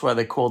Floyd. That's why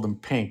they called him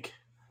Pink.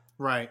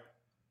 Right.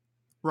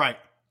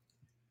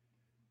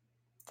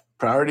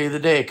 Priority of the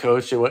day,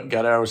 Coach. They went and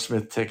got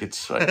Aerosmith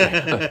tickets.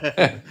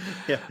 Yeah.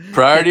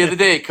 Priority of the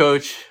day,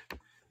 Coach.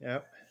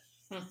 Yep.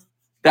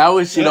 That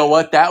was, you know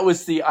what? That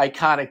was the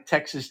iconic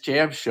Texas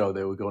Jam show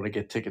they were going to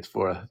get tickets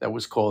for. That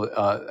was called,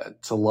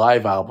 it's a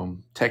live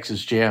album,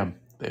 Texas Jam,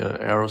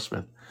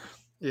 Aerosmith.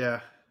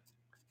 Yeah.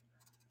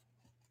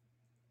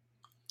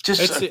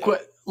 Just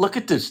look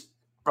at this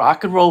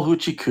rock and roll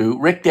hoochie coo.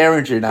 Rick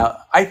Derringer. Now,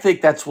 I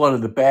think that's one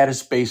of the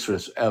baddest bass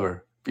riffs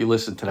ever. If you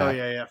listen to that. Oh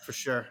yeah, for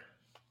sure.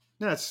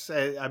 That's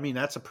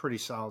a pretty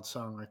solid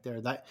song right there.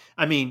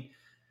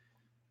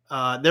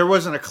 There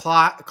wasn't a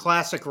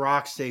classic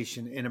rock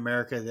station in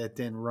America that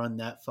didn't run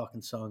that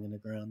fucking song in the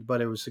ground,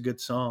 but it was a good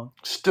song.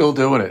 Still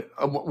doing it.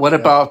 What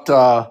about?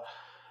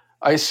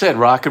 I said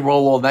rock and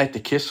roll all night.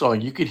 The Kiss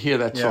song. You could hear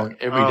that song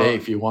every day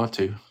if you want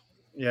to.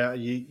 Yeah,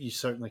 you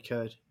certainly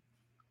could.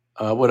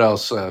 What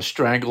else?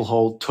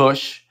 Stranglehold,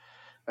 Tush.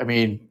 I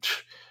mean,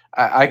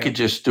 I could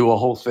just do a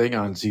whole thing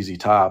on ZZ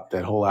Top.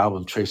 That whole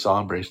album, Tres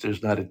Hombres.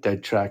 There's not a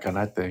dead track on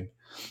that thing.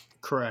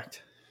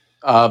 Correct.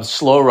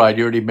 Slow Ride.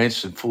 You already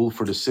mentioned Fool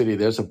for the City.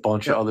 There's a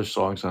bunch of other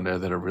songs on there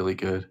that are really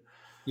good.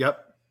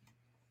 Yep.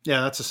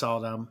 Yeah, that's a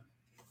solid album.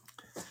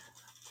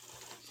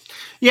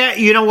 Yeah,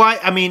 you know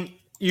what? I mean,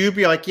 you'd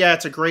be like, yeah,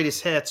 it's a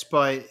greatest hits,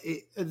 but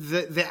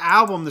the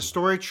album, the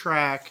story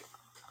track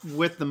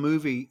with the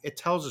movie, it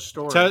tells a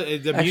story.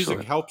 The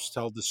music helps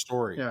tell the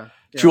story. Yeah.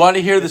 Do you want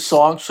to hear the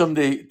songs from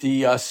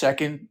the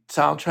second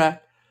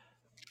soundtrack?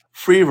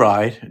 Free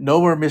Ride,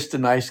 Nowhere Mr.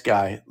 Nice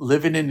Guy,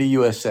 Living in the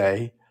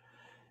USA,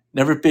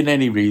 Never Been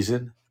Any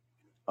Reason.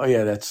 Oh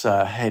yeah, that's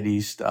Head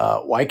East.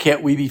 Why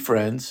Can't We Be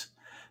Friends?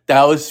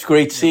 That was a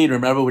great scene.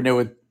 Remember when they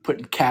were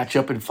putting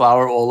ketchup and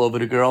flour all over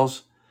the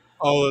girls?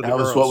 That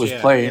was what was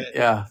playing.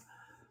 Yeah.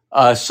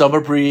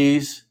 Summer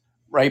Breeze,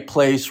 Right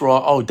Place,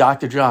 Wrong. Oh,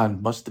 Dr.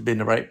 John must have been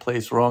the right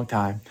place, wrong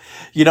time.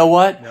 You know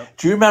what? Yep.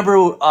 Do you remember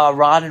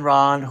Ron and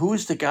Ron? Who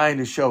was the guy in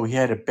the show? He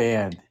had a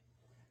band.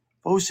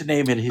 What was the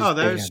name of his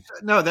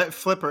band? That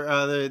Flipper,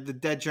 the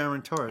Dead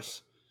German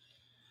Tourists.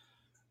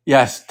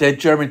 Yes, Dead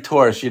German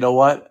Tourists. You know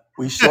what?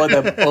 We saw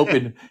them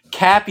open.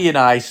 Cappy and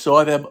I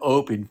saw them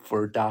open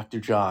for Dr.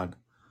 John.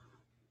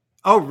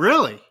 Oh,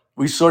 really?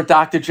 We saw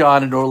Dr.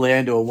 John in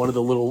Orlando, one of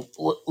the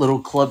little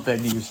club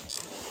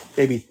venues,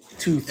 maybe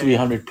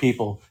 200-300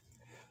 people.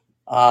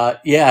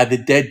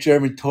 The Dead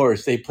German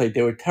Tourists. They played.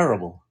 They were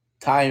terrible.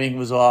 Timing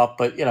was off,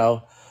 but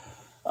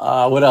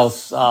what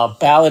else?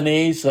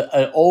 Balinese,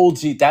 an old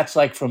Z. That's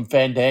like from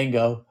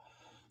Fandango.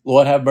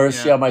 Lord Have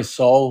Mercy on My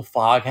Soul.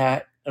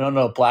 Foghat. I don't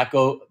know. Black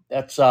Oak.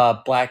 That's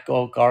Black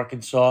Oak,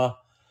 Arkansas.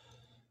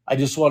 I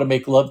Just Want to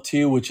Make Love to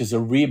You, which is a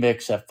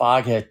remix that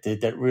Foghat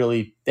did.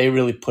 They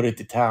really put it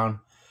to town.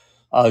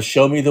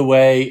 Show Me the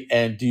Way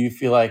and Do You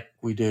Feel Like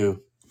We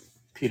Do?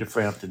 Peter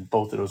Frampton.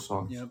 Both of those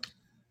songs.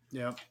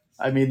 Yep.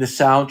 I mean, the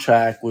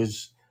soundtrack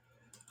was.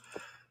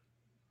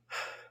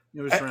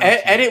 It was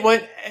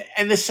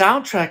and the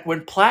soundtrack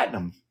went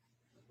platinum.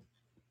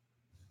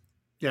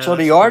 Yeah, so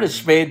the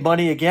artists made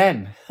money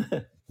again.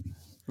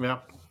 Yeah.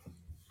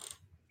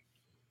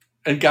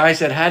 And guys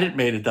that hadn't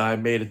made a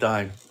dime made a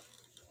dime.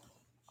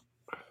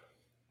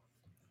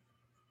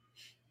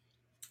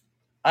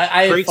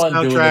 I had fun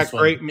doing this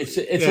one. It's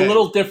a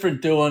little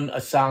different doing a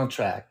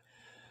soundtrack.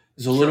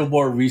 There's a little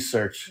more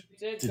research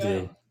to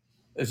do.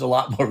 There's a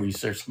lot more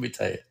research, let me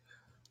tell you.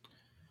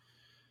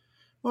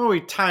 Well,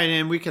 we tie it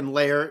in. We can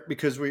layer it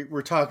because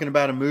we're talking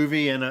about a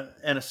movie and a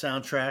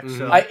soundtrack. Mm-hmm.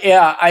 So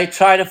I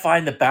try to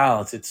find the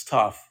balance. It's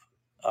tough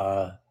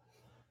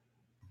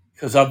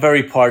because I'm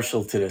very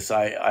partial to this.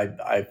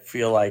 I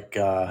feel like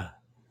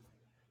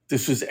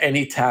this was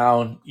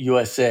Anytown,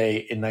 USA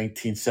in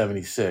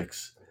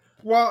 1976.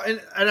 Well,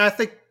 and I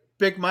think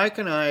Big Mike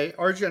and I,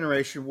 our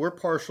generation, we're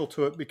partial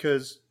to it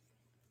because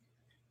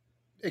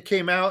it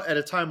came out at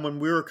a time when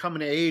we were coming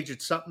to age.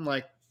 It's something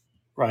like.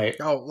 Right.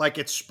 Oh, like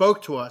it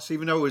spoke to us,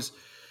 even though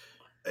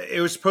it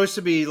was supposed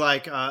to be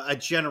like a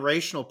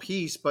generational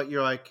piece, but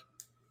you're like,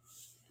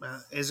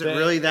 is it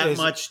really that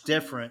much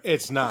different?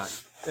 It's not.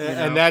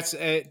 And that's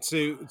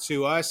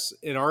to us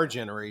in our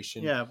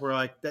generation. Yeah, we're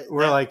like,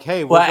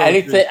 hey. Well,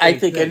 I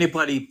think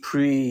anybody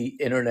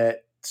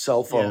pre-internet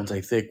cell phones,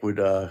 I think,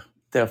 would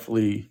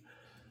definitely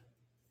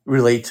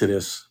relate to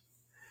this.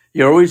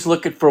 You're always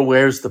looking for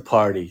where's the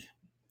party.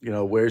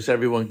 Where's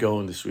everyone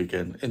going this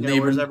weekend? And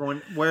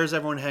where's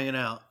everyone hanging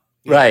out?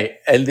 Right.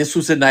 And this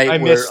was a night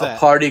where a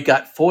party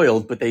got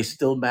foiled, but they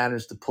still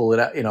managed to pull it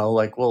out.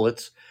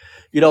 It's,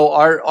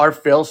 our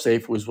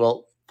fail-safe was,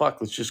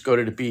 let's just go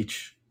to the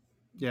beach.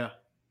 Yeah.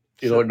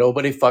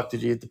 Nobody fucked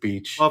with you at the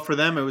beach. Well, for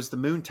them, it was the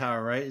Moon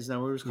Tower, right? Isn't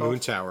that what it was called? Moon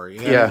Tower,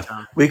 yeah. Moon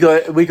Tower.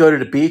 We go to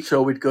the beach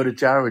or we'd go to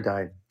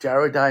Jarradine.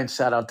 Jarradine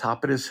sat on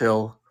top of this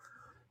hill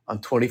on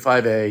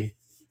 25A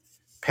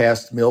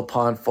past Mill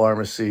Pond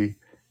Pharmacy.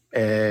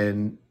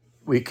 And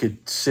we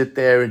could sit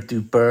there and do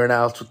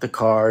burnouts with the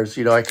cars.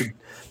 I could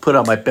put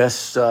on my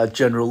best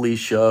General Lee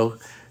show,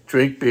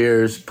 drink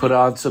beers, put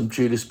on some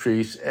Judas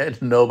Priest,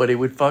 and nobody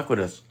would fuck with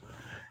us.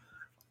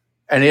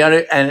 Any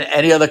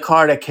other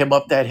car that came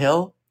up that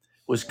hill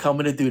was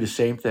coming to do the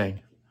same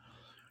thing.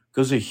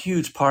 Goes a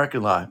huge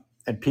parking lot,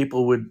 and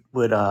people would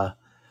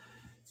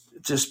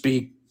just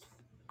be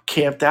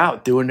camped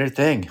out doing their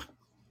thing.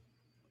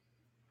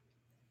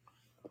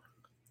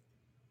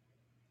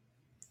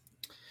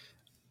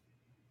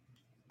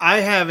 I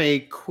have a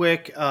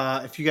quick,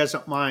 if you guys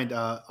don't mind,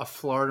 a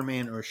Florida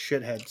man or a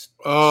shithead.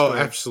 Oh, story.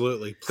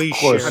 absolutely. Please Of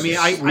course. share. I mean,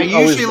 this. I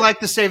usually like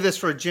to save this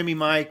for Jimmy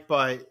Mike,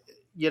 but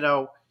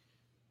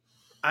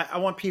I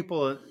want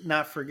people to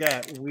not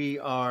forget we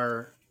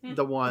are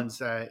the ones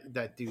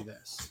that do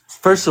this.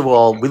 First of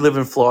all, we live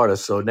in Florida,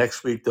 so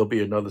next week there'll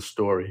be another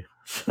story.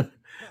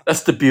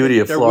 That's the beauty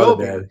of There Florida, will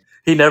be. man.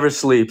 He never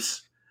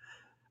sleeps.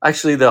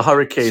 Actually, the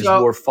Hurricanes So-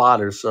 wore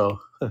fodder, so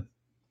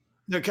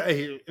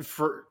Okay,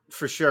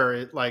 for sure,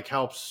 it like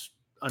helps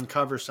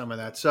uncover some of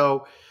that.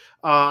 So,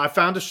 I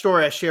found a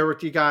story I share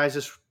with you guys.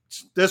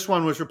 This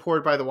one was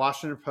reported by the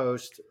Washington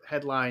Post.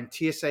 Headline: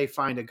 TSA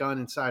find a gun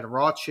inside a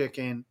raw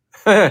chicken.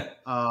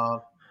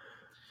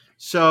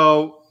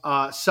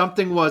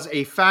 Something was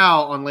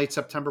afoul on late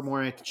September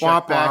morning at the check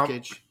Womp womp.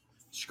 baggage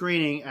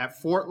screening at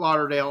Fort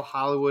Lauderdale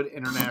Hollywood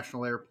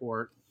International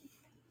Airport.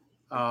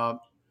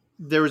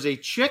 There was a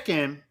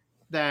chicken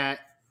that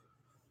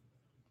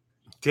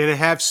Didn't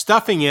have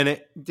stuffing in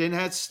it. didn't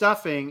have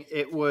stuffing.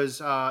 It was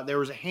there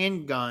was a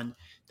handgun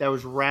that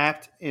was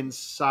wrapped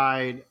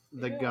inside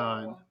the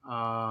gun.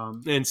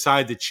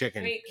 Inside the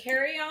chicken. Wait,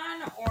 carry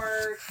on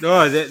or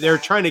No, they're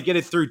trying to get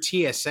it through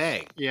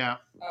TSA. Yeah.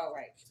 Oh,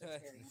 right.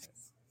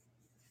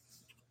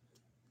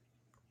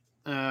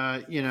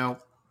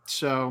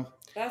 So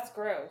That's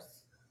gross.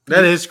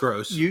 That is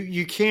gross.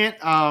 you can't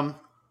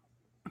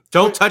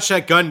Don't touch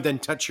that gun, then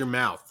touch your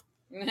mouth.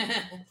 You're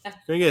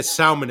gonna get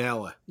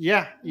salmonella.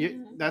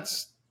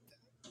 that's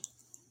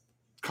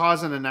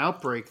causing an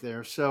outbreak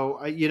there. So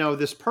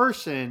this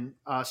person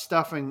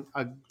stuffing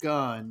a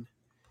gun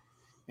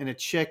in a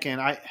chicken.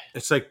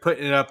 It's like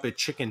putting it up a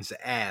chicken's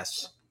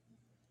ass.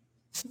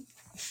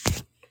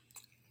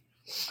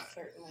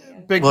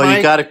 Big well, you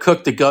Mike, got to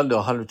cook the gun to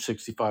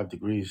 165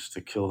 degrees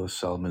to kill the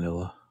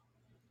salmonella.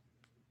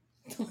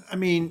 I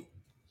mean,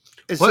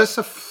 is What? this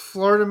a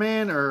Florida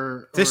man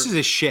or This is a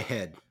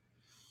shithead.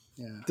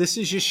 Yeah. This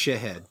is just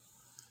shithead.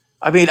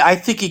 I mean, I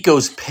think he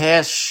goes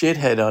past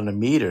shithead on the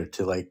meter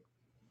to like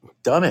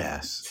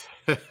dumbass.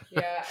 Yeah,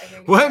 I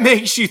think. What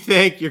makes you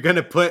think you're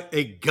gonna put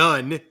a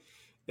gun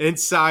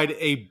inside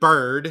a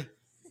bird,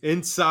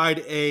 inside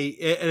and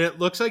it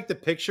looks like the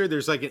picture,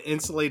 there's like an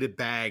insulated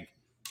bag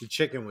the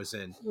chicken was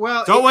in.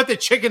 Well, Don't want the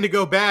chicken to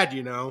go bad,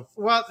 you know.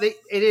 Well,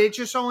 it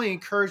just only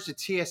encouraged the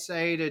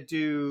TSA to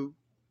do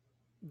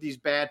these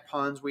bad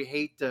puns. We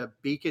hate to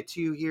beak it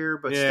to you here,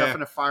 but Yeah.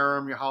 stuffing a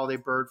firearm, your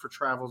holiday bird for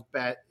travel's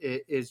bet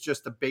is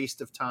just a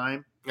waste of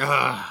time.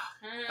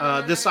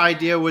 This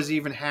idea was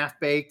even half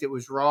baked. It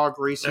was raw,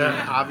 greasy,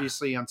 and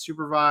obviously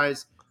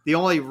unsupervised. The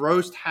only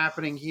roast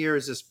happening here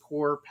is this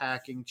poor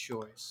packing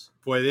choice.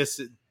 Boy, this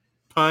is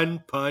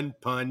pun.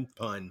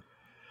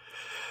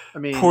 I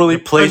mean, Poorly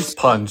the placed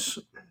puns.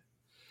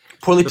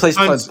 Poorly placed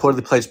puns. puns.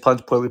 Poorly placed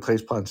puns. Poorly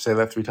placed puns. Say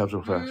that 3 times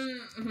real fast.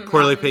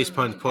 Poorly placed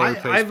puns. Poorly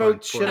placed I vote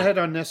puns. shithead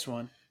on this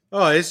one.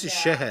 Oh, this is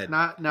shithead.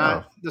 Not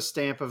the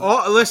stamp of.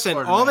 Listen,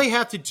 Florida all man. they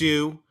have to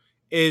do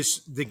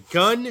is the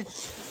gun,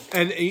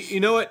 and you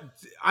know what?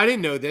 I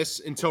didn't know this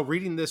until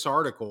reading this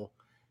article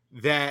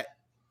that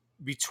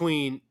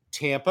between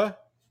Tampa,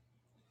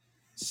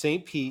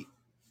 St. Pete,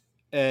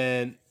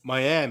 and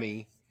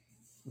Miami,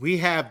 we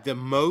have the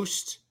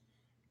most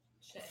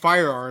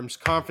firearms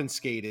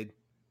confiscated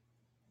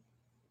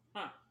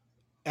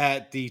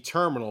at the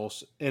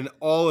terminals in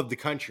all of the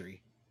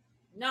country.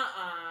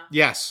 Nuh-uh.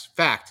 Yes,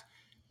 fact.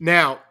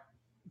 Now,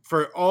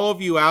 for all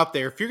of you out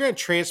there, if you're going to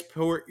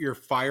transport your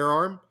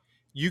firearm,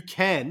 you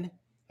can. It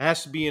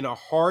has to be in a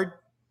hard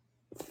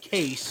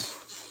case,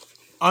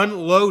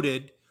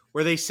 unloaded,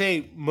 where they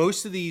say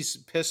most of these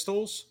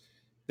pistols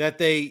that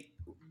they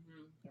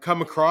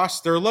come across,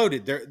 they're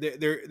loaded.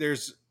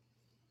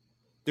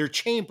 They're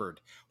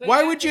chambered. But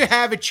Why you would have you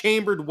have a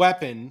chambered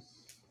weapon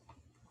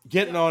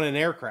getting on an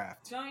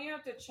aircraft? Don't you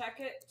have to check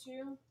it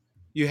too?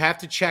 You have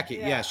to check it.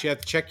 Yeah. Yes, you have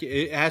to check it.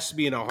 It has to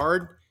be in a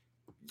hard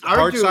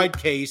do- side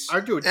case.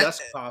 I'd do a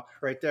desktop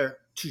right there.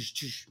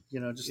 Just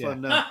let Yeah.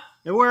 them know.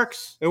 It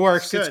works. It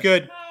works. It's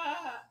good.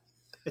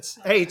 It's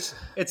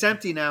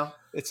empty now.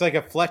 It's like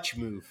a Fletch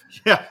move.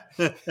 Yeah.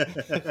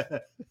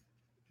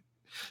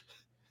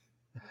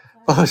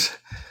 What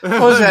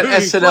was that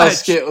SNL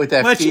skit with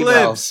that Fletch female?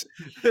 lives.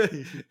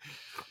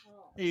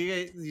 You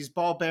get these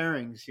ball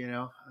bearings,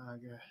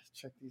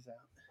 check these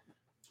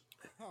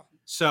out.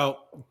 So,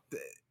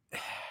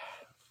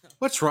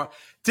 what's wrong?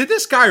 Did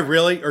this guy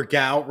really or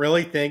gal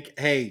really think,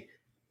 hey,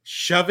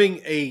 shoving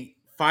a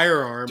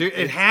firearm? Dude,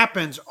 it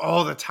happens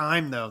all the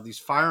time, though. These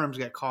firearms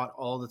get caught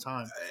all the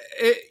time.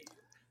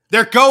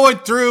 They're going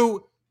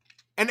through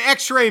an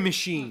X-ray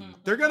machine.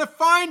 They're gonna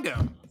find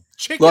them.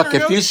 Chicken Look, or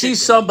if no you see chicken.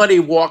 somebody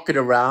walking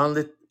around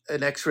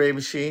an X-ray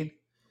machine,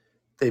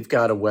 they've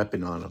got a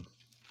weapon on them.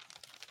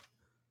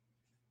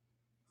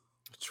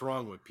 What's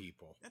wrong with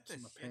people? That's a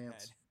My shithead.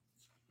 pants.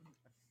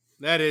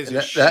 That is And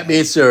a that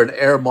means shithead. they're an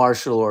air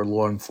marshal or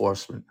law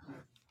enforcement.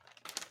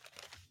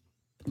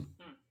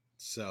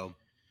 So,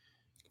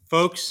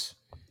 folks,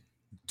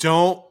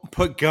 don't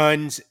put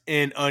guns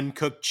in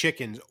uncooked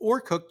chickens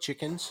or cooked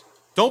chickens.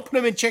 Don't put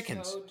them in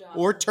chickens So dumb.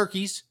 or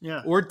turkeys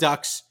Yeah. or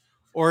ducks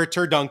or a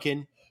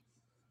turducken.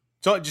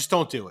 Just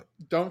don't do it.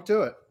 Don't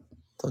do it.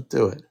 Don't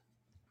do it.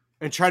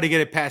 And try to get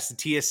it past the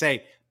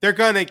TSA. They're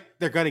gonna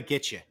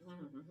get you.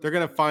 They're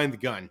gonna find the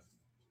gun.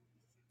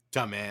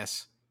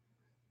 Dumbass.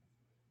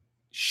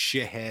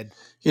 Shithead.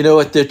 You know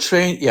what? They're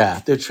trained. Yeah,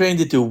 they're trained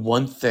to do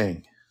one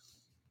thing,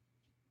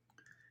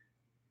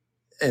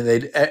 and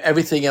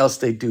everything else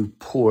they do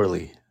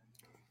poorly.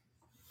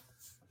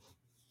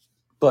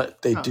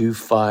 But they do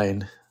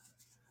find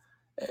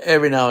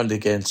every now and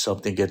again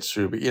something gets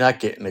through. But you're not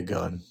getting a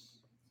gun.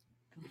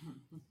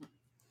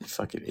 You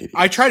fucking idiot.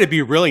 I try to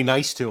be really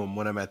nice to them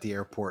when I'm at the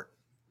airport.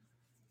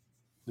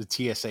 The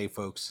TSA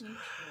folks.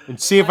 And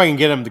see if I can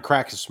get them to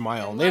crack a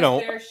smile. And they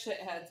don't. They're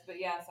shitheads, but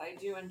yes, I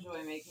do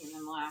enjoy making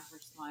them laugh or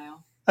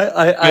smile.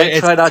 I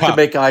It's try not to tough.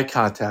 make eye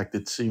contact.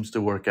 It seems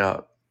to work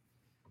out.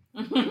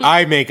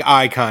 I make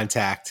eye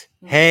contact.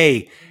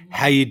 Hey,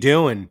 how you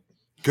doing?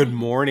 Good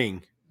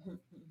morning.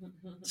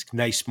 It's a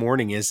nice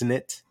morning, isn't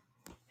it?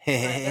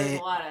 There's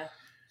a lot of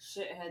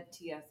shithead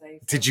TSA.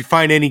 Did you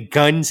find any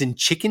guns and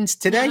chickens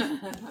today?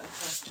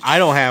 I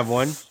don't have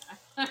one,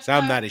 so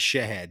I'm not a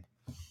shithead.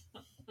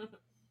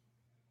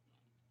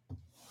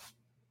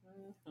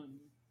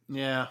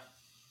 Yeah.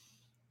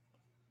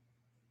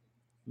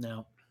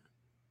 No.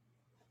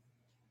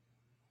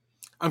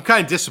 I'm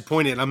kind of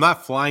disappointed. I'm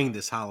not flying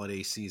this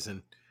holiday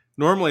season.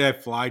 Normally, I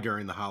fly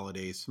during the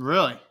holidays,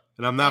 Really?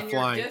 and I'm not And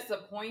flying. You're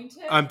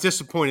disappointed? I'm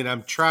disappointed.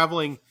 I'm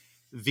traveling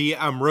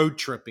I'm road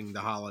tripping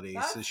the holidays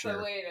That's this year.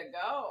 the way to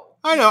go.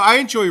 I know. I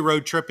enjoy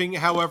road tripping.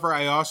 However,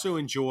 I also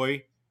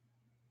enjoy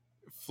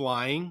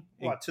flying.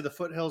 What, to the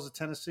foothills of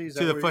Tennessee? Is To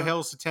that the where you're going?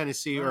 foothills of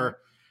Tennessee, All or right.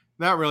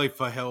 not really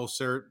foothills,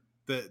 or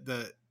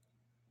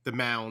the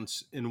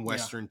mounds in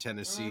Western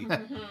Tennessee.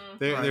 Mhm.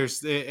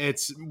 There's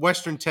it's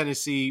Western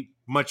Tennessee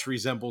much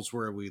resembles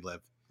where we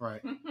live.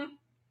 Right.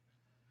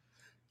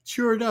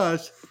 Sure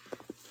does.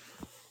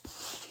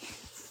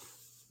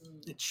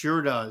 It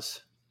sure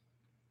does.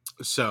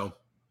 So,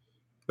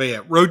 but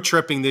yeah, road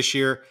tripping this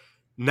year,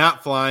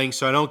 not flying,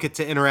 so I don't get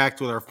to interact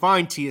with our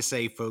fine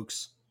TSA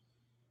folks.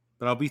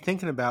 But I'll be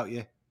thinking about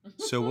you.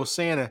 So will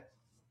Santa.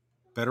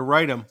 Better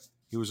write him.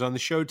 He was on the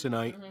show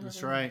tonight.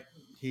 That's right.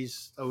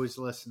 He's always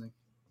listening.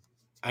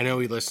 I know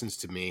he listens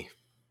to me.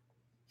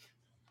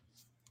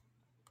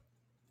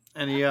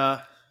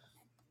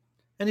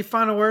 Any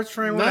final words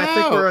for anyone? No, I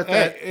think we're at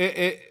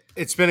that.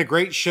 It's been a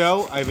great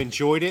show. I've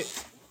enjoyed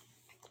it.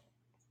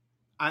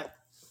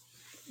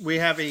 We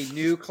have a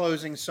new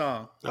closing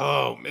song.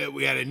 Oh, man,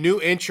 we had a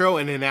new intro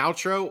and an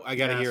outro. I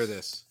got to hear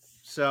this.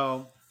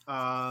 So,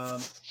 I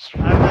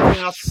have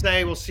nothing else to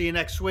say. We'll see you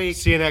next week.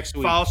 See you next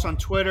week. Follow us on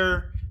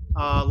Twitter.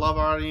 Love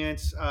our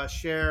audience.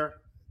 Share.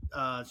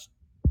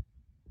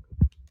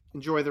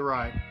 Enjoy the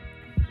ride.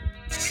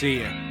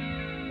 See ya.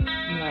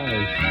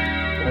 Nice.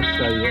 That's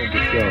how you end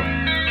the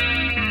show.